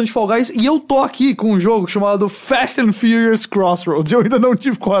joguei bastante Fall Guys e eu tô aqui com um jogo chamado Fast and Furious Crossroads. Eu ainda não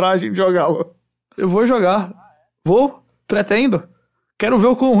tive coragem de jogá-lo. Eu vou jogar. Pretendo. Quero ver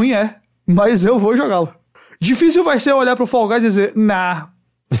o quão ruim é, mas eu vou jogá-lo. Difícil vai ser olhar pro Fall Guys e dizer,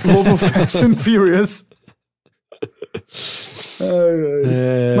 vou pro Fast and Furious.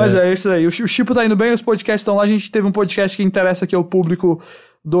 Mas é isso aí. O Chipo tá indo bem, os podcasts estão lá. A gente teve um podcast que interessa aqui ao público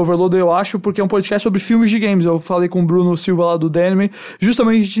do Overloader, eu acho, porque é um podcast sobre filmes de games. Eu falei com o Bruno Silva lá do Denime,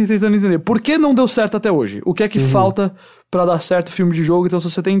 justamente tentando entender por que não deu certo até hoje. O que é que falta pra dar certo filme de jogo. Então, se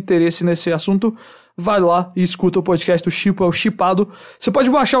você tem interesse nesse assunto, vai lá e escuta o podcast do Chipo, é o Chipado. Você pode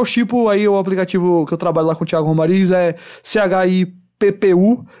baixar o Chipo, aí o aplicativo que eu trabalho lá com o Thiago Romariz é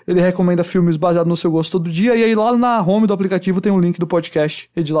CHIPPU. Ele recomenda filmes baseados no seu gosto todo dia. E aí lá na home do aplicativo tem um link do podcast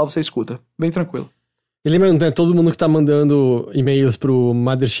e de lá você escuta. Bem tranquilo. E lembrando, né, todo mundo que tá mandando e-mails pro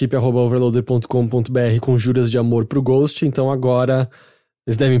mothership@overloader.com.br com juras de amor pro Ghost, então agora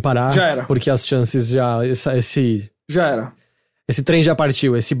eles devem parar. Já era. Porque as chances já já era. Esse trem já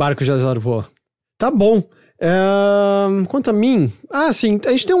partiu, esse barco já zarpou. Tá bom. Quanto a mim... sim,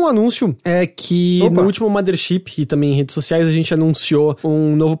 a gente tem um anúncio, que no último Mothership e também em redes sociais a gente anunciou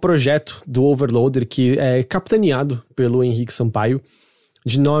um novo projeto do Overloader que é capitaneado pelo Henrique Sampaio,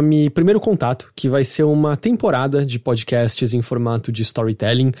 de nome Primeiro Contato, que vai ser uma temporada de podcasts em formato de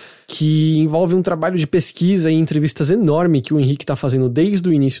storytelling, que envolve um trabalho de pesquisa e entrevistas enorme que o Henrique tá fazendo desde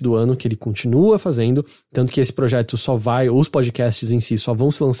o início do ano, que ele continua fazendo, tanto que esse projeto os podcasts em si só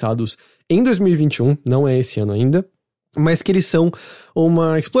vão ser lançados em 2021, não é esse ano ainda, mas que eles são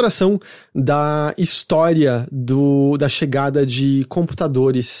uma exploração da história da chegada de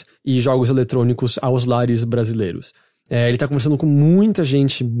computadores e jogos eletrônicos aos lares brasileiros. Ele tá conversando com muita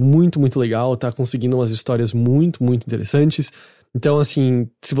gente muito, muito legal, tá conseguindo umas histórias muito, muito interessantes. Então, assim,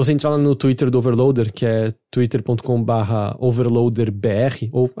 se você entrar lá no Twitter do Overloader, que é twitter.com/overloaderbr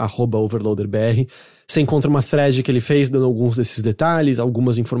ou @overloaderbr, você encontra uma thread que ele fez dando alguns desses detalhes,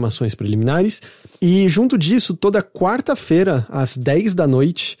 algumas informações preliminares. E junto disso, toda quarta-feira, às 10 da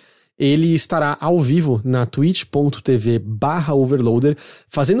noite, ele estará ao vivo na twitch.tv/overloader,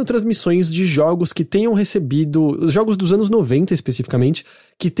 fazendo transmissões de jogos que tenham recebido, jogos dos anos 90 especificamente,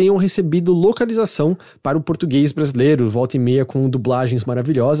 que tenham recebido localização para o português brasileiro, volta e meia com dublagens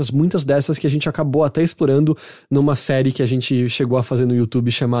maravilhosas, muitas dessas que a gente acabou até explorando numa série que a gente chegou a fazer no YouTube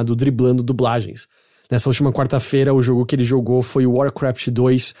chamado Driblando Dublagens. Nessa última quarta-feira, o jogo que ele jogou foi o Warcraft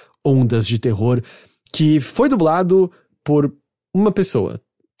 2 Ondas de Terror, que foi dublado por uma pessoa.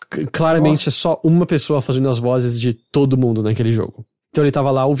 Claramente é só uma pessoa fazendo as vozes de todo mundo naquele jogo. Então ele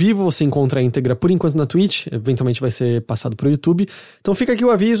tava lá ao vivo, você encontra a íntegra por enquanto na Twitch, eventualmente vai ser passado pro YouTube. Então fica aqui o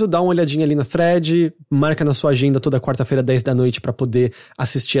aviso, dá uma olhadinha ali na thread, marca na sua agenda toda quarta-feira, 10 da noite, pra poder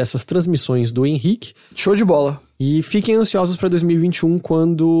assistir essas transmissões do Henrique. Show de bola. E fiquem ansiosos pra 2021,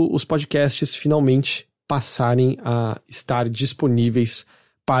 quando os podcasts finalmente passarem a estar disponíveis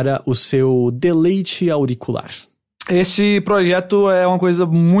para o seu deleite auricular. Esse projeto é uma coisa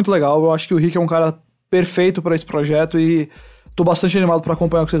muito legal, eu acho que o Rick é um cara perfeito pra esse projeto e tô bastante animado pra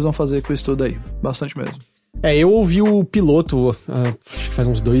acompanhar o que vocês vão fazer com isso tudo aí. Bastante mesmo. Eu ouvi o piloto, acho que faz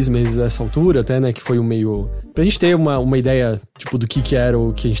uns 2 meses a essa altura até, né, que foi um meio... Pra gente ter uma ideia, tipo, do que era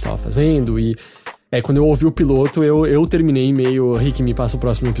o que a gente tava fazendo, e... quando eu ouvi o piloto, eu terminei meio... Rick, me passa o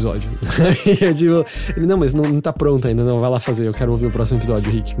próximo episódio. E eu digo... Ele, não, mas não tá pronto ainda, não, vai lá fazer, eu quero ouvir o próximo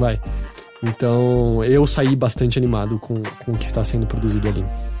episódio, Rick, vai. Então, eu saí bastante animado com o que está sendo produzido ali.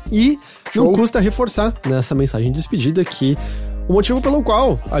 E não custa reforçar nessa mensagem de despedida que o motivo pelo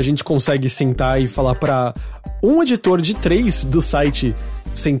qual a gente consegue sentar e falar para um editor de 3 do site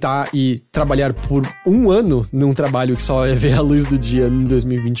sentar e trabalhar por 1 ano num trabalho que só vai ver a luz do dia em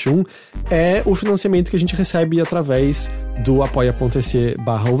 2021 é o financiamento que a gente recebe através do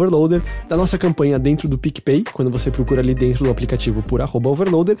apoia.se/overloader, da nossa campanha dentro do PicPay, quando você procura ali dentro do aplicativo por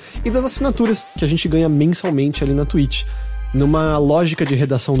 @overloader, e das assinaturas que a gente ganha mensalmente ali na Twitch. Numa lógica de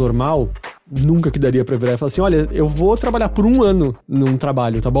redação normal, nunca que daria pra virar e falar assim, olha, eu vou trabalhar por 1 ano num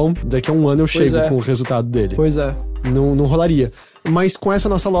trabalho, tá bom? Daqui a 1 ano eu chego com o resultado dele. Pois é. Não rolaria. Mas com essa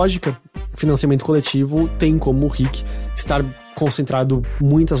nossa lógica, financiamento coletivo tem como o Rick estar concentrado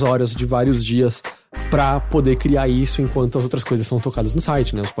muitas horas de vários dias pra poder criar isso enquanto as outras coisas são tocadas no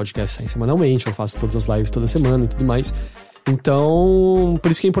site, né? Os podcasts saem semanalmente, eu faço todas as lives toda semana e tudo mais. Então, por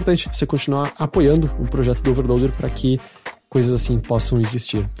isso que é importante você continuar apoiando o projeto do Overloader pra que coisas assim possam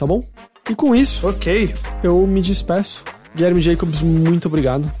existir, tá bom? E com isso, eu me despeço. Guilherme Jacobs, muito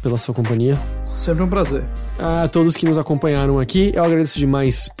obrigado pela sua companhia. Sempre um prazer. A todos que nos acompanharam aqui, eu agradeço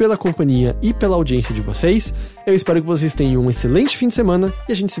demais pela companhia e pela audiência de vocês. Eu espero que vocês tenham um excelente fim de semana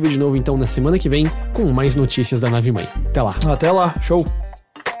e a gente se vê de novo então na semana que vem com mais notícias da Nave Mãe. Até lá. Até lá, show.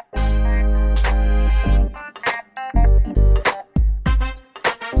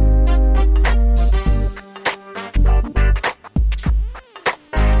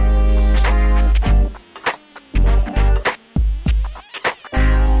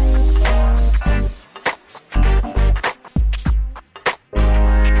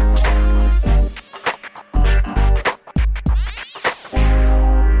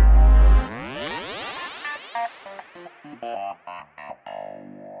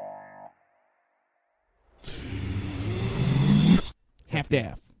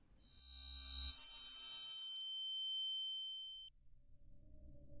 Half-Death.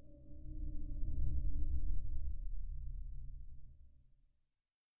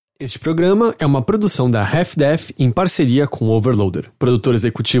 Este programa é uma produção da Half-Death em parceria com o Overloader. Produtor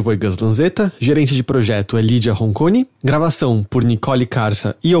executivo é Gus Lanzetta, gerente de projeto é Lídia Ronconi, gravação por Nicole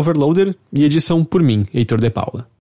Carça e Overloader e edição por mim, Heitor de Paula.